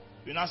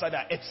 You now say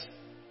that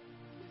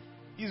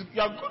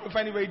you are going to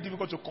find it very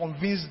difficult to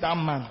convince that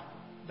man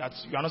that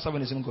you are not serving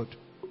the same God.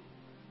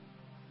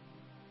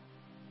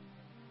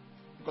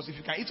 Because if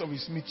you can eat of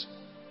his meat,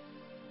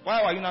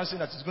 why are you now saying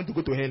that he's going to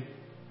go to hell?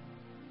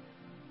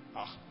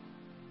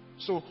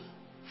 So,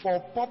 for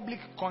public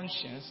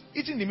conscience,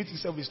 eating the meat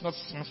itself is not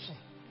sinful.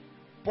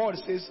 Paul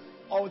says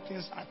all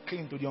things are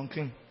clean to the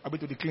unclean,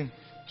 to the clean.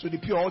 To the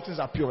pure, all things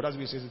are pure. That's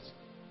what he says it.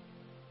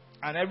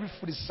 And every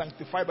food is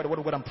sanctified by the word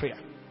of God and prayer.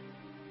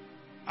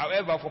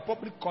 However, for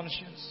public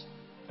conscience,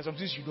 there's some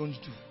things you don't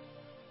do.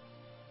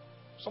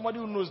 Somebody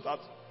who knows that,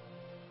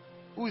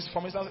 who is,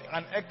 for instance,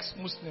 an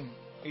ex-Muslim,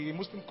 a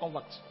Muslim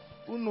convert,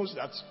 who knows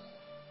that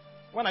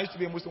when I used to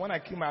be a Muslim, when I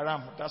kill my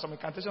ram, there are some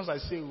incantations I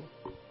say.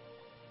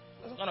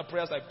 That's the kind of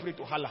prayers I pray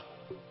to Allah.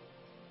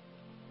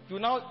 He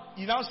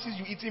now sees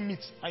you eating meat,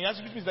 and you ask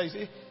you meat that you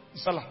say,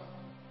 it's Allah.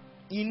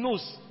 He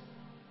knows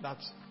that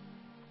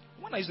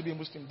when I used to be a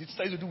Muslim, this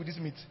I used to do with this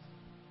meat.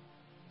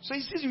 So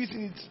he sees you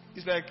eating it.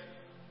 It's like,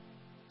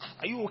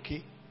 are you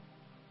okay?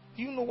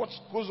 Do you know what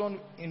goes on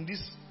in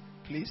this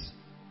place?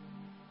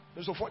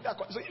 So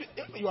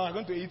if you are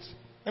going to eat,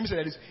 let me say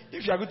like this: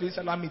 if you are going to eat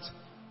salah meat,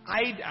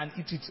 hide and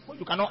eat it. But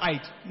you cannot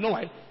hide. You know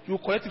why? You will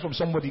collect it from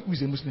somebody who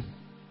is a Muslim.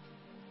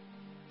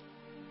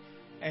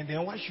 And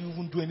then why should you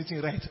even do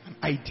anything right and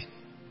hide?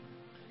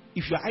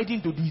 If you are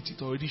hiding to do it,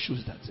 it already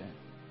shows that.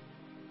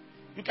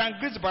 You can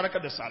greet Baraka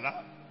the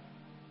Salah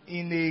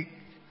in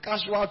a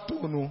casual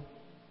tone.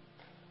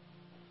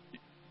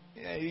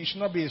 It should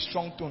not be a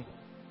strong tone.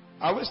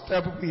 I always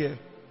tell people here,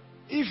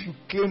 if you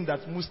claim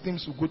that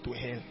Muslims will go to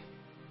hell,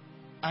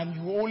 and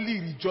you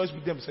only rejoice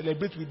with them,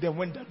 celebrate with them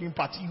when they're doing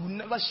party, you will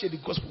never share the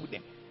gospel with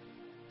them.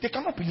 They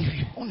cannot believe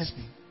you,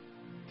 honestly.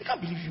 They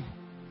can't believe you.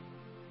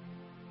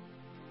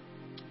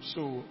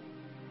 So,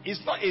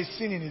 it's not a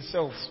sin in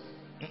itself.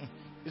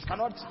 It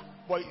cannot,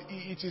 but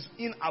it is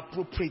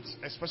inappropriate,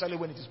 especially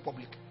when it is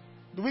public.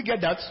 Do we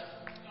get that?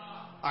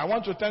 I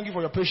want to thank you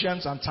for your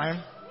patience and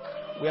time.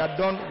 We are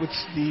done with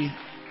the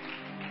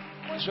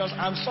questions.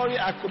 I'm sorry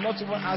I could not even ask